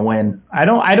that's going to win. I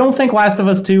don't think Last of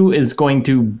Us 2 is going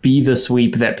to be the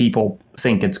sweep that people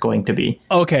think it's going to be.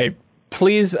 Okay.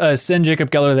 Please send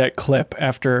Jacob Geller that clip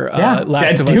after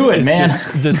Last of Us is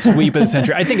just the sweep of the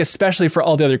century. I think especially for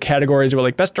all the other categories where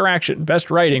like best direction, best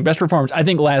writing, best performance, I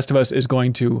think Last of Us is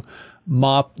going to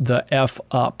mop the F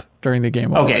up during the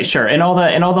Game Okay, Awards. sure. And all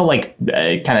the like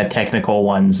kind of technical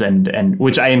ones and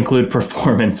which I include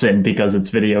performance in because it's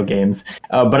video games.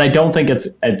 But I don't think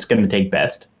it's going to take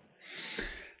best.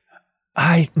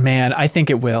 I think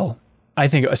it will. I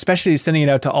think especially sending it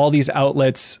out to all these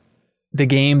outlets, the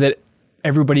game that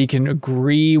everybody can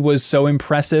agree was so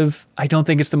impressive. I don't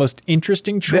think it's the most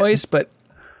interesting choice, but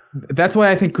that's why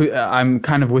I think I'm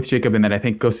kind of with Jacob in that I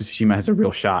think Ghost of Tsushima has a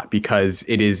real shot because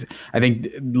it is, I think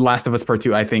Last of Us Part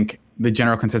 2, I think the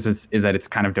general consensus is that it's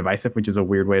kind of divisive, which is a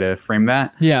weird way to frame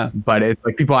that. Yeah. But it's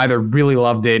like people either really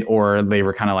loved it or they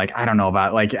were kind of like, I don't know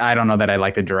that I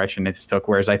like the direction it took.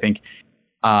 Whereas I think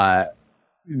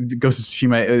Ghost of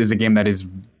Tsushima is a game that is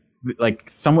like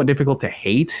somewhat difficult to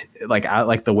hate. Like I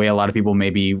like the way a lot of people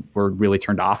maybe were really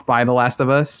turned off by The Last of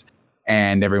Us,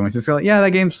 and everyone's just like, yeah,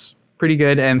 that game's pretty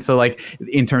good. And so like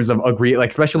in terms of agree, like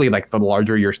especially like the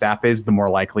larger your staff is, the more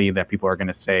likely that people are going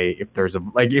to say if there's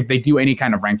if they do any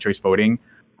kind of ranked choice voting,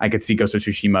 I could see Ghost of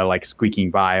Tsushima like squeaking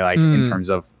by in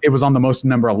terms of it was on the most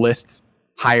number of lists,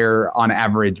 higher on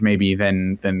average maybe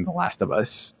than The Last of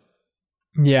Us.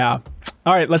 Yeah.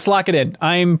 All right, let's lock it in.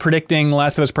 I'm predicting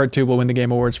Last of Us Part 2 will win the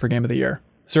Game Awards for Game of the Year.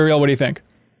 Serial, what do you think?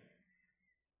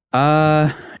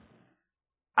 I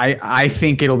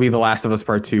think it'll be The Last of Us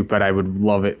Part 2, but I would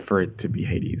love it for it to be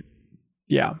Hades.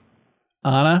 Yeah.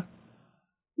 Anna?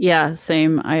 Yeah,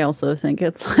 same. I also think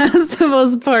it's Last of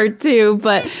Us Part 2,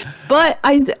 but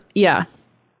yeah.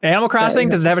 Animal Crossing,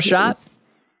 does it have a shot?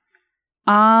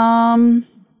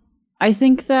 I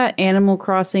think that Animal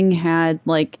Crossing had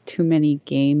like too many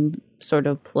game sort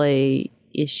of play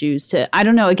issues to, I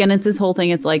don't know. Again, it's this whole thing.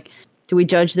 It's like, do we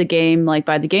judge the game like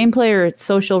by the gameplay or its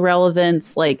social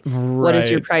relevance? Like, what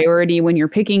is your priority when you're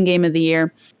picking Game of the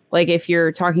Year? Like, if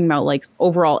you're talking about like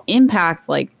overall impact,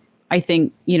 like I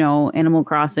think, Animal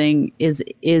Crossing is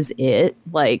it.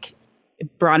 Like,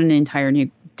 it brought an entire new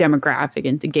demographic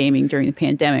into gaming during the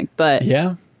pandemic. But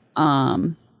yeah.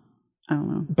 I don't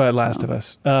know. But Last of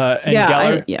Us. And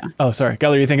Geller? Oh, sorry.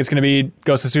 Geller, you think it's going to be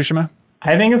Ghost of Tsushima?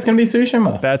 I think it's going to be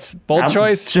Tsushima. That's bold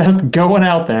choice. Just going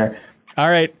out there. All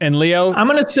right. And Leo? I'm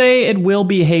going to say it will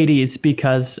be Hades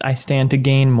because I stand to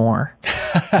gain more.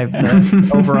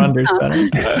 Over-under's better.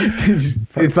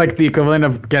 It's like the equivalent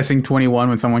of guessing 21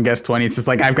 when someone guessed 20. It's just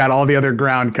like, I've got all the other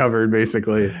ground covered,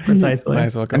 basically. Precisely.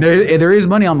 And there is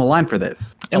money on the line for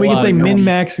this. And we can say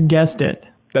MinnMax guessed it.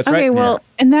 That's right. Okay, well,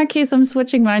 in that case, I'm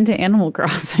switching mine to Animal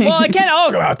Crossing. Well, I can't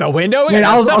all go out the window.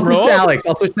 I'll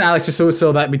switch to Alex just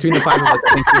so that between the five of us,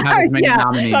 I think we have as many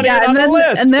nominees.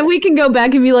 And then we can go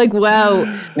back and be like, wow,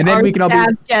 and then we can all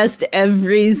have guessed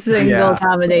every single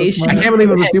nomination. I can't believe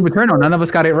it was Doom Eternal. None of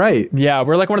us got it right. Yeah,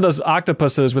 we're like one of those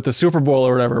octopuses with the Super Bowl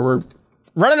or whatever. We're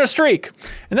running a streak.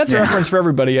 And that's a reference for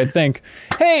everybody, I think.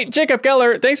 Hey, Jacob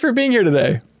Geller, thanks for being here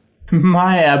today.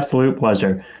 My absolute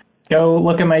pleasure. Go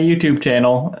look at my YouTube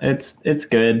channel. It's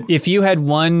good. If you had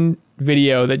one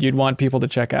video that you'd want people to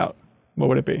check out, what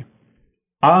would it be?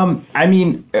 I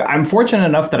mean, I'm fortunate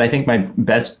enough that I think my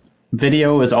best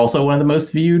video is also one of the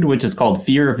most viewed, which is called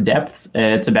Fear of Depths.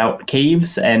 It's about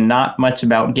caves and not much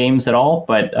about games at all,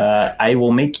 but I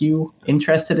will make you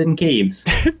interested in caves.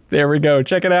 There we go.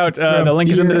 Check it out. The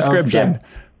link is in the description.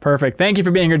 Perfect. Thank you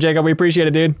for being here, Jacob. We appreciate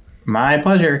it, dude. My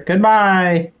pleasure.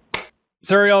 Goodbye.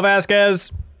 Suriel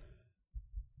Vasquez.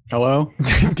 Hello?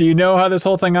 Do you know how this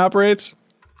whole thing operates?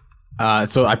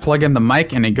 So I plug in the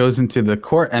mic and it goes into the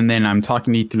court, and then I'm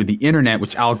talking to you through the internet,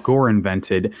 which Al Gore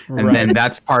invented, and then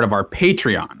that's part of our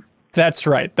Patreon. That's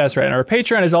right. And our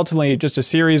Patreon is ultimately just a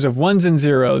series of ones and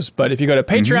zeros. But if you go to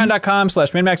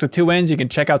patreon.com/MinnMax with 2 N's, you can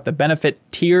check out the benefit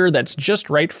tier that's just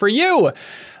right for you.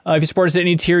 If you support us at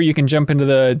any tier, you can jump into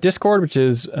the Discord, which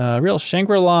is real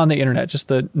Shangri-La on the internet, just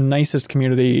the nicest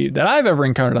community that I've ever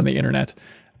encountered on the internet.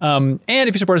 And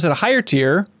if you support us at a higher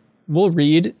tier, we'll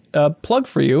read a plug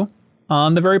for you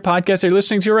on the very podcast that you're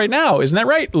listening to right now. Isn't that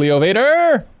right, Leo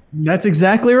Vader? That's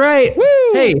exactly right. Woo!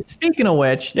 Hey, speaking of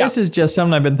which, this is just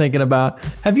something I've been thinking about.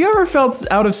 Have you ever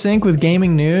felt out of sync with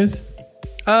gaming news?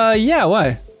 Yeah,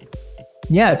 why?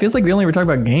 Yeah, it feels like we only ever talk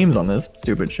about games on this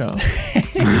stupid show.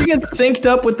 You get synced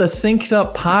up with the Synced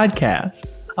Up podcast,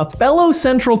 a fellow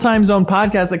Central Time Zone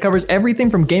podcast that covers everything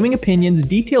from gaming opinions,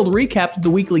 detailed recaps of the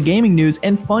weekly gaming news,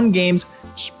 and fun games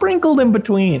sprinkled in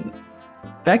between.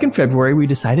 Back in February, we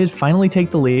decided to finally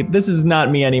take the leap. This is not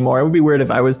me anymore. It would be weird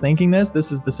if I was thinking this.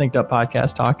 This is the Synced Up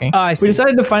podcast talking. I see. We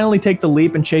decided to finally take the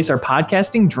leap and chase our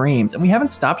podcasting dreams, and we haven't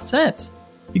stopped since.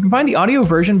 You can find the audio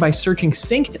version by searching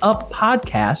Synced Up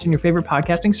Podcast in your favorite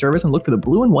podcasting service and look for the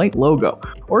blue and white logo.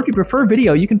 Or if you prefer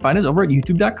video, you can find us over at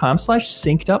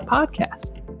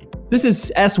youtube.com/synceduppodcast. This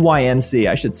is SYNC,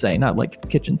 I should say, not like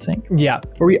kitchen sink. Yeah.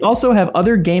 Where we also have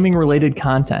other gaming-related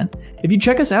content. If you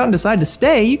check us out and decide to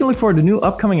stay, you can look forward to new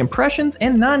upcoming impressions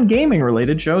and non-gaming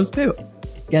related shows too.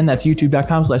 Again, that's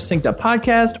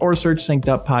youtube.com/syncedupodcast or search Synced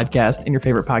Up Podcast in your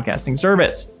favorite podcasting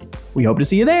service. We hope to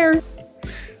see you there.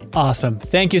 Awesome.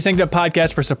 Thank you, Synced Up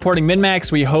Podcast, for supporting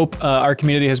MinnMax. We hope our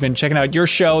community has been checking out your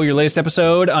show. Your latest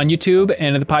episode on YouTube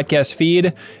and the podcast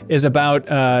feed is about,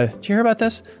 did you hear about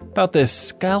this? About this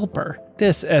scalper,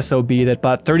 this SOB that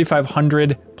bought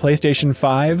 3,500 PlayStation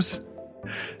 5s.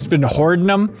 It's been hoarding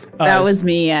them. That was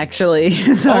me, actually.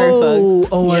 Sorry, folks.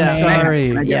 Oh, I'm sorry.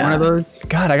 Can I get one of those?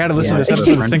 God, I got to listen to this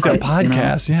episode of Synced Up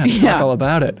Podcast. Talk all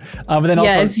about it. But then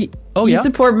also, if you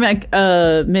support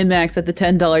MinnMax at the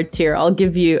 $10 tier,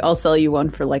 I'll sell you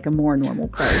one for like a more normal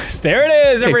price. There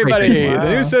it is, everybody. Wow. The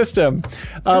new system.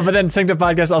 But then Synced Up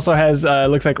Podcast also has,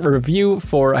 looks like a review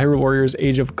for Hyrule Warriors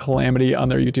Age of Calamity on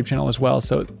their YouTube channel as well.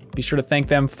 So be sure to thank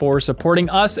them for supporting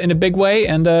us in a big way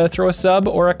and throw a sub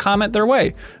or a comment their way.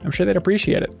 I'm sure they'd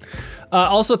appreciate it.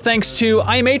 Also, thanks to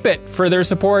I Am 8-Bit for their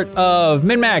support of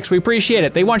MinnMax. We appreciate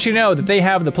it. They want you to know that they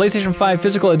have the PlayStation 5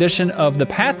 physical edition of The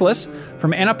Pathless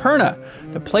from Annapurna.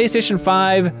 The PlayStation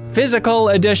 5 physical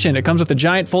edition. It comes with a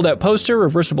giant fold-out poster,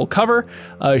 reversible cover,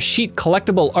 a sheet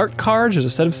collectible art cards, there's a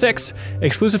set of 6,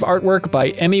 exclusive artwork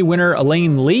by Emmy winner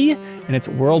Elaine Lee, and it's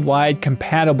worldwide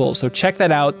compatible. So check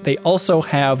that out. They also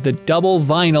have the double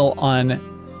vinyl on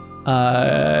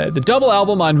the double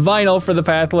album on vinyl for The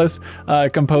Pathless,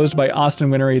 composed by Austin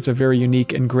Winnery. It's a very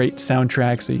unique and great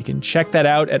soundtrack, so you can check that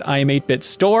out at I Am 8-Bit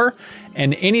store.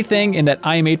 And anything in that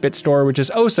I Am 8-Bit store, which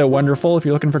is oh so wonderful. If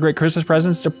you're looking for great Christmas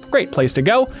presents, it's a great place to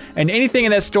go. And anything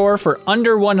in that store for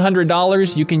under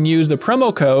 $100, you can use the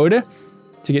promo code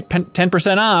to get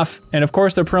 10% off. And of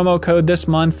course, the promo code this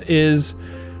month is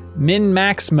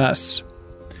MinnMaxmas.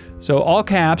 So all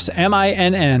caps,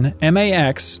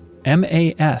 MinnMax.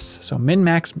 MAS. So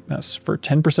MinnMax for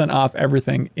 10% off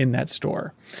everything in that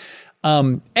store.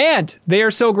 And they are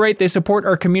so great. They support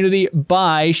our community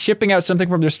by shipping out something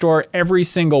from their store every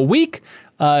single week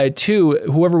to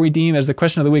whoever we deem as the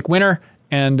Question of the Week winner.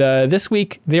 And this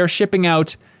week, they are shipping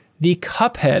out the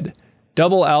Cuphead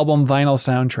double album vinyl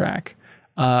soundtrack.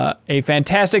 A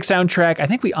fantastic soundtrack. I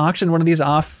think we auctioned one of these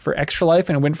off for Extra Life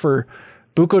and it went for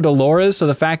Buco Dolores. So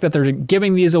the fact that they're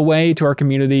giving these away to our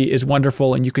community is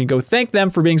wonderful, and you can go thank them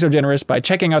for being so generous by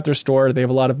checking out their store. They have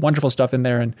a lot of wonderful stuff in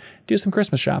there, and do some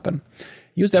Christmas shopping.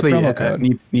 Use that promo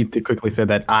code. Need to quickly say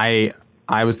that I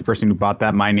was the person who bought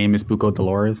that. My name is Buco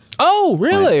Dolores. Oh,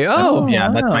 really?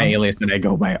 That's my alias that I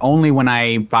go by. Only when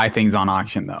I buy things on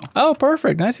auction, though. Oh,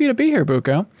 perfect. Nice of you to be here,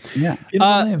 Buco. Yeah.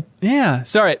 Yeah.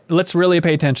 Sorry. Let's really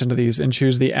pay attention to these and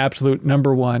choose the absolute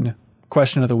number one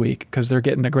question of the week, because they're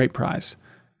getting a great prize.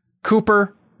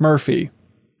 Cooper Murphy.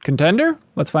 Contender?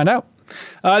 Let's find out.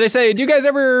 They say, do you guys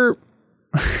ever...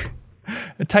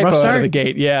 a typo out of the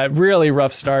gate. Yeah, really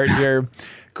rough start here.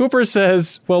 Cooper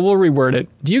says, well, we'll reword it.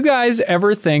 Do you guys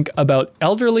ever think about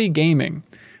elderly gaming?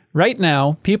 Right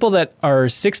now, people that are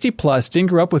 60 plus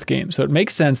didn't grow up with games, so it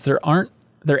makes sense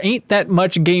there ain't that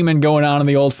much gaming going on in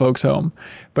the old folks' home.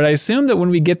 But I assume that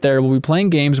when we get there, we'll be playing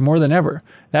games more than ever.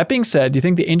 That being said, do you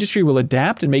think the industry will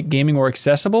adapt and make gaming more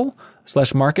accessible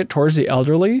 / market towards the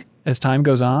elderly as time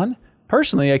goes on?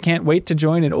 Personally, I can't wait to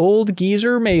join an old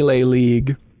geezer melee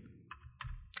league.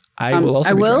 I will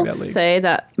also be joining that league. Say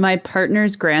that my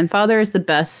partner's grandfather is the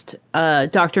best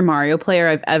Dr. Mario player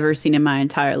I've ever seen in my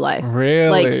entire life.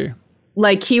 Really?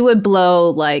 Like he would blow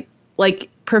like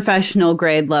professional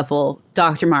grade level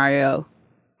Dr. Mario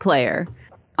player.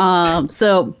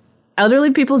 So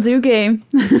elderly people do game.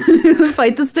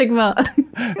 Fight the stigma.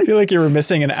 I feel like you were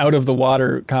missing an out of the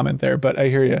water comment there, but I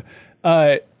hear you.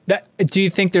 Do you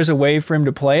think there's a way for him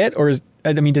to play it? Or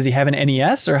does he have an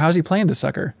NES, or how's he playing the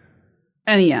sucker?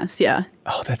 NES, yeah.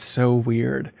 Oh, that's so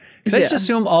weird. Because I just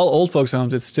assume all old folks'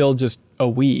 homes, it's still just a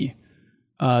Wii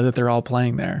that they're all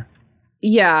playing there.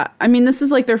 Yeah, I mean, this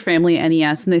is like their family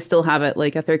NES, and they still have it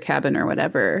like at their cabin or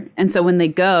whatever. And so when they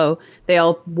go, they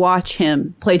all watch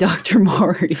him play Dr.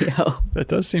 Mario. That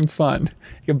does seem fun.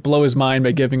 You could blow his mind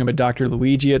by giving him a Dr.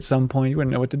 Luigi at some point. You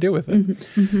wouldn't know what to do with it.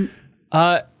 Mm-hmm.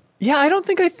 Yeah, I don't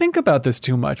think I think about this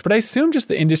too much, but I assume just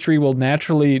the industry will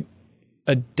naturally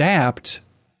adapt,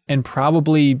 and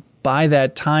probably by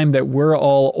that time that we're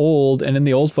all old and in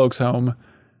the old folks' home,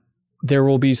 there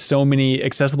will be so many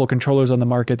accessible controllers on the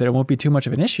market that it won't be too much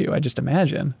of an issue, I just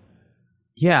imagine.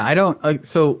 Yeah, I don't.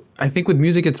 So I think with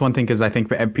music, it's one thing because I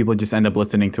think people just end up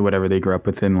listening to whatever they grew up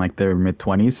with in like their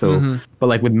mid-20s. So, but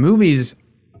like with movies,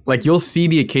 like you'll see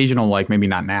the occasional, like maybe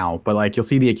not now, but like you'll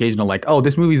see the occasional, like, oh,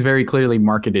 this movie's very clearly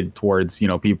marketed towards,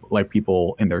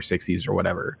 people in their 60s or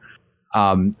whatever.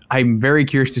 I'm very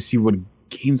curious to see what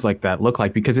games like that look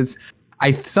like, because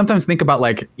I sometimes think about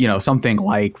like, something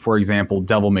like, for example,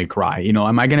 Devil May Cry.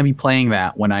 Am I going to be playing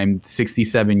that when I'm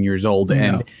 67 years old? No.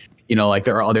 And like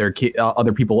there are other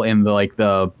people in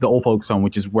the old folks home,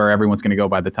 which is where everyone's going to go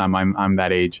by the time I'm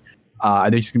that age.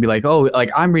 They're just gonna be like, oh, like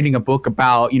I'm reading a book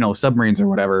about submarines or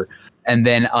whatever, and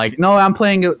then like, no, I'm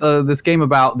playing this game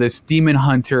about this demon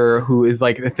hunter who is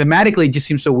like, thematically it just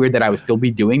seems so weird that I would still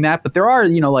be doing that. But there are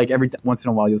like every once in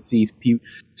a while you'll see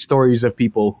stories of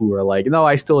people who are like, no,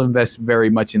 I still invest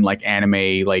very much in like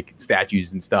anime like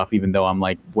statues and stuff, even though I'm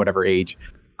like whatever age.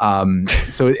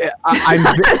 So I'm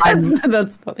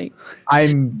that's funny.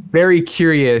 I'm very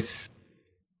curious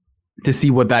to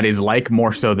see what that is like,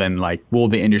 more so than like, will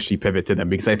the industry pivot to them?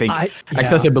 Because I think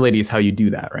accessibility is how you do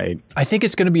that, right? I think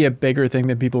it's going to be a bigger thing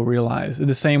than people realize. In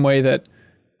the same way that,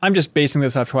 I'm just basing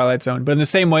this off Twilight Zone, but in the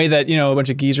same way that, a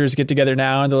bunch of geezers get together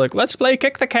now and they're like, let's play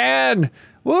Kick the Can,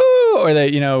 woo! Or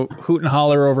they, hoot and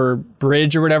holler over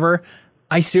Bridge or whatever.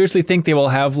 I seriously think they will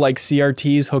have like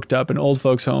CRTs hooked up in old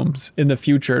folks' homes in the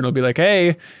future. It'll be like,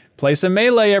 hey, play some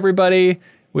Melee, everybody.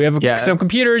 We have some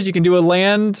computers. You can do a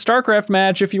LAN StarCraft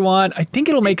match if you want. I think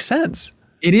it'll make sense.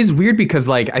 It is weird because,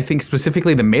 like, I think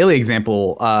specifically the Melee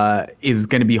example is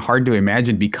going to be hard to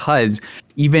imagine, because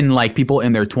even like people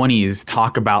in their 20s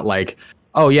talk about like,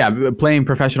 oh yeah, playing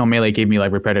professional Melee gave me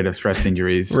like repetitive stress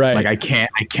injuries. Right. Like I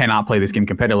cannot play this game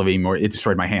competitively anymore. It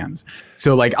destroyed my hands.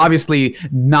 So like, obviously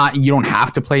you don't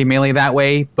have to play Melee that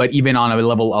way, but even on a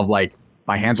level of like,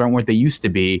 my hands aren't what they used to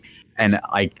be, and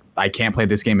like I can't play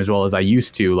this game as well as I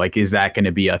used to. Like, is that going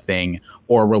to be a thing,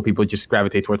 or will people just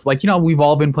gravitate towards like, we've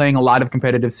all been playing a lot of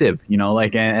competitive Civ,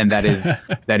 like, and that is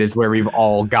that is where we've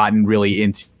all gotten really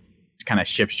into, kind of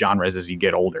shifts genres as you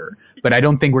get older. But I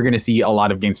don't think we're going to see a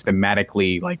lot of games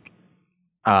thematically like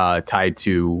tied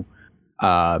to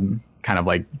kind of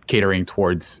like catering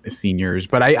towards seniors.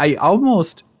 But I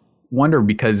almost wonder,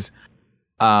 because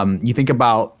you think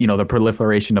about, the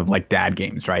proliferation of like dad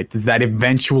games, right? Does that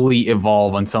eventually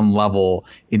evolve on some level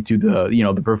into the,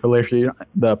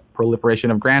 the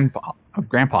proliferation of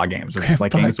grandpa games, which is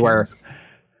like games where,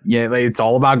 like, it's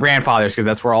all about grandfathers, because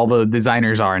that's where all the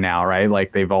designers are now, right?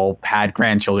 Like they've all had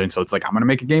grandchildren, so it's like, I'm gonna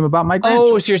make a game about my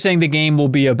grandchildren. Oh, so you're saying the game will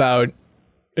be about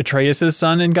Atreus'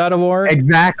 son in God of War?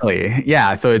 Exactly.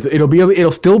 Yeah. So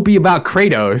it'll still be about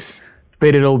Kratos,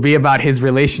 but it'll be about his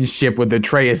relationship with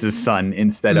Atreus' son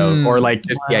instead of, or like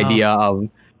just the idea of,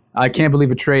 I can't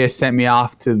believe Atreus sent me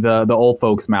off to the old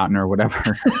folks mountain or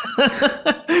whatever.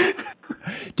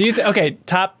 Do you okay?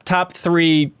 Top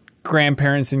 3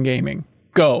 grandparents in gaming.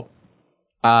 Go.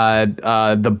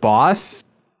 The boss. She's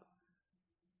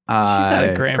not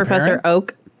a grandparent. Professor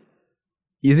Oak.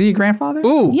 Is he a grandfather?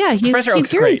 Ooh, yeah, Professor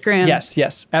Oak's great.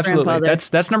 Yes, absolutely.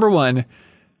 That's number 1.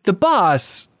 The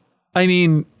boss. I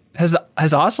mean, has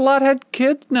Ocelot had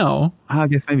kids? No. I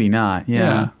guess maybe not.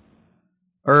 Yeah.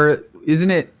 Or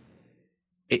isn't it?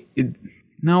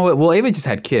 No. Well, Ava just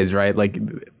had kids, right? Like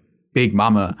Big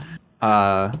Mama.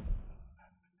 Right.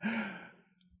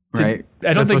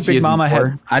 I don't think Big Mama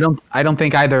had. I don't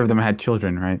think either of them had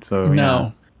children, right? So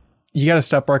no. You got to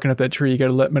stop barking up that tree. You got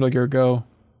to let Metal Gear go.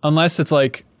 Unless it's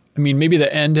like, I mean, maybe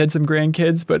the End had some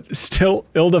grandkids, but still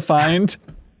ill-defined.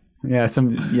 He had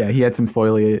some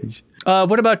foliage.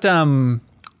 What about don't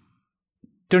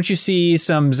you see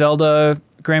some Zelda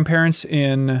grandparents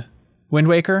in Wind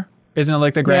Waker? Isn't it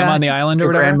like the grandma on the island or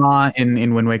whatever? Grandma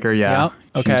in Wind Waker, yeah.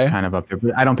 Okay. She's kind of up there.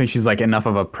 I don't think she's like enough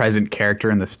of a present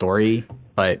character in the story,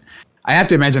 but I have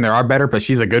to imagine there are better, but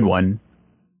she's a good one.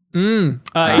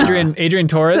 Adrian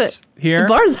Torres here. The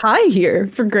bar's high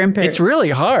here for grandparents. It's really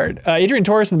hard. Adrian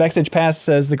Torres in the Backstage Pass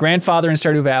says the grandfather in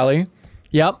Stardew Valley.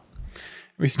 Yep.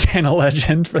 We stand a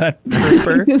legend for that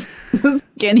trooper. This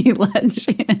skinny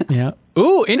legend. Yeah.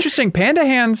 Ooh, interesting. Panda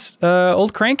Hands,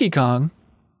 old Cranky Kong.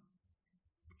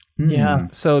 Yeah.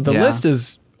 So the list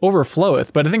is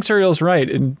overfloweth, but I think Serial's right.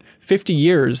 In 50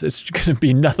 years, it's going to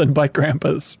be nothing but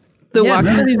grandpas. The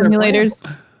walking simulators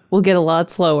will get a lot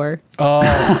slower.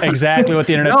 Oh, exactly what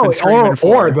the internet's been screaming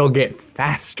for. Or they'll get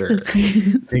faster.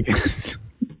 Because,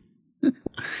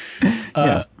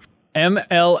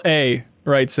 MLA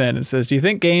writes in and says, do you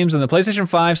think games on the PlayStation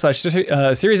 5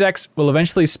 / Series X will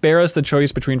eventually spare us the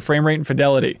choice between frame rate and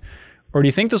fidelity? Or do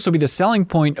you think this will be the selling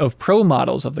point of pro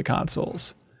models of the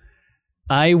consoles?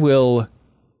 I will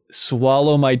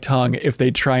swallow my tongue if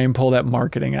they try and pull that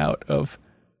marketing out of,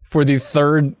 for the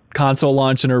 3rd console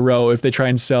launch in a row, if they try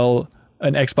and sell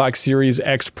an Xbox Series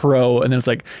X Pro, and then it's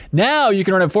like, now you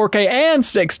can run at 4K and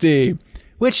 60,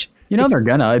 which You know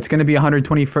it's gonna be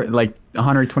 120 like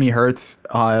 120 hertz,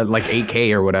 like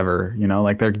 8K or whatever. You know,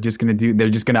 like they're just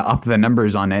gonna up the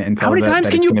numbers on it until. How many times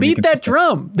can you beat that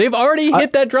drum? They've already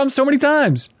hit that drum so many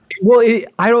times. Well,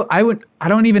 I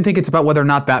don't even think it's about whether or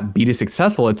not that beat is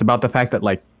successful. It's about the fact that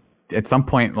like at some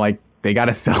point like they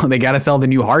gotta sell the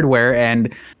new hardware,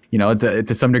 and you know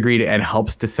to some degree it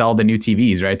helps to sell the new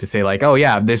TVs, right? To say like, oh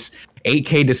yeah, this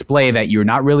 8K display that you're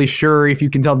not really sure if you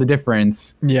can tell the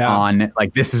difference on,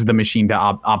 like this is the machine to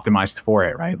optimized for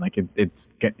it, right? Like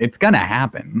it's gonna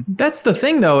happen. That's the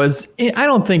thing though, is I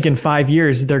don't think in 5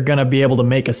 years they're gonna be able to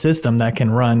make a system that can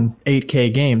run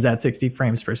 8K games at 60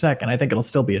 frames per second. I think it'll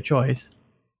still be a choice.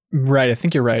 Right, I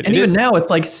think you're right. And even now it's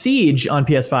like Siege on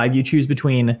PS5, you choose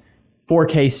between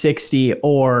 4K 60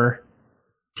 or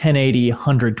 1080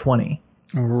 120.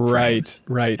 Right.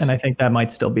 And I think that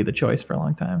might still be the choice for a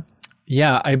long time.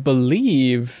 Yeah, I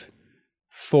believe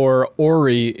for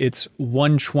Ori, it's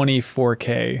 120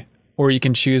 4K, or you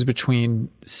can choose between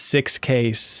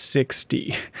 6K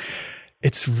 60.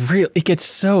 It gets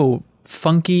so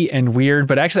funky and weird,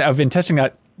 but actually I've been testing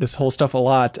this whole stuff a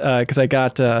lot because I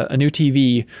got a new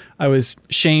TV. I was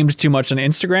shamed too much on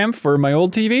Instagram for my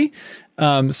old TV.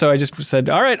 So I just said,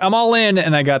 all right, I'm all in.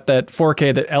 And I got that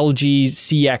 4K, the LG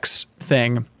CX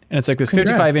thing. And it's like this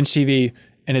 55-inch TV.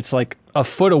 And it's like a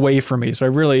foot away from me. So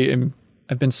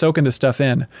I've been soaking this stuff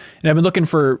in. And I've been looking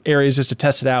for areas just to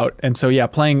test it out. And so, yeah,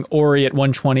 playing Ori at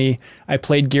 120. I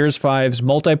played Gears 5's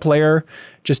multiplayer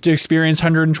just to experience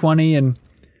 120. And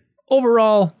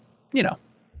overall, you know,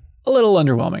 a little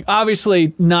underwhelming.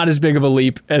 Obviously, not as big of a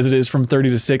leap as it is from 30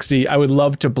 to 60. I would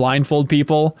love to blindfold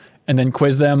people and then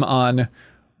quiz them on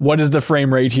what is the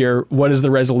frame rate here? What is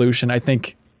the resolution? I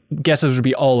think guesses would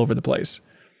be all over the place.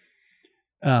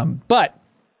 But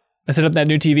I set up that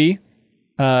new TV.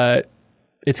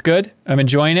 It's good. I'm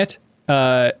enjoying it.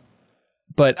 But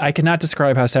I cannot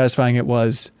describe how satisfying it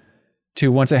was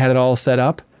to, once I had it all set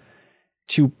up,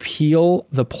 to peel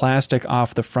the plastic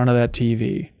off the front of that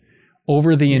TV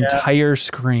over the entire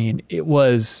screen. It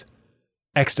was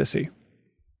ecstasy.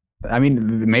 I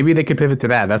mean, maybe they could pivot to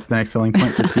that. That's the next selling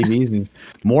point for TVs is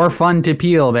more fun to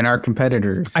peel than our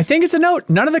competitors. I think it's a note.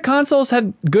 None of the consoles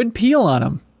had good peel on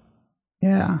them.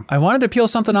 Yeah. I wanted to peel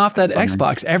something off that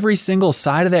Xbox. Every single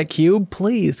side of that cube,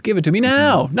 please give it to me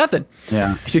now. Nothing.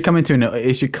 Yeah. It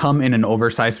should come in an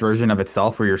oversized version of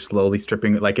itself where you're slowly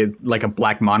stripping like a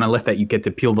black monolith that you get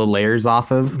to peel the layers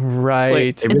off of.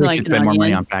 Right. They really should spend more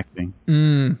money on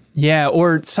packaging. Yeah,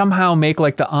 or somehow make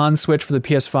like the on switch for the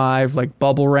PS5 like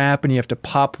bubble wrap, and you have to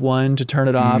pop one to turn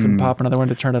it off and pop another one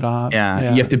to turn it off.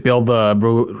 Yeah. You have to build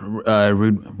the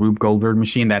Rube Goldberg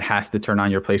machine that has to turn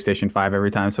on your PlayStation 5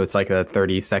 every time. So it's like a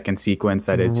 30-second sequence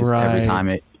that it just every time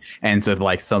it ends with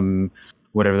like some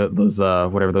whatever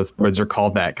those birds are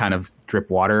called that kind of drip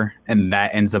water, and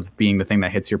that ends up being the thing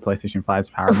that hits your PlayStation 5's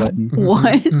power button.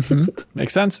 What?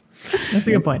 Makes sense. That's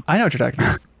a good point. I know what you're talking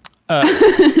about.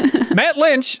 Matt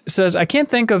Lynch says, I can't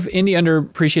think of indie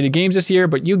underappreciated games this year,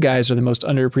 but you guys are the most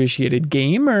underappreciated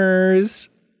gamers.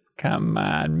 Come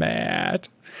on, Matt.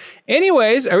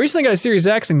 Anyways, I recently got a Series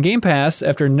X and Game Pass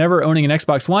after never owning an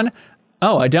Xbox One.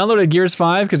 Oh, I downloaded Gears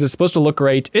 5 because it's supposed to look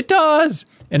great. It does!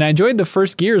 And I enjoyed the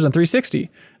first Gears on 360.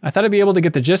 I thought I'd be able to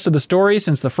get the gist of the story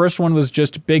since the first one was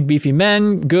just big beefy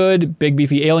men, good, big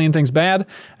beefy alien things bad.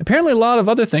 Apparently a lot of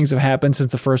other things have happened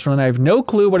since the first one, and I have no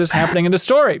clue what is happening in the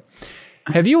story.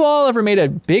 Have you all ever made a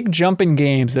big jump in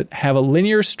games that have a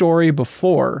linear story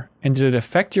before, and did it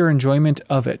affect your enjoyment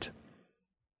of it?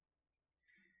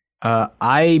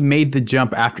 I made the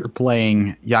jump after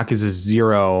playing Yakuza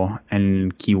 0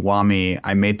 and Kiwami.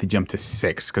 I made the jump to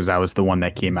 6 because that was the one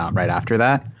that came out right after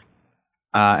that.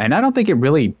 And I don't think it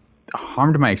really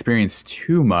harmed my experience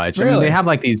too much. Really? I mean, they have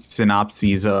like these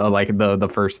synopses, like the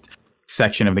first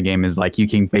section of the game is like you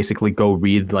can basically go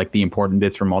read like the important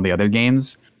bits from all the other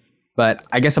games. But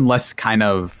I guess I'm less kind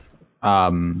of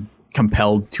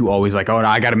compelled to always like, oh,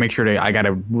 I got to make sure I got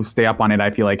to stay up on it.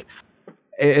 I feel like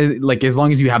as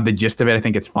long as you have the gist of it, I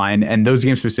think it's fine. And those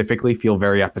games specifically feel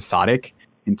very episodic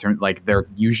in terms, like they're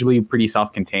usually pretty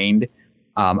self-contained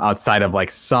outside of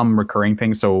like some recurring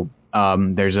things. So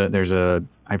there's a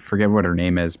I forget what her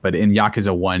name is, but in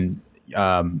Yakuza 1,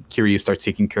 Kiryu starts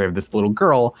taking care of this little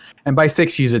girl, and by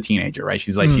 6 she's a teenager, right?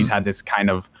 She's like she's had this kind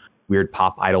of weird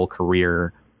pop idol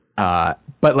career.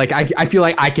 But like I feel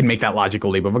like I can make that logical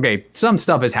leap of, okay, some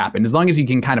stuff has happened. As long as you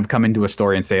can kind of come into a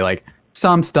story and say like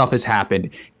some stuff has happened,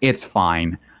 it's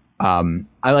fine.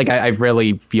 I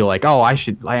really feel like, oh,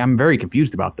 I'm very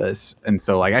confused about this, and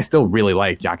so like I still really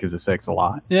like Yakuza 6 a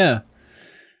lot. Yeah.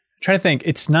 trying to think.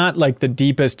 It's not like the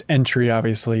deepest entry,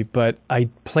 obviously, but I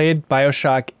played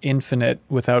BioShock Infinite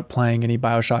without playing any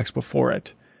BioShocks before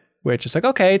it, which is like,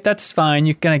 okay, that's fine.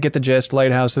 You kind of get the gist.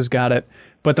 Lighthouses, got it.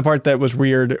 But the part that was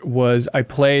weird was I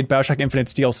played BioShock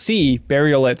Infinite's DLC,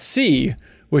 Burial at Sea,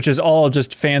 which is all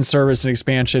just fan service and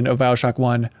expansion of BioShock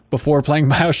 1 before playing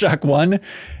BioShock 1.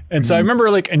 And so I remember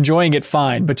like enjoying it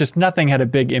fine, but just nothing had a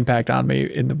big impact on me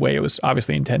in the way it was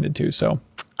obviously intended to. So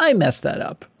I messed that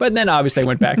up. But then obviously I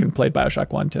went back and played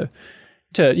BioShock 1 to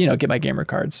get my gamer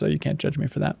card, so you can't judge me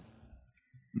for that.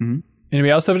 Mm-hmm.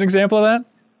 Anybody else have an example of that?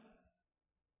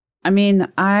 I mean,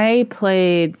 I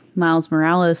played Miles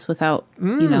Morales without,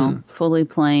 fully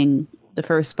playing the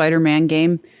first Spider-Man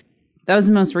game. That was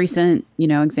the most recent,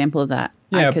 example of that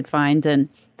I could find. And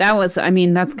that was,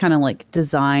 that's kind of like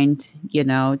designed,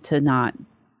 to not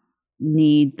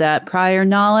need that prior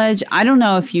knowledge. I don't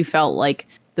know if you felt like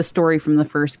the story from the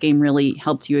first game really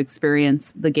helped you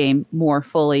experience the game more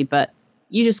fully, but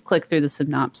you just click through the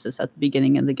synopsis at the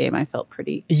beginning of the game. I felt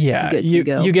pretty good to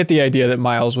go. You get the idea that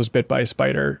Miles was bit by a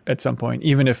spider at some point,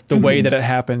 even if the way that it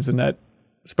happens in that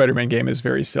Spider-Man game is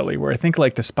very silly, where I think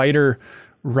like the spider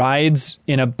rides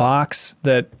in a box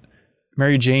that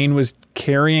Mary Jane was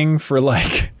carrying for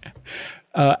like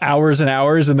hours and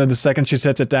hours, and then the second she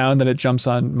sets it down, then it jumps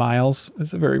on Miles.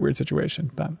 It's a very weird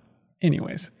situation. But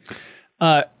anyways,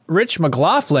 Rich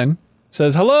McLaughlin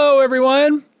says, hello,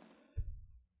 everyone.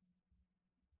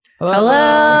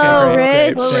 Hello, okay,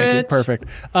 Rich. Thank you. Perfect.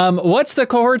 What's the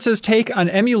cohorts' take on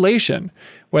emulation,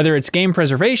 whether it's game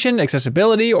preservation,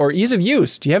 accessibility, or ease of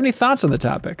use? Do you have any thoughts on the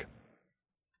topic?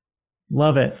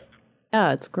 Love it.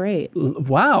 Yeah, it's great.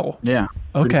 Wow. Yeah.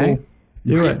 Okay. Cool.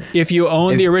 Do it. If you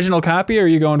own the original copy, or are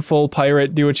you going full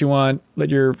pirate, do what you want,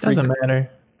 let your Doesn't matter.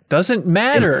 Doesn't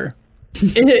matter.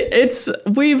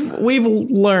 We've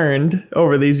learned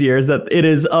over these years that it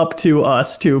is up to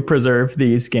us to preserve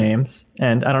these games,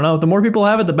 and I don't know, the more people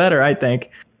have it, the better. I think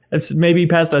it's maybe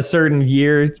past a certain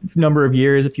number of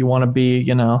years if you want to be, if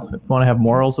you want to have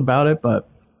morals about it, but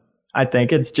I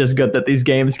think it's just good that these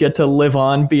games get to live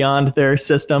on beyond their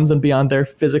systems and beyond their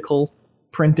physical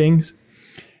printings.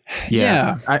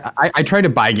 Yeah. I try to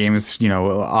buy games,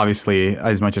 obviously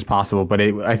as much as possible, but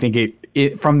I think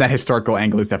it from that historical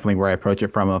angle is definitely where I approach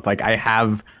it from. Of like, I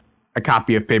have a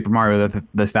copy of Paper Mario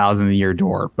the Thousand-Year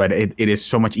Door, but it is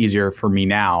so much easier for me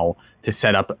now to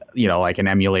set up, like an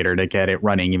emulator to get it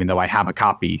running, even though I have a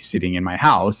copy sitting in my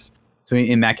house. So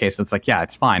in that case, it's like, yeah,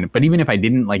 it's fine. But even if I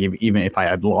didn't, like, even if I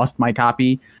had lost my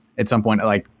copy at some point,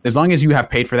 like, as long as you have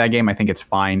paid for that game, I think it's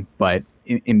fine. But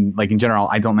in general,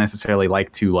 I don't necessarily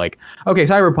like to like, okay,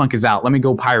 Cyberpunk is out, let me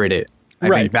go pirate it. I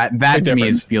think that to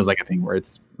me feels like a thing where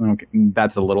it's okay,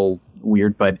 that's a little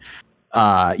weird. But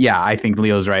I think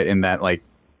Leo's right in that like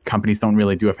companies don't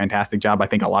really do a fantastic job. I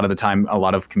think a lot of the time, a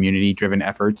lot of community-driven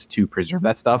efforts to preserve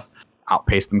that stuff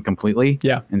outpace them completely.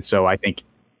 Yeah, and so I think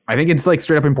it's like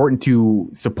straight up important to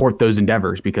support those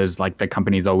endeavors, because like the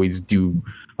companies always do,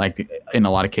 like in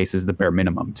a lot of cases, the bare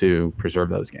minimum to preserve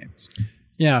those games.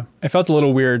 Yeah, I felt a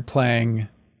little weird playing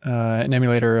an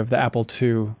emulator of the Apple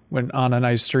II when on and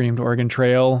I streamed Oregon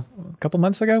Trail a couple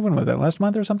months ago. When was that? Last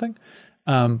month or something?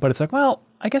 But it's like, well,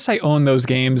 I guess I own those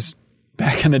games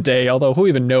back in the day, although who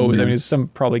even knows? I mean, it's some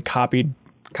probably copy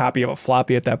of a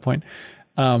floppy at that point.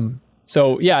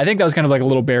 So yeah, I think that was kind of like a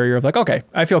little barrier of like, okay,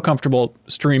 I feel comfortable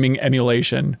streaming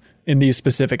emulation in these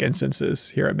specific instances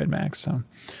here at MinnMax. So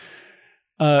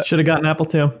should have gotten Apple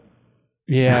II.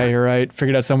 Yeah, you're right.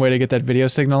 Figured out some way to get that video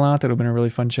signal out. That would have been a really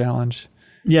fun challenge.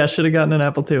 Yeah, should have gotten an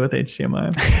Apple II with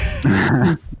HDMI.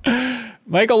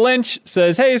 Michael Lynch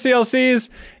says, hey, CLCs,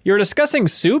 you were discussing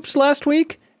soups last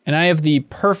week, and I have the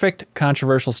perfect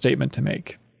controversial statement to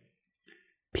make.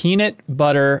 Peanut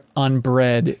butter on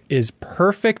bread is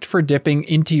perfect for dipping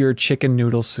into your chicken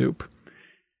noodle soup.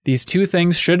 These two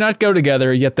things should not go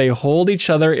together, yet they hold each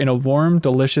other in a warm,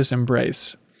 delicious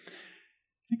embrace.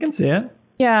 I can see it.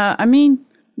 Yeah, I mean,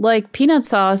 like peanut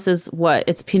sauce is what?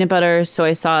 It's peanut butter,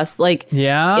 soy sauce. Like,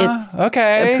 yeah, it's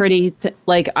okay.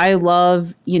 I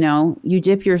love, you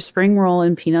dip your spring roll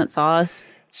in peanut sauce.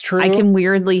 It's true. I can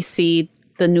weirdly see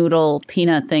the noodle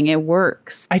peanut thing. It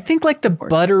works. I think like the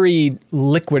buttery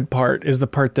liquid part is the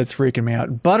part that's freaking me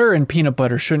out. Butter and peanut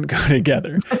butter shouldn't go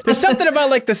together. There's something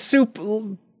about like the soup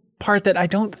part that I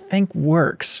don't think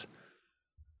works.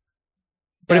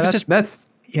 But if it's just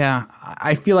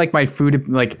I feel like my food,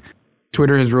 like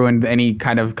Twitter has ruined any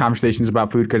kind of conversations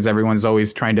about food, because everyone's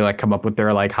always trying to like come up with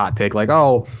their like hot take, like,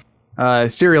 oh,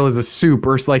 cereal is a soup,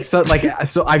 or like so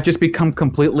I've just become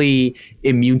completely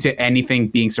immune to anything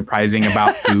being surprising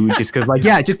about food, just because like,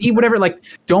 yeah, just eat whatever. Like,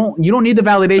 you don't need the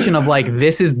validation of like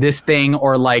this is this thing,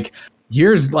 or like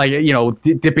here's like,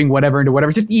 dipping whatever into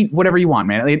whatever. Just eat whatever you want,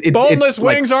 man. Boneless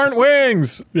wings aren't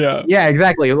wings. Yeah. Yeah,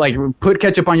 exactly. Like put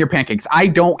ketchup on your pancakes. I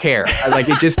don't care.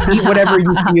 Just eat whatever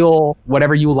you feel,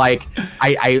 whatever you like.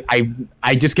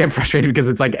 I just get frustrated because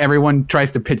it's like everyone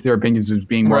tries to pitch their opinions as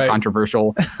being more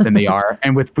controversial than they are.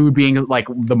 And with food being like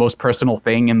the most personal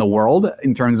thing in the world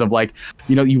in terms of like,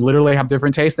 you literally have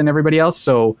different tastes than everybody else.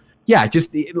 So yeah,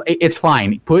 it's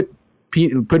fine. Put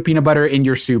peanut butter in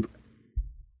your soup.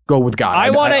 Go with God.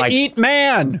 I want to eat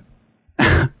man.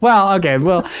 Well, okay.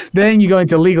 Well, then you go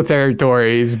into legal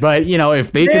territories. But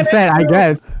if they consent, I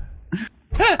guess.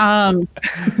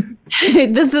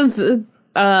 This is.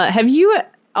 Have you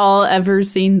all ever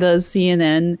seen the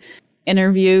CNN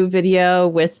interview video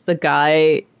with the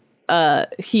guy?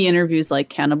 He interviews like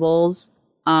cannibals.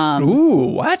 Ooh,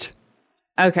 what?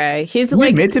 Okay, he's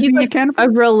like a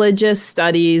religious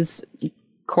studies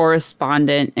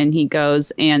correspondent, and he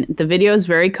goes, and the video is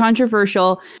very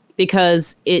controversial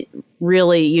because it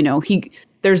really,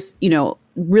 there's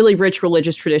really rich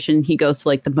religious tradition. He goes to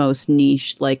like the most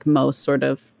niche, like most sort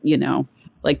of,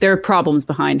 like there are problems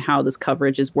behind how this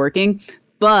coverage is working.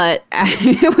 But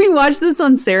we watched this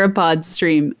on Sarah Pod's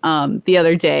stream the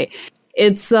other day.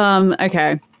 It's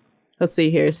okay. Let's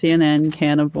see here. CNN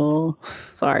cannibal.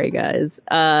 Sorry, guys.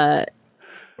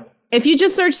 If you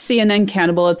just search CNN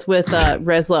cannibal, it's with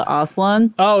Resla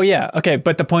Aslan. Oh yeah, okay.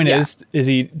 But the point is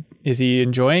he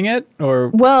enjoying it or?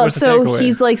 Well, so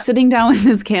he's like sitting down with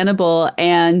this cannibal,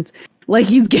 and like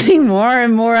he's getting more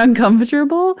and more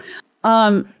uncomfortable.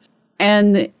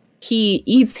 And he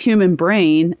eats human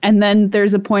brain, and then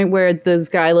there's a point where this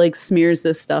guy like smears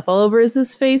this stuff all over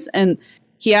his face, and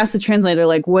he asks the translator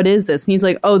like, "What is this?" And he's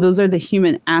like, "Oh, those are the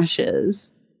human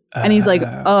ashes." And he's like,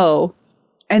 "Oh,"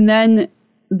 and then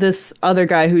this other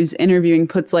guy who's interviewing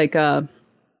puts like a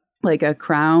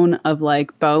crown of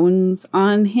like bones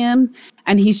on him,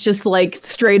 and he's just like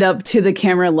straight up to the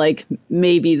camera like,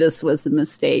 maybe this was a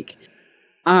mistake.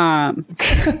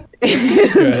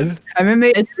 It's good. And then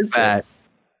they aired that.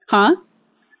 Huh?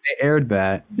 They aired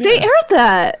that. They aired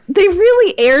that. They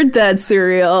really aired that,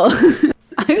 Serial.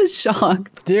 I was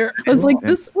shocked. I was like,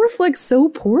 this reflects so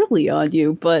poorly on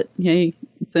you, but hey,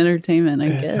 it's entertainment, I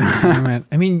guess. Entertainment.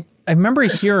 I mean, I remember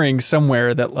hearing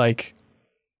somewhere that like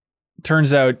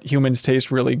turns out humans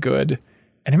taste really good.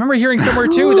 And I remember hearing somewhere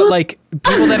too that like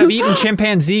people that have eaten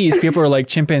chimpanzees, people are like,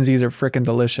 chimpanzees are freaking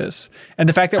delicious. And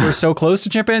the fact that we're so close to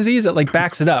chimpanzees, that like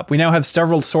backs it up. We now have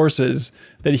several sources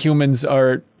that humans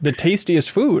are the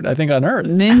tastiest food, I think, on Earth.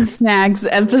 MinnMax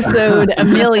episode a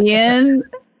million.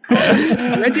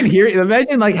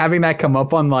 Imagine like having that come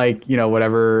up on like,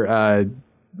 whatever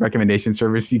recommendation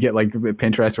service you get, like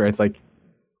Pinterest, where it's like,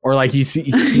 or like you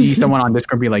see someone on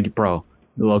Discord be like, bro,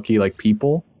 low key like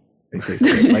people. They taste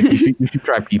good. Like you should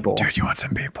try people. Dude, you want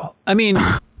some people? I mean,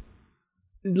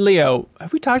 Leo,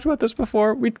 have we talked about this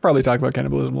before? We probably talked about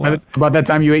cannibalism a lot. About that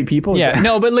time you ate people? Yeah.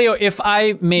 No, but Leo, if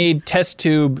I made test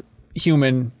tube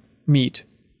human meat,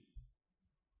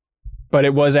 but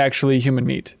it was actually human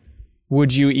meat,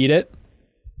 would you eat it?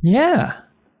 Yeah.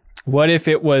 What if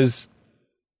it was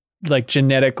like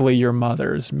genetically your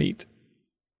mother's meat?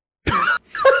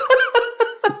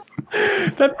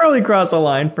 That'd probably cross a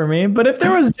line for me. But if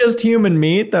there was just human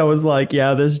meat that was like,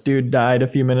 yeah, this dude died a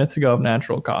few minutes ago of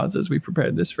natural causes, we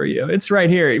prepared this for you. It's right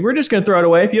here. We're just going to throw it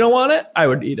away. If you don't want it, I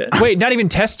would eat it. Wait, not even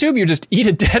test tube? You just eat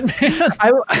a dead man?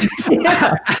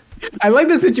 I like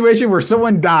the situation where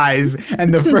someone dies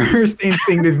and the first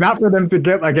instinct is not for them to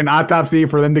get like an autopsy,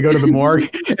 for them to go to the morgue.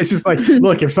 It's just like,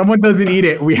 look, if someone doesn't eat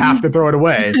it, we have to throw it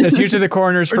away. That's usually the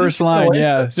coroner's first line.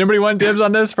 Yeah. Does anybody want dibs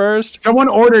on this first? Someone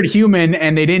ordered human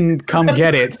and they didn't come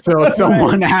get it. So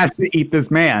someone has to eat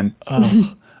this man.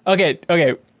 Oh. Okay.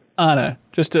 Anna,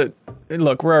 just to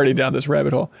look, we're already down this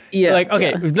rabbit hole. Yeah.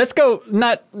 Let's go.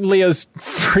 Not Leo's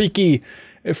freaky.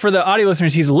 For the audio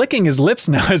listeners, he's licking his lips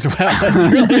now as well.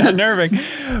 That's really unnerving.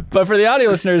 But for the audio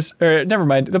listeners, never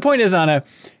mind. The point is, Anna,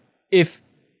 if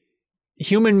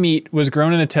human meat was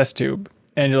grown in a test tube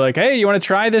and you're like, hey, you want to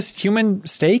try this human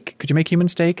steak? Could you make human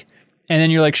steak? And then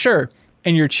you're like, sure.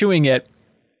 And you're chewing it.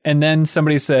 And then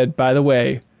somebody said, by the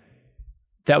way,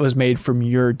 that was made from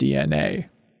your DNA.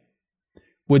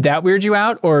 Would that weird you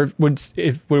out? Or would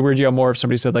weird you out more if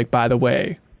somebody said, like, by the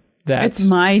way, it's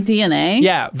my DNA?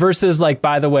 Yeah, versus like,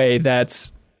 by the way,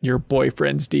 that's your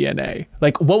boyfriend's DNA.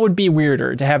 Like, what would be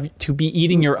weirder, to be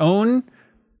eating your own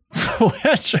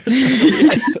flesh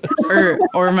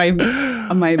or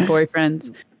my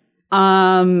boyfriend's?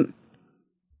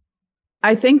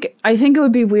 I think it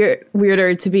would be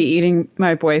weirder to be eating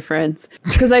my boyfriend's,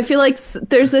 because I feel like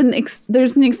there's an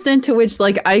extent to which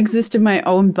like I exist in my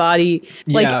own body.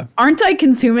 Like, Yeah. aren't I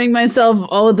consuming myself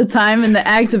all of the time in the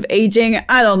act of aging?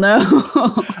 I don't know.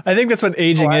 I think that's what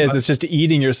aging is. It's just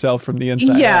eating yourself from the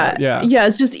inside Yeah, out. Yeah. yeah.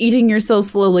 It's just eating yourself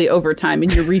slowly over time,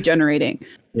 and you're regenerating.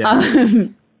 Yeah.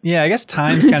 Yeah, I guess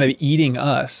time's kind of eating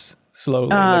us slowly,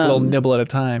 like a little nibble at a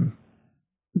time.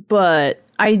 But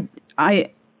I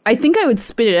think I would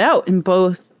spit it out in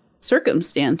both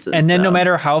circumstances. And then no though.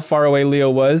 matter how far away Leo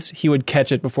was, he would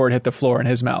catch it before it hit the floor in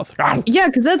his mouth. Yeah,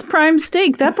 because that's prime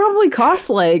steak. That probably costs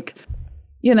like,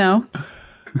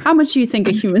 how much do you think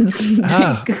a human steak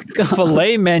costs?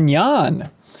 Filet mignon.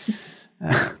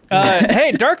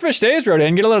 Hey, Darkfish Days wrote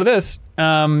in, get a load of this,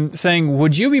 saying,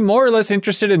 would you be more or less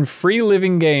interested in free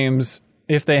living games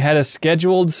if they had a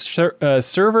scheduled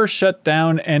server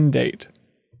shutdown end date?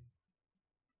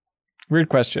 Weird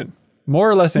question. More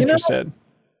or less interested?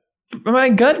 My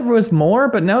gut was more,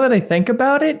 but now that I think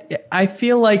about it, I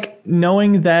feel like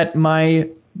knowing that my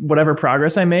whatever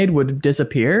progress I made would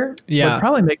disappear would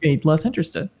probably make me less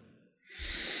interested.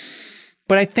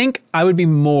 But I think I would be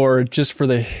more just for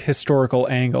the historical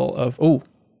angle of,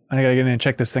 I gotta get in and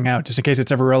check this thing out just in case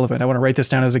it's ever relevant. I want to write this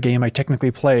down as a game I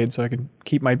technically played so I can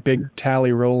keep my big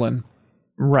tally rolling.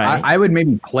 Right. I would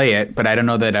maybe play it, but I don't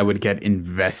know that I would get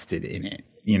invested in it,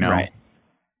 Right.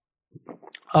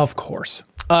 Of course.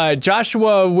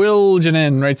 Joshua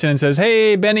Wiljanen writes in and says,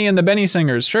 hey, Benny and the Benny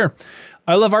Singers. Sure.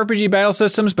 I love RPG battle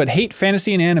systems, but hate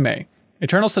fantasy and anime.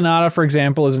 Eternal Sonata, for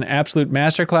example, is an absolute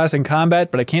masterclass in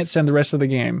combat, but I can't stand the rest of the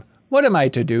game. What am I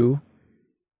to do?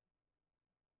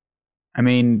 I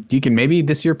mean, you can maybe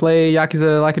this year play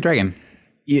Yakuza Like a Dragon.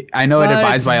 I know it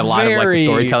abides by a lot of like the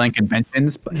storytelling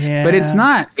conventions, but it's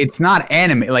not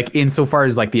anime. Like insofar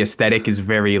as like the aesthetic is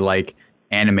very like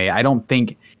anime. I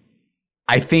think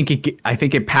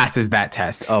it passes that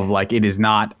test of like it is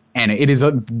not, and it is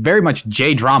a very much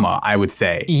J drama. I would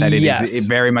say that it is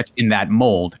very much in that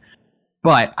mold.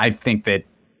 But I think that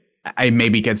I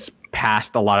maybe gets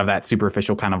past a lot of that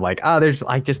superficial kind of like,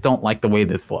 I just don't like the way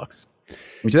this looks.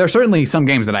 Which there are certainly some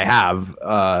games that I have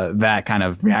that kind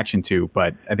of reaction to,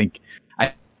 but I think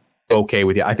I'm okay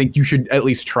with you. I think you should at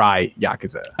least try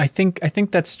Yakuza. I think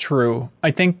that's true.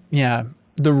 I think,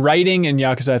 the writing in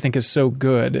Yakuza I think is so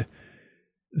good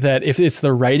that if it's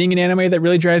the writing in anime that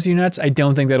really drives you nuts, I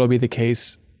don't think that'll be the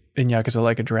case in Yakuza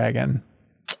Like a Dragon.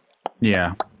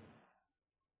 Yeah.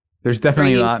 There's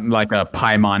definitely not like a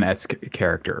Paimon-esque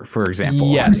character, for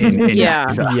example. Yes. In Yeah.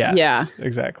 Yakuza. Yes. Yeah.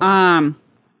 Exactly.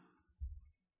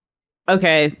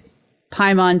 Okay.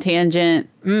 Paimon tangent.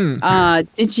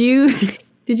 Did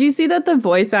you see that the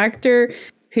voice actor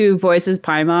who voices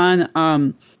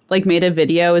Paimon like made a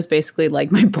video is basically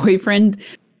like, my boyfriend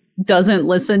doesn't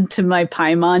listen to my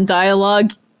Paimon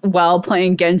dialogue while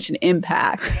playing Genshin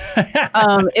Impact.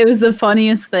 It was the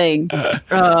funniest thing.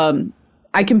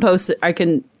 I can post it.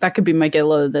 That could be my get a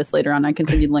load of this later on. I can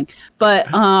send you the link. But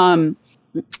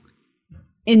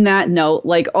in that note,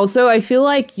 like also I feel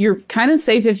like you're kind of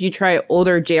safe if you try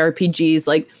older JRPGs,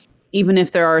 like even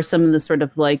if there are some of the sort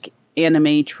of like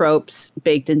anime tropes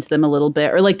baked into them a little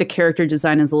bit, or like the character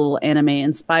design is a little anime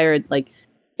inspired. Like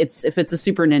if it's a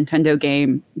Super Nintendo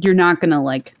game, you're not gonna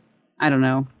like, I don't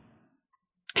know,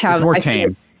 have it's more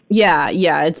tame. Yeah,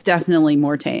 it's definitely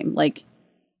more tame. Like you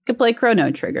could play Chrono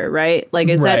Trigger, right? Like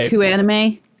is that too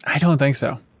anime? I don't think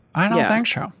so. Think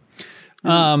so.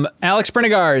 Alex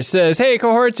Brenigar says, hey,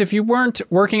 cohorts, if you weren't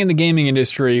working in the gaming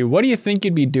industry, what do you think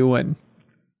you'd be doing?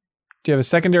 Do you have a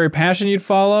secondary passion you'd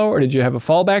follow, or did you have a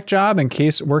fallback job in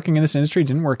case working in this industry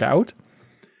didn't work out?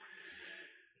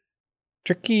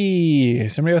 Tricky.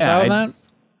 Somebody have a thought on that?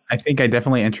 I think I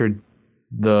definitely entered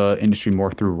the industry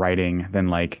more through writing than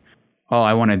like,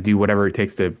 I want to do whatever it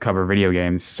takes to cover video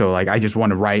games. So like, I just want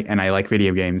to write and I like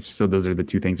video games. So those are the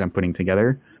two things I'm putting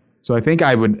together. So I think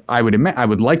I would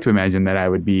like to imagine that I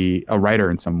would be a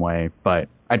writer in some way, but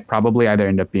I'd probably either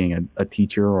end up being a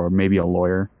teacher or maybe a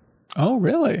lawyer. Oh,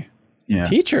 really? Yeah.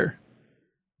 Teacher.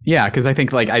 Yeah, because I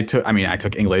think like I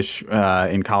took English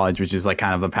in college, which is like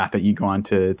kind of a path that you go on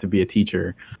to be a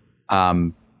teacher.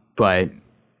 But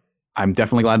I'm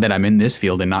definitely glad that I'm in this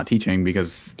field and not teaching,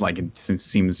 because like it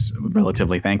seems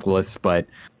relatively thankless. But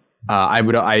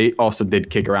I also did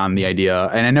kick around the idea,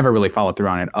 and I never really followed through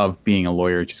on it, of being a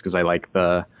lawyer, just because I like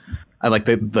the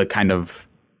kind of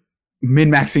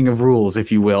min-maxing of rules,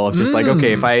 if you will, of just like,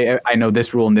 okay, if I know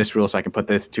this rule and this rule, so I can put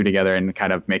this two together and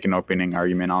kind of make an opening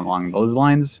argument along those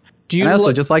lines. Do you and I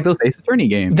also just like those Ace Attorney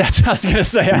games. That's what I was gonna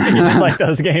say. I think you just like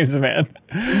those games, man.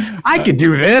 I could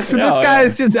do this. No, This guy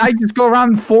is I just go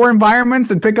around 4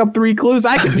 environments and pick up 3 clues.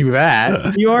 I could do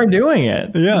that. You are doing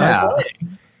it. Yeah.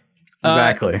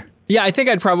 Exactly. Yeah, I think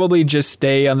I'd probably just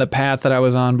stay on the path that I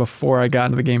was on before I got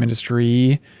into the game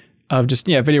industry of just,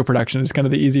 video production is kind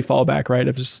of the easy fallback, right?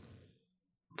 Of just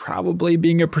probably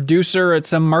being a producer at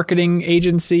some marketing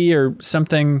agency or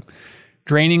something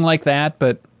draining like that.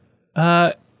 But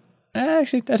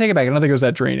actually, I take it back. I don't think it was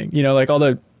that draining. Like all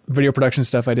the video production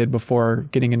stuff I did before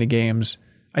getting into games,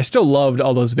 I still loved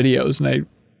all those videos, and I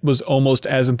was almost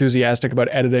as enthusiastic about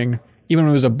editing, even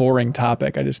when it was a boring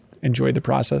topic. I just enjoyed the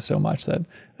process so much that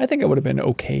I think it would have been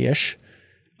okay-ish.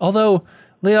 Although,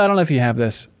 Leo, I don't know if you have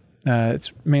this.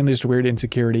 It's mainly just a weird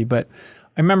insecurity, but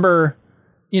I remember,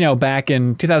 back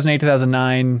in 2008,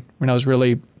 2009, when I was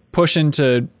really pushing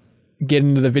to get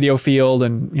into the video field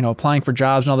and, applying for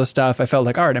jobs and all this stuff, I felt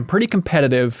like, all right, I'm pretty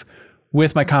competitive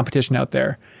with my competition out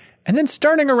there. And then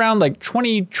starting around like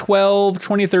 2012,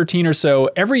 2013 or so,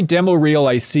 every demo reel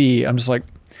I see, I'm just like,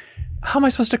 how am I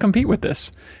supposed to compete with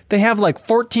this? They have like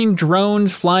 14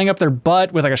 drones flying up their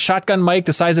butt with like a shotgun mic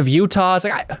the size of Utah. It's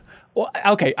like,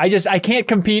 I can't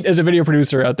compete as a video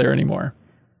producer out there anymore.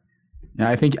 Yeah,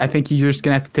 I think you're just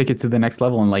gonna have to take it to the next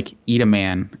level and like eat a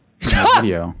man in a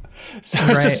video.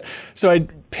 So I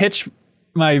pitch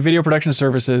my video production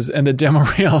services, and the demo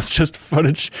reel is just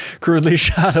footage crudely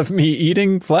shot of me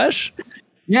eating flesh.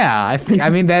 Yeah, I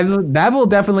mean that will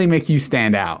definitely make you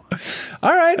stand out.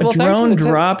 All right, a drone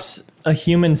drops a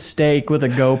human steak with a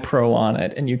GoPro on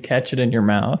it, and you catch it in your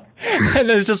mouth.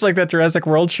 And it's just like that Jurassic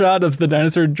World shot of the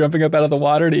dinosaur jumping up out of the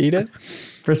water to eat it.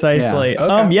 Precisely.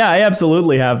 Yeah. Okay. I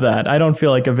absolutely have that. I don't feel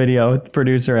like a video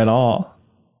producer at all.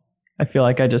 I feel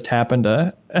like I just happen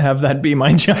to have that be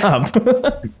my job.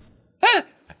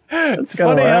 It's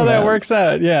funny how that works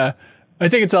out. Yeah. I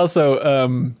think it's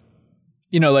also,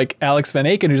 like Alex Van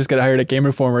Aken, who just got hired at Game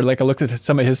Informer. Like I looked at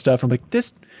some of his stuff and I'm like,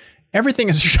 everything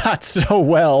is shot so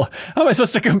well. How am I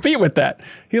supposed to compete with that?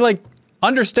 He like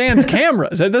understands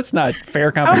cameras. That's not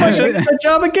fair competition. How am I a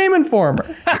job at Game Informer?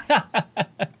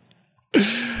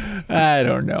 I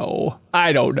don't know,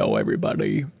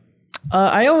 everybody.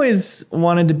 I always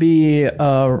wanted to be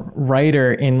a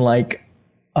writer in like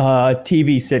a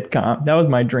TV sitcom. That was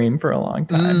my dream for a long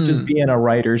time. Just be in a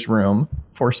writer's room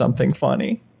for something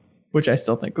funny, which I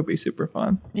still think would be super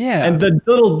fun. Yeah. And the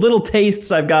little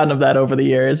tastes I've gotten of that over the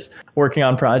years working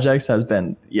on projects has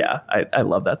been, I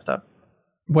love that stuff.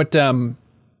 What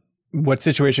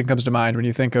situation comes to mind when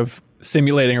you think of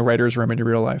simulating a writer's room in your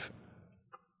real life?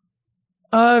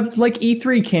 Like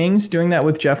E3 Kings, doing that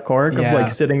with Jeff Cork, of like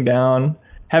sitting down,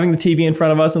 having the TV in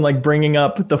front of us and like bringing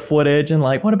up the footage and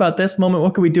like, what about this moment?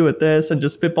 What can we do with this? And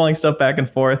just spitballing stuff back and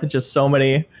forth. And just so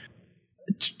many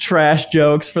trash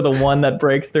jokes for the one that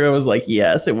breaks through. It was like,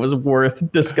 yes, it was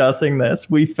worth discussing this.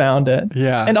 We found it.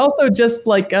 Yeah. And also just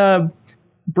like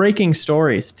breaking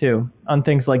stories too on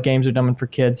things like Games Are Dumb for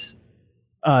Kids.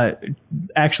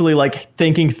 Actually like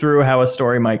thinking through how a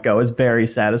story might go is very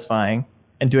satisfying.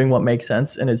 And doing what makes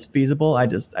sense and is feasible, I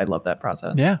love that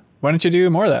process. Yeah. Why don't you do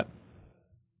more of that?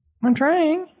 I'm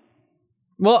trying.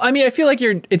 Well, I mean, I feel like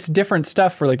it's different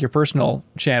stuff for like your personal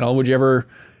channel. Would you ever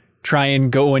try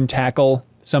and go and tackle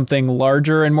something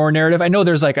larger and more narrative? I know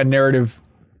there's like a narrative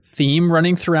theme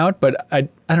running throughout, but I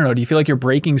don't know. Do you feel like you're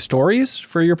breaking stories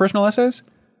for your personal essays?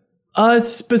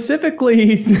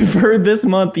 Specifically for this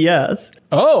month, yes.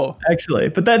 Oh, actually,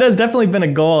 but that has definitely been a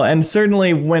goal, and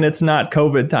certainly when it's not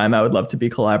COVID time, I would love to be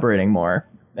collaborating more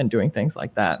and doing things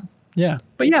like that. Yeah,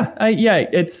 but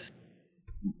it's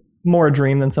more a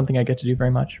dream than something I get to do very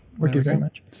much or do very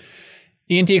much.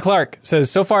 Ian T. Clark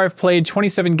says, so far I've played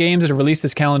 27 games that have released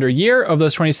this calendar year. Of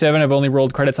those 27, I've only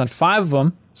rolled credits on 5 of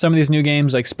them. Some of these new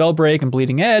games like Spellbreak and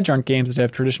Bleeding Edge aren't games that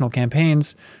have traditional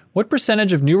campaigns. What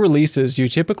percentage of new releases do you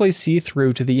typically see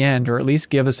through to the end, or at least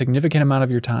give a significant amount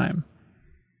of your time?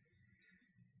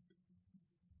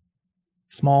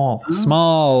 Small.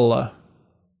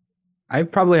 I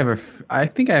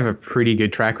think I have a pretty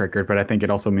good track record, but I think it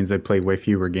also means I played way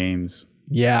fewer games.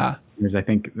 Yeah. Because I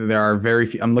think there are very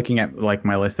few. I'm looking at like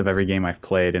my list of every game I've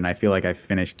played, and I feel like I've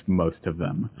finished most of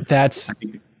them. That's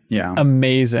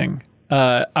amazing.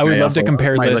 I would love to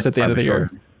compare this at the end of the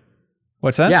year.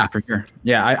 What's that? Yeah, for sure.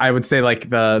 Yeah, I would say like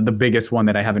the biggest one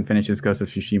that I haven't finished is Ghost of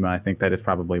Tsushima. I think that is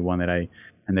probably one that I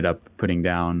ended up putting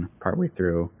down partway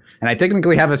through. And I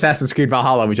technically have Assassin's Creed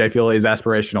Valhalla, which I feel is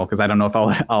aspirational because I don't know if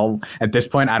I'll at this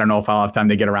point, I don't know if I'll have time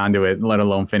to get around to it, let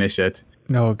alone finish it.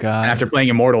 Oh, God. And after playing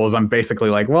Immortals, I'm basically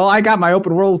like, well, I got my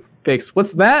open world fix.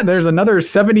 What's that? There's another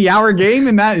 70-hour game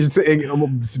in that. It's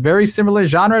a very similar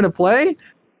genre to play.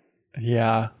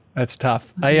 Yeah, that's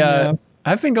tough.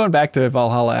 I've been going back to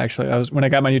Valhalla actually. When I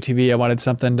got my new TV, I wanted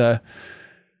something to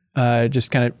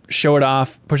just kind of show it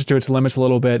off, push it to its limits a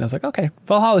little bit. And I was like, okay,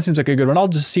 Valhalla seems like a good one. I'll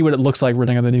just see what it looks like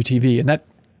running on the new TV. And that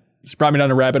just brought me down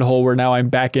a rabbit hole where now I'm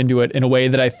back into it in a way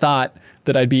that I thought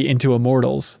that I'd be into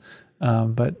Immortals.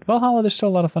 But Valhalla, there's still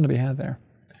a lot of fun to be had there.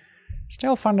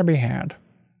 Still fun to be had.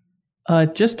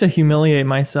 Just to humiliate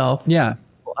myself. Yeah.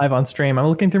 Live on stream. I'm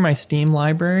looking through my Steam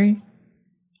library.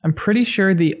 I'm pretty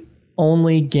sure the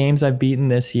only games I've beaten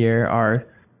this year are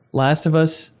Last of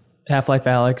Us, Half-Life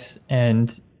Alyx,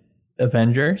 and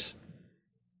Avengers.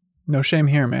 No shame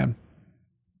here, man.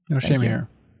 No shame here.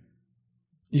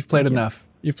 You've played enough.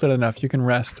 You've played enough. You can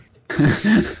rest.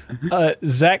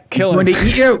 Zach Killian. I'm going to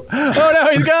eat you. Oh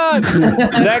no, he's gone.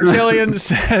 Zach Killian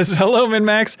says, hello,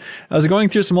 MinnMax. I was going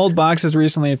through some old boxes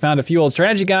recently and found a few old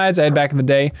strategy guides I had back in the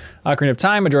day. Ocarina of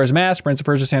Time, Majora's Mask, Prince of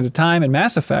Persia: Sands of Time, and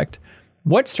Mass Effect.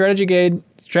 What strategy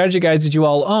guides did you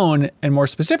all own? And more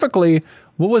specifically,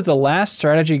 what was the last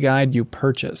strategy guide you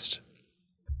purchased?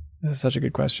 This is such a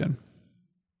good question.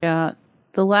 Yeah.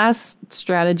 The last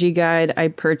strategy guide I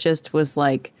purchased was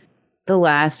like the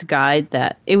last guide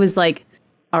that it was like,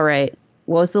 all right,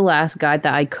 what was the last guide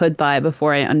that I could buy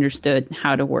before I understood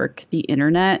how to work the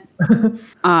internet?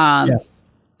 So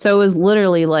it was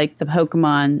literally like the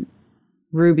Pokemon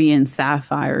Ruby and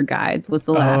Sapphire guide was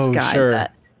the last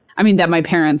guide that my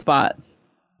parents bought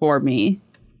for me.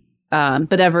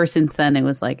 But ever since then, it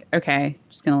was like, okay,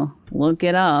 just gonna look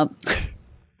it up.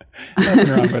 Nothing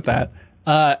wrong with that.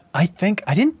 I think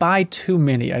I didn't buy too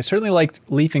many. I certainly liked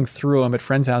leafing through them at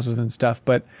friends' houses and stuff,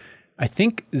 but I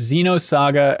think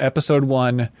Xenosaga Episode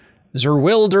 1,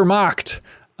 Zerwildermacht,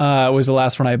 was the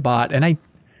last one I bought. And I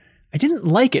didn't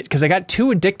like it because I got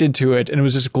too addicted to it and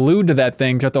was just glued to that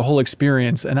thing throughout the whole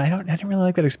experience. And I didn't really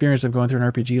like that experience of going through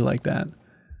an RPG like that.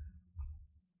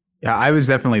 Yeah, I was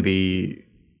definitely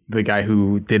the guy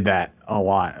who did that a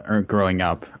lot growing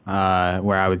up,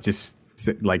 where I would just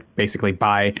like basically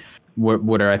buy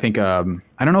what are I think I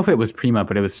don't know if it was Prima,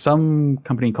 but it was some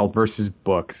company called Versus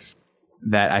Books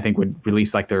that I think would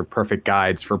release like their perfect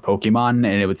guides for Pokemon,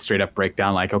 and it would straight up break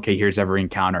down like, okay, here's every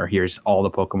encounter, here's all the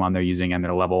Pokemon they're using and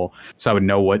their level, so I would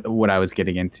know what I was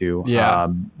getting into.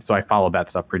 So I followed that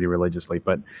stuff pretty religiously.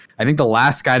 But I think the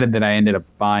last guide that I ended up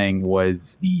buying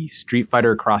was the Street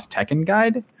Fighter Cross Tekken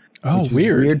guide. Oh,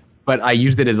 weird. But I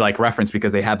used it as like reference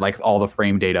because they had like all the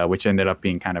frame data, which ended up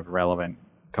being kind of relevant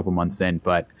a couple months in.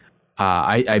 But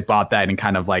I bought that and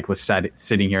kind of like was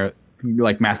sitting here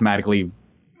like mathematically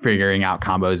figuring out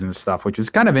combos and stuff, which was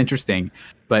kind of interesting,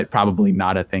 but probably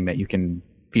not a thing that you can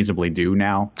feasibly do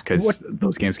now because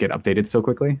those games get updated so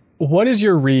quickly. What is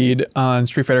your read on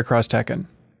Street Fighter Cross Tekken?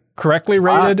 Correctly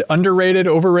rated, underrated,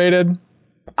 overrated?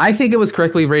 I think it was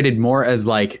correctly rated more as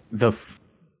like the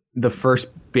first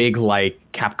big like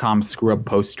Capcom screw up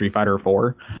post Street Fighter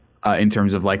 4 in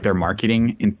terms of like their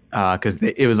marketing, because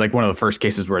it was like one of the first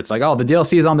cases where it's like, oh, the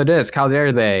DLC is on the disc, how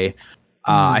dare they?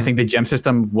 I think the gem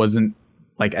system wasn't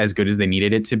like as good as they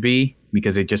needed it to be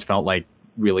because it just felt like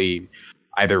really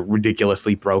either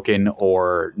ridiculously broken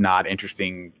or not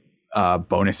interesting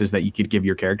bonuses that you could give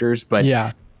your characters. But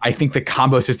yeah, I think the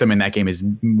combo system in that game is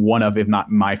one of, if not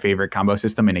my favorite combo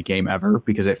system in a game ever,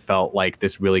 because it felt like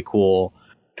this really cool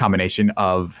combination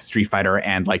of Street Fighter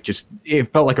and like just it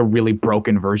felt like a really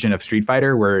broken version of Street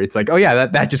Fighter where it's like, oh yeah,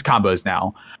 that just combos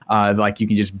now. Like you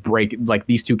can just break, like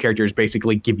these two characters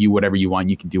basically give you whatever you want,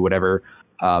 you can do whatever.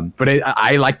 But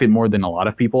I liked it more than a lot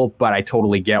of people, but I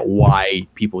totally get why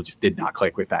people just did not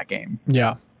click with that game.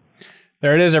 Yeah,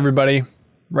 there it is, everybody.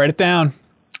 Write it down.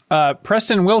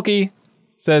 Preston Wilkie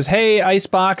says, hey,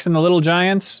 Icebox and the Little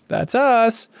Giants, that's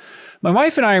us. My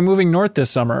wife and I are moving north this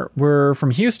summer. We're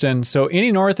from Houston, so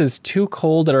any north is too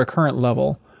cold at our current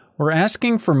level. We're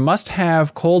asking for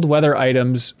must-have cold weather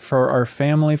items for our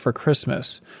family for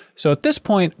Christmas. So at this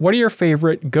point, what are your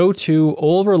favorite go-to,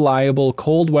 old reliable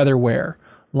cold weather wear?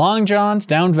 Long johns,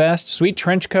 down vest, sweet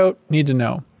trench coat? Need to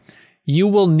know. You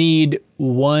will need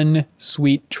one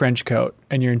sweet trench coat,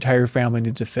 and your entire family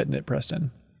needs to fit in it,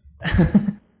 Preston.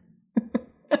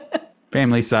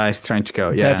 Family-sized trench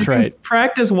coat, yeah. That's right.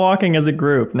 Practice walking as a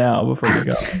group now before we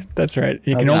go. That's right.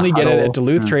 You can only get it at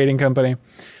Duluth Trading Company.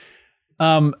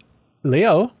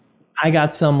 Leo? I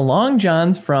got some long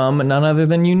johns from none other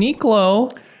than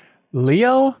Uniqlo.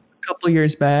 Leo? A couple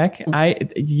years back.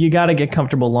 You got to get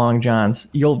comfortable long johns.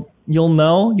 You'll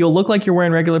know. You'll look like you're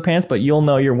wearing regular pants, but you'll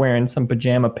know you're wearing some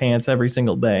pajama pants every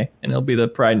single day, and it'll be the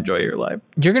pride and joy of your life.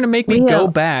 You're going to make me go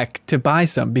back to buy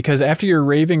some, because after you're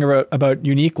raving about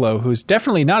Uniqlo, who's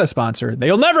definitely not a sponsor,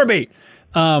 they'll never be.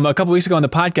 A couple weeks ago on the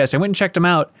podcast, I went and checked them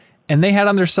out, and they had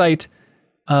on their site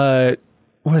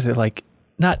what is it, like,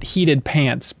 not heated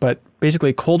pants, but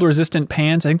basically cold resistant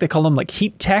pants. I think they call them like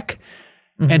Heat Tech.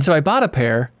 And so I bought a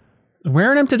pair,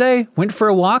 wearing them today, went for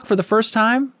a walk for the first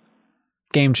time.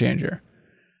 Game changer.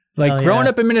 Like growing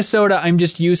up in Minnesota, I'm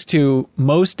just used to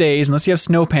most days, unless you have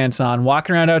snow pants on,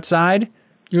 walking around outside,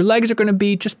 your legs are going to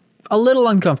be just a little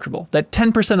uncomfortable, that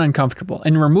 10% uncomfortable.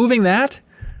 And removing that,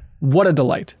 what a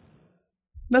delight.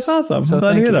 That's awesome. So I'm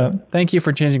glad to hear that. Thank you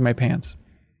for changing my pants.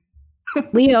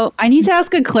 Leo, I need to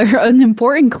ask an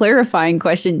important clarifying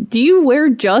question. Do you wear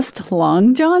just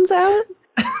long johns out?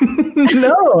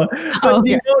 No, but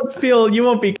Okay. you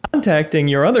won't be contacting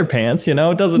your other pants, It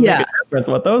doesn't make a difference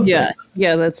what those do.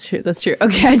 Yeah, that's true.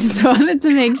 Okay, I just wanted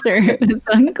to make sure it's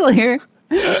unclear.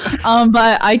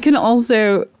 But I can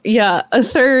also, a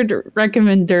third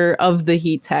recommender of the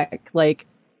Heat Tech. Like,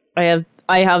 I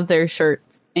have their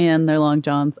shirts and their long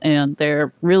johns, and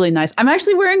they're really nice. I'm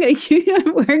actually wearing a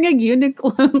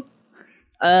Uniqlo,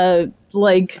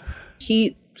 like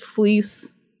heat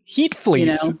fleece,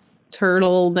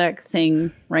 turtleneck thing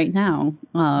right now.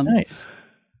 Nice.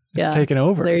 It's taken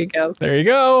over. There you go. There you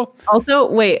go.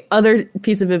 Also, wait, other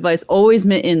piece of advice, always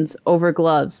mittens over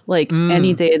gloves. Like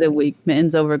any day of the week,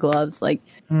 mittens over gloves. Like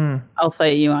I'll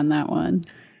fight you on that one.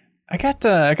 I got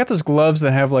those gloves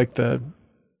that have like the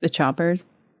choppers.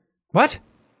 What?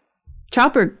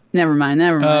 Chopper. Never mind.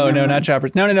 Oh, no, not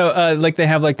choppers. No. Like they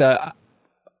have like the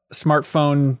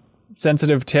smartphone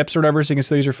sensitive tips or whatever, so you can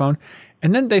still use your phone.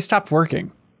 And then they stopped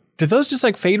working. Did those just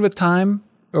like fade with time?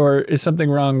 Or is something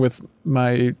wrong with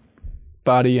my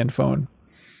body and phone?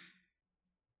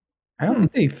 I don't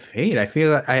think they fade. I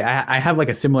feel like I have like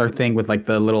a similar thing with like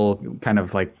the little kind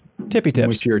of like tippy tips.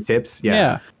 Moisture tips.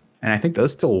 Yeah. And I think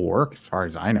those still work as far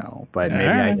as I know. But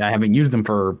maybe I haven't used them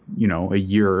for, a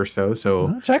year or so. So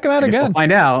well, check them out again. We'll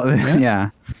find out.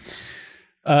 Yeah.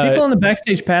 People in the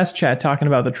Backstage Pass chat talking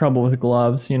about the trouble with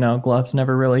gloves. Gloves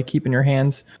never really keeping your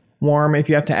hands warm if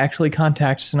you have to actually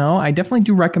contact snow. I definitely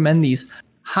do recommend these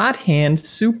Hot Hand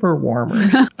Super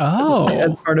Warmers.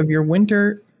 As part of your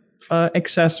winter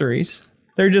accessories.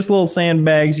 They're just little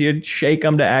sandbags. You shake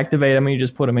them to activate them, and you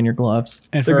just put them in your gloves.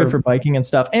 And they're good for biking and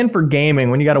stuff, and for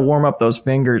gaming when you got to warm up those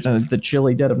fingers in the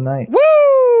chilly dead of night.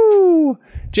 Woo!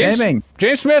 James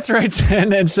Smith writes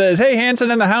in and says, "Hey, Hanson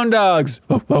and the Hound Dogs.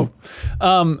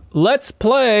 Let's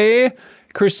play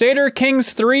Crusader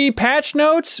Kings 3 patch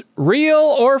notes, real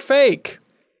or fake?"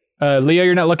 Leo,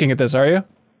 you're not looking at this, are you?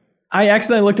 I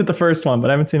accidentally looked at the first one, but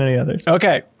I haven't seen any others.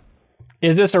 Okay.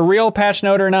 Is this a real patch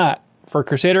note or not for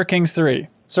Crusader Kings 3?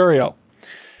 Surreal.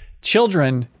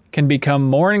 Children can become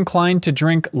more inclined to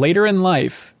drink later in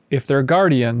life if their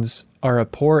guardians are a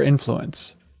poor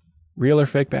influence. Real or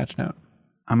fake patch note?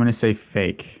 I'm going to say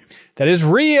fake. That is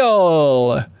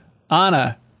real.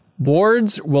 Anna,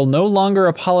 wards will no longer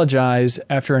apologize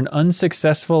after an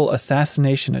unsuccessful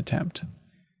assassination attempt.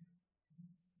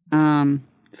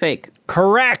 Fake.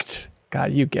 Correct.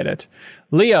 God, you get it.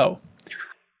 Leo,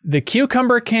 the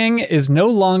Cucumber King is no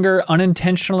longer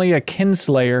unintentionally a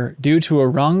kinslayer due to a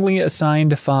wrongly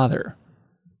assigned father.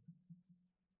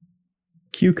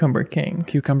 Cucumber King.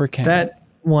 That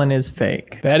one is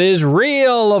fake. That is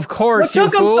real, of course. What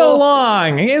took him so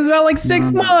long? He has about like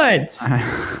 6 months.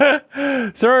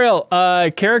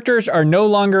 Surreal. Characters are no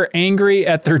longer angry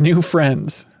at their new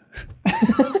friends.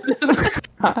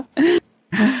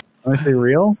 Want to say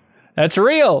real? That's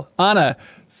real. Anna,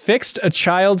 fixed a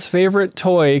child's favorite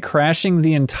toy, crashing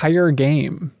the entire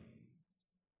game.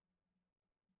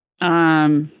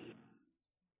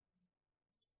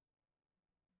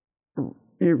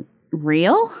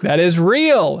 Real? That is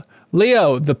real.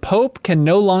 Leo, the Pope can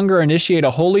no longer initiate a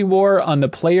holy war on the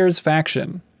player's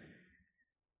faction.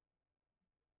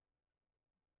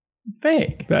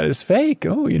 Fake. That is fake.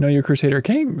 Oh, you know your Crusader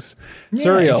Kings. Yeah,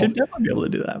 Surreal. You should definitely be able to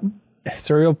do that.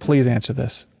 Surreal, please answer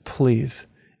this. Please.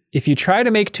 If you try to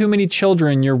make too many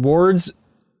children, your wards...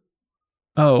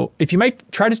 if you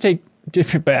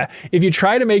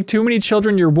try to make too many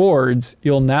children your wards,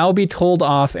 you'll now be told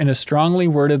off in a strongly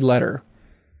worded letter.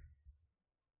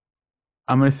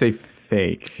 I'm going to say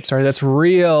fake. Sorry, that's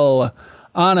real.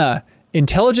 Anna,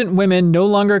 intelligent women no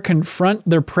longer confront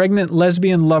their pregnant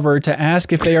lesbian lover to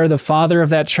ask if they are the father of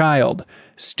that child.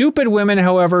 Stupid women,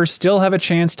 however, still have a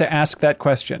chance to ask that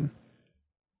question.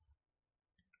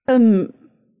 I'm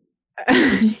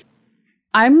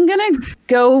gonna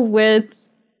go with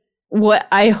what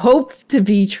I hope to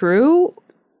be true,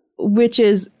 which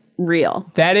is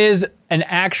real. That is an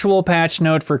actual patch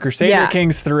note for Crusader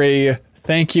Kings 3.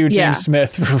 Thank you, James Yeah.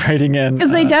 Smith, for writing in.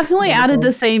 Because they definitely added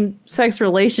the same sex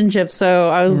relationship, so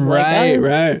I was Right.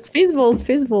 it's feasible. It's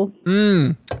feasible.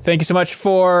 Thank you so much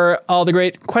for all the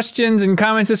great questions and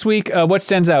comments this week. What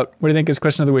stands out? What do you think is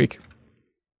question of the week?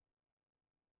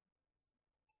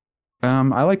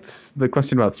 I liked the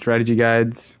question about strategy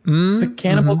guides. The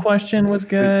cannibal question was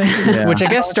good. Yeah. Which I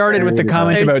guess started with the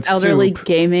comment There's about elderly soup.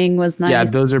 gaming was nice. Yeah,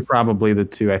 those are probably the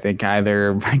two. I think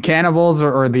either cannibals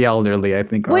or the elderly. I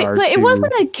think. Wait, are but it two.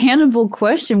 wasn't a cannibal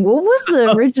question. What was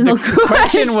the original The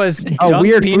question was dunk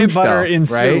weird peanut food butter stuff, in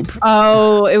right? soup.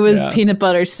 Oh, it was Yeah. peanut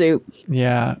butter soup.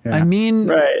 Yeah. Yeah. I mean,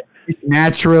 Right.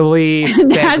 Naturally.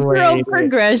 Natural segued.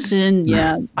 progression.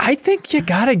 Yeah. I think you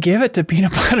gotta give it to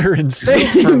peanut butter and soup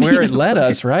for where it led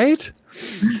us, right?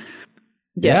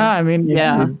 Yeah, I mean,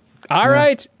 Yeah. All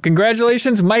right.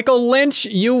 Congratulations, Michael Lynch.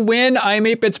 You win I'm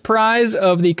 8-Bit's prize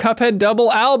of the Cuphead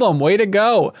double album. Way to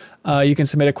go. You can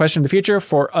submit a question in the future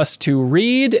for us to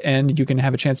read, and you can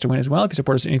have a chance to win as well. If you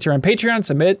support us at any tier on Patreon,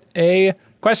 submit a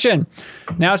question.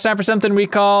 Now it's time for something we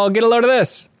call Get a Load of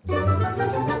This.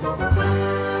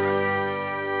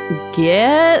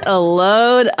 Get a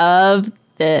load of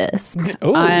this.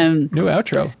 Ooh, new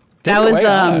outro. Take That it was away,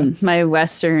 Anna. my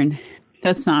Western.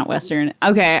 That's not Western.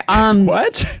 Okay.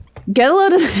 What? Get a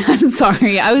load of. I'm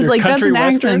sorry. I was Your like, that's country an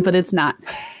Western? accent, but it's not.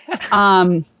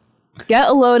 Get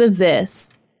a load of this.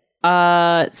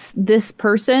 This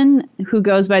person who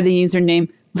goes by the username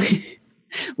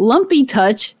Lumpy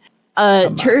Touch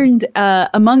turned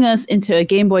Among Us into a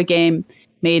Game Boy game.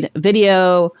 Made a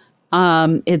video.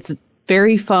 It's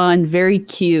very fun, very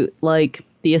cute. Like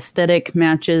the aesthetic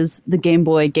matches the Game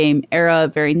Boy game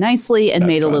era very nicely, and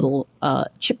made a fun. little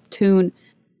chiptune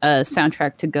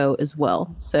soundtrack to go as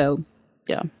well. So,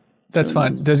 yeah. That's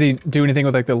fun. Does he do anything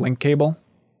with like the link cable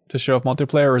to show off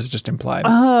multiplayer, or is it just implied?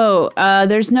 Oh,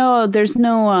 there's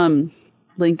no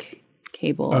link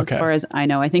cable Okay. as far as I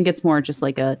know. I think it's more just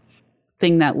like a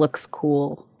thing that looks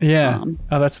cool. Yeah.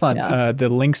 Oh, that's fun. yeah. The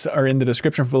links are in the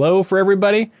description below for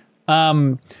everybody.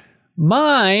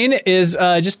 Mine is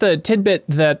just the tidbit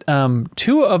that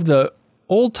two of the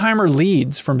old-timer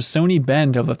leads from Sony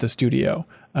Bend have left the studio.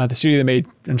 The studio that made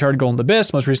Uncharted Golden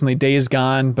Abyss, most recently Days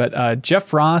Gone, but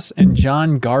Jeff Ross and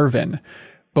John Garvin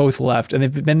both left, and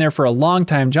they've been there for a long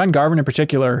time. John Garvin in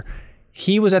particular,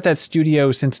 he was at that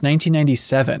studio since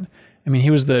 1997. I mean,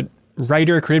 he was the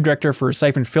writer, creative director for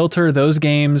Siphon Filter, those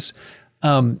games.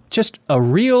 Just a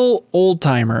real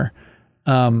old-timer.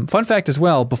 Fun fact as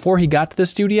well, before he got to the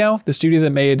studio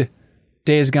that made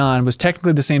Days Gone was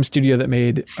technically the same studio that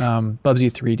made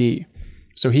Bubsy 3D.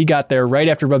 So he got there right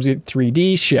after Bubsy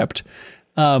 3D shipped.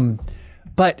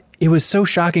 But it was so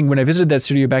shocking when I visited that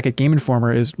studio back at Game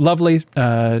Informer. It was lovely.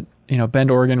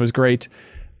 Bend, Oregon was great.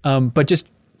 But just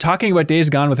talking about Days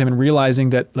Gone with him and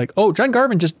realizing that, like, oh, John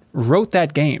Garvin just wrote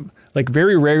that game. Like,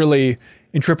 very rarely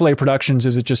in AAA productions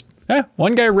is it just,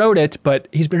 one guy wrote it, but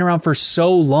he's been around for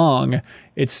so long.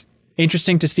 It's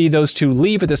interesting to see those two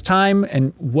leave at this time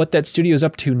and what that studio is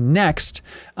up to next.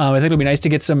 I think it'll be nice to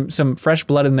get some fresh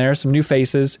blood in there, some new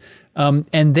faces.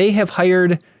 And they have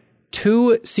hired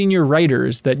 2 senior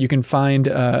writers that you can find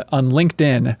on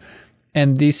LinkedIn.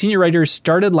 And these senior writers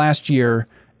started last year,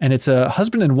 and it's a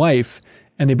husband and wife.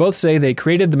 And they both say they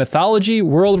created the mythology,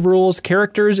 world rules,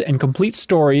 characters, and complete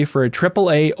story for a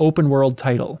AAA open world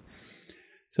title.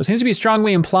 So it seems to be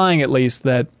strongly implying, at least,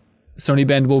 that Sony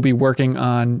Bend will be working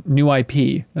on new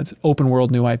IP. That's open world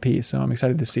new IP. So I'm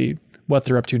excited to see what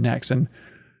they're up to next. And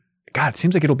God, it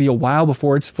seems like it'll be a while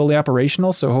before it's fully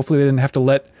operational. So hopefully they didn't have to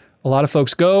let a lot of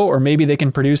folks go, or maybe they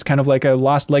can produce kind of like a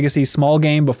Lost Legacy small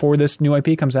game before this new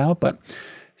IP comes out. But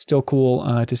still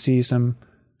cool to see some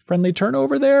friendly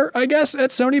turnover there, I guess, at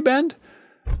Sony Bend.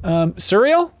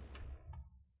 Surreal?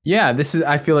 Yeah,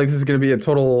 I feel like this is going to be a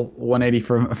total 180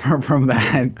 from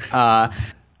that.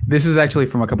 This is actually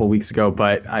from a couple weeks ago,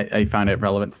 but I found it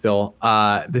relevant still.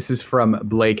 This is from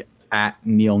Blake at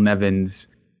Neil Nevins,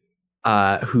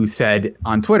 who said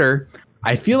on Twitter,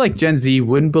 I feel like Gen Z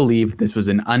wouldn't believe this was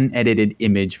an unedited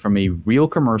image from a real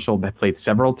commercial that played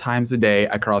several times a day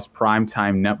across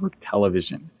primetime network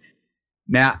television.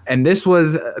 Now, and this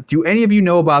was, do any of you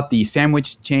know about the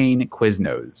sandwich chain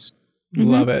Quiznos?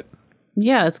 Love it.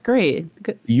 Yeah, it's great.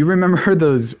 Good. Do you remember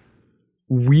those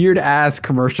weird ass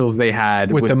commercials they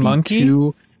had with the monkey?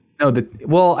 I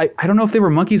don't know if they were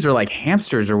monkeys or like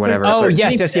hamsters or whatever. Oh, They're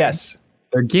yes.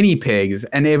 They're guinea pigs.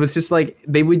 And it was just like,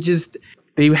 they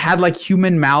had like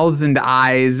human mouths and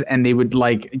eyes, and they would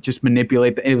like just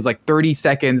manipulate. It was like 30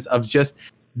 seconds of just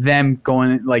them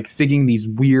going like singing these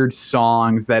weird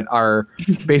songs that are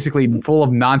basically full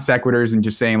of non sequiturs and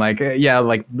just saying like,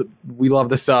 we love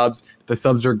the subs. The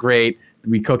subs are great.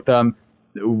 We cook them.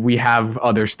 we have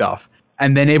other stuff.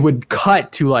 And then it would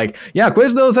cut to like, yeah,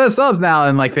 Quiznos has subs now,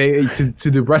 and like they to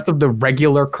the rest of the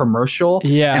regular commercial.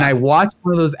 Yeah. And I watched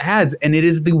one of those ads, and it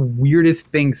is the weirdest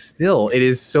thing still. It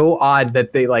is so odd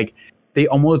that they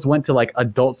almost went to like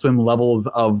Adult Swim levels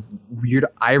of weird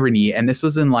irony. And this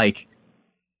was in like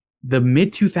the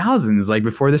mid 2000s, like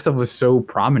before this stuff was so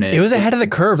prominent. It was ahead of the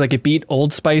curve. Like it beat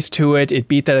Old Spice to it. It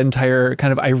beat that entire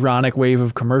kind of ironic wave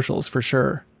of commercials for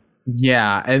sure.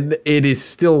 Yeah, and it is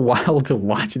still wild to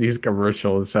watch these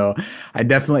commercials. So I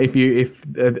definitely, if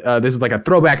this is like a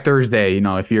throwback Thursday,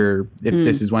 if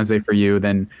this is Wednesday for you,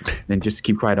 then just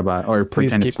keep quiet about, or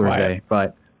Please pretend it's keep Thursday.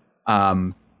 quiet.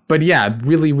 But yeah,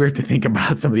 really weird to think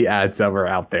about some of the ads that were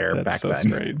out there back That's so then.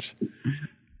 strange.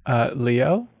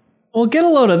 Leo? Well, get a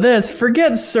load of this.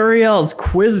 Forget Suriel's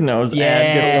Quiznos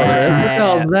ad. Get a load of it. Look at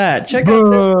all that. Check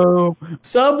out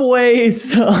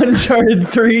Subway's Uncharted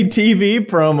 3 TV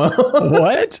promo.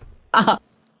 What?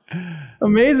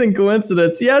 Amazing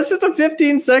coincidence. Yeah, it's just a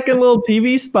 15-second little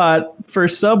TV spot for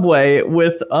Subway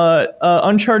with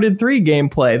Uncharted 3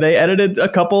 gameplay. They edited a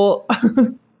couple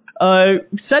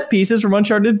set pieces from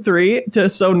Uncharted 3 to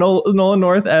show Nolan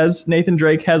North as Nathan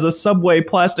Drake has a Subway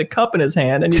plastic cup in his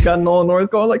hand, and you got Nolan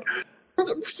North going like, "Buy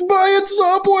it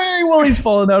Subway!" while he's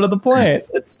falling out of the plane.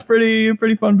 It's pretty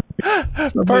fun.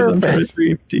 Subway's Uncharted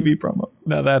 3 TV promo.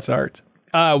 No, that's art.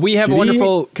 We have a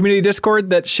wonderful community Discord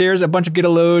that shares a bunch of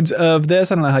get-a-loads of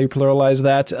this. I don't know how you pluralize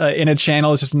that in a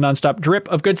channel. It's just a nonstop drip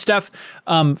of good stuff.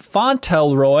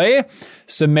 Fontelroy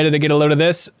submitted a get-a-load of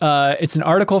this. It's an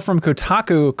article from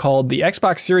Kotaku called "The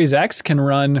Xbox Series X Can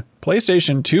Run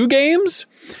PlayStation 2 Games."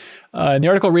 And the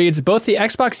article reads, both the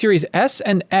Xbox Series S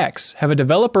and X have a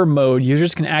developer mode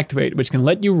users can activate, which can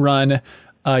let you run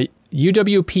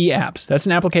UWP apps. That's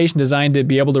an application designed to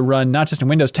be able to run not just in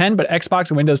Windows 10, but Xbox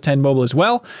and Windows 10 mobile as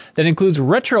well. That includes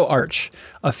RetroArch,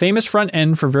 a famous front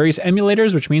end for various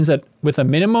emulators, which means that with a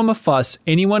minimum of fuss,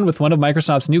 anyone with one of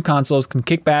Microsoft's new consoles can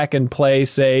kick back and play,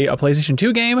 say, a PlayStation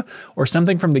 2 game or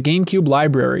something from the GameCube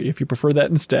library, if you prefer that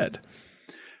instead.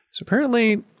 So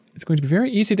apparently, it's going to be very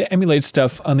easy to emulate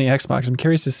stuff on the Xbox. I'm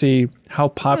curious to see how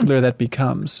popular that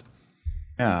becomes.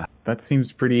 Yeah, that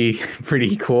seems pretty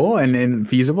cool and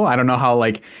feasible. I don't know how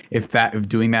if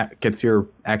doing that gets your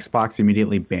Xbox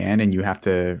immediately banned and you have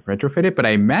to retrofit it, but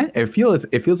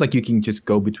it feels like you can just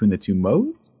go between the two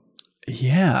modes.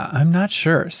 Yeah, I'm not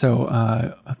sure. So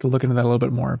I'll have to look into that a little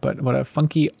bit more. But what a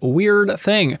funky, weird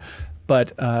thing.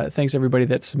 But thanks everybody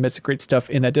that submits great stuff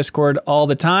in that Discord all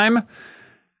the time.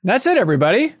 That's it,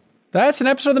 everybody. That's an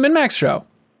episode of the MinnMax Show.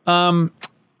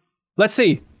 Let's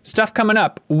see. Stuff coming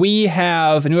up. We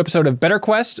have a new episode of Better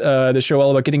Quest, the show all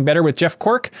about getting better with Jeff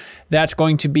Cork. That's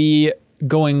going to be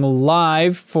going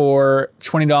live for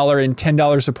 $20 and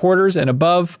 $10 supporters and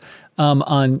above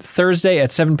on Thursday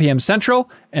at 7 p.m. Central.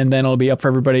 And then it'll be up for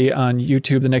everybody on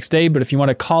YouTube the next day. But if you want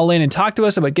to call in and talk to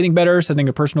us about getting better, setting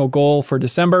a personal goal for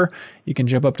December, you can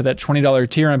jump up to that $20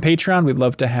 tier on Patreon. We'd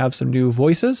love to have some new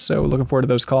voices. So looking forward to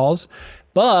those calls.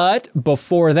 But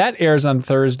before that airs on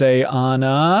Thursday,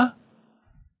 Anna...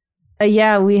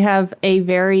 Yeah, we have a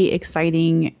very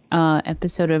exciting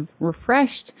episode of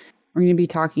Refreshed. We're going to be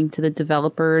talking to the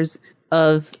developers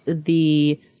of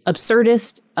the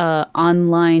absurdist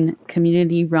online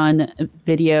community-run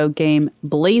video game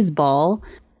Blaseball.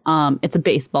 It's a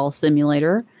baseball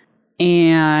simulator,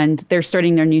 and they're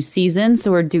starting their new season. So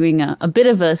we're doing a bit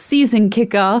of a season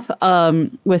kickoff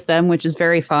with them, which is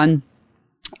very fun.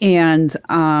 And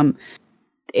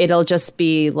it'll just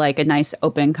be like a nice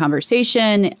open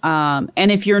conversation. And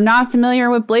if you're not familiar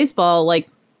with Blaseball,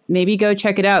 maybe go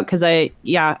check it out. Cause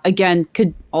again,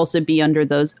 could also be under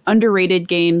those underrated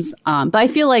games. But I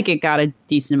feel like it got a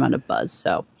decent amount of buzz.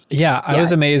 So yeah, I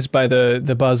was amazed by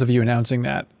the buzz of you announcing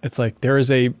that. It's like, there is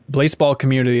a Blaseball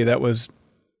community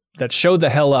that showed the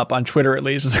hell up on Twitter, at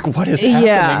least. It's like, what is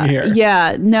happening here?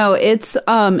 Yeah, no, it's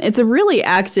a really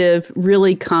active,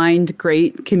 really kind,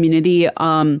 great community,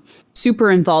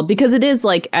 super involved, because it is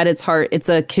at its heart, it's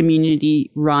a community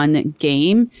run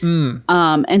game.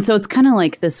 And so it's kind of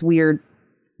like this weird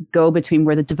go between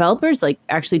where the developers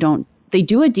actually they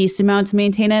do a decent amount to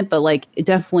maintain it, but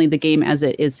definitely the game as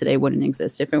it is today wouldn't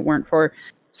exist if it weren't for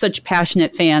such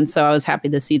passionate fans. So I was happy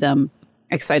to see them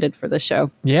excited for the show.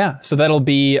 Yeah, so that'll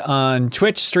be on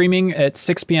Twitch streaming at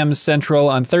 6 p.m. Central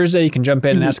on Thursday. You can jump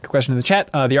in and ask a question in the chat.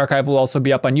 The archive will also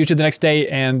be up on YouTube the next day,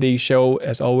 and the show,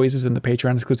 as always, is in the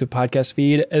Patreon exclusive podcast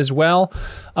feed as well.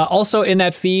 Also in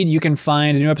that feed, you can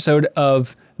find a new episode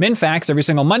of MinnFax every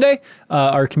single Monday,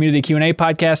 our community Q&A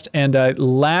podcast. And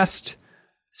last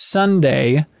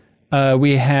Sunday,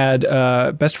 we had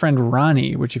best friend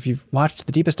Ronnie, which if you've watched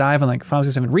The Deepest Dive on like Final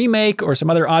Fantasy VII Remake or some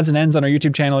other odds and ends on our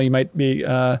YouTube channel, you might be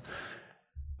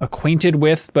acquainted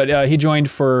with. But he joined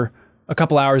for a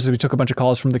couple hours as we took a bunch of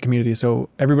calls from the community. So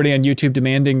everybody on YouTube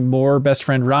demanding more best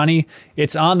friend Ronnie.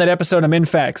 It's on that episode of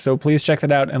MinnMax, so please check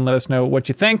that out and let us know what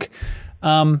you think.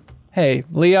 Hey,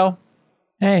 Leo.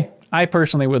 Hey. I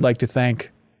personally would like to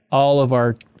thank all of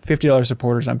our $50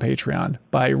 supporters on Patreon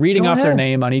by reading off their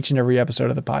name on each and every episode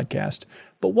of the podcast.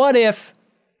 But what if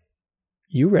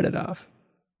you read it off?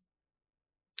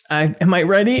 Am I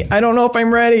ready? I don't know if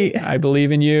I'm ready. I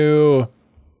believe in you.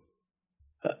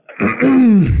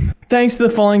 Thanks to the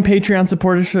following Patreon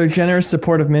supporters for their generous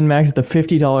support of MinnMax at the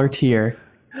 $50 tier.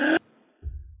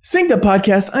 Synced Up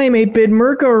Podcast, I am 8-Bit,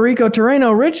 Mirko, Rico,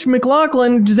 Terreno, Rich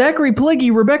McLaughlin, Zachary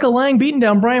Pliggy, Rebecca Lang, Beaten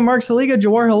Down, Brian Mark, Saliga,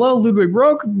 Jawar Hello, Ludwig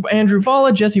Roque, Andrew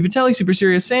Falla, Jesse Vitelli, Super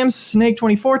Serious Sam,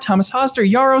 Snake24, Thomas Hoster,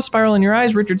 Yarrow, Spiral in Your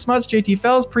Eyes, Richard Smuts, JT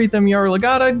Fells, Preetham Yarrow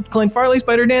Legata, Clint Farley,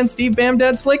 Spider Dan, Steve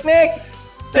Bamdad, Slick Nick.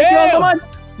 Thank you all so much.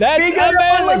 That's Be good, amazing.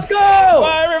 everyone. Let's go.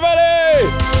 Bye,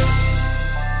 everybody.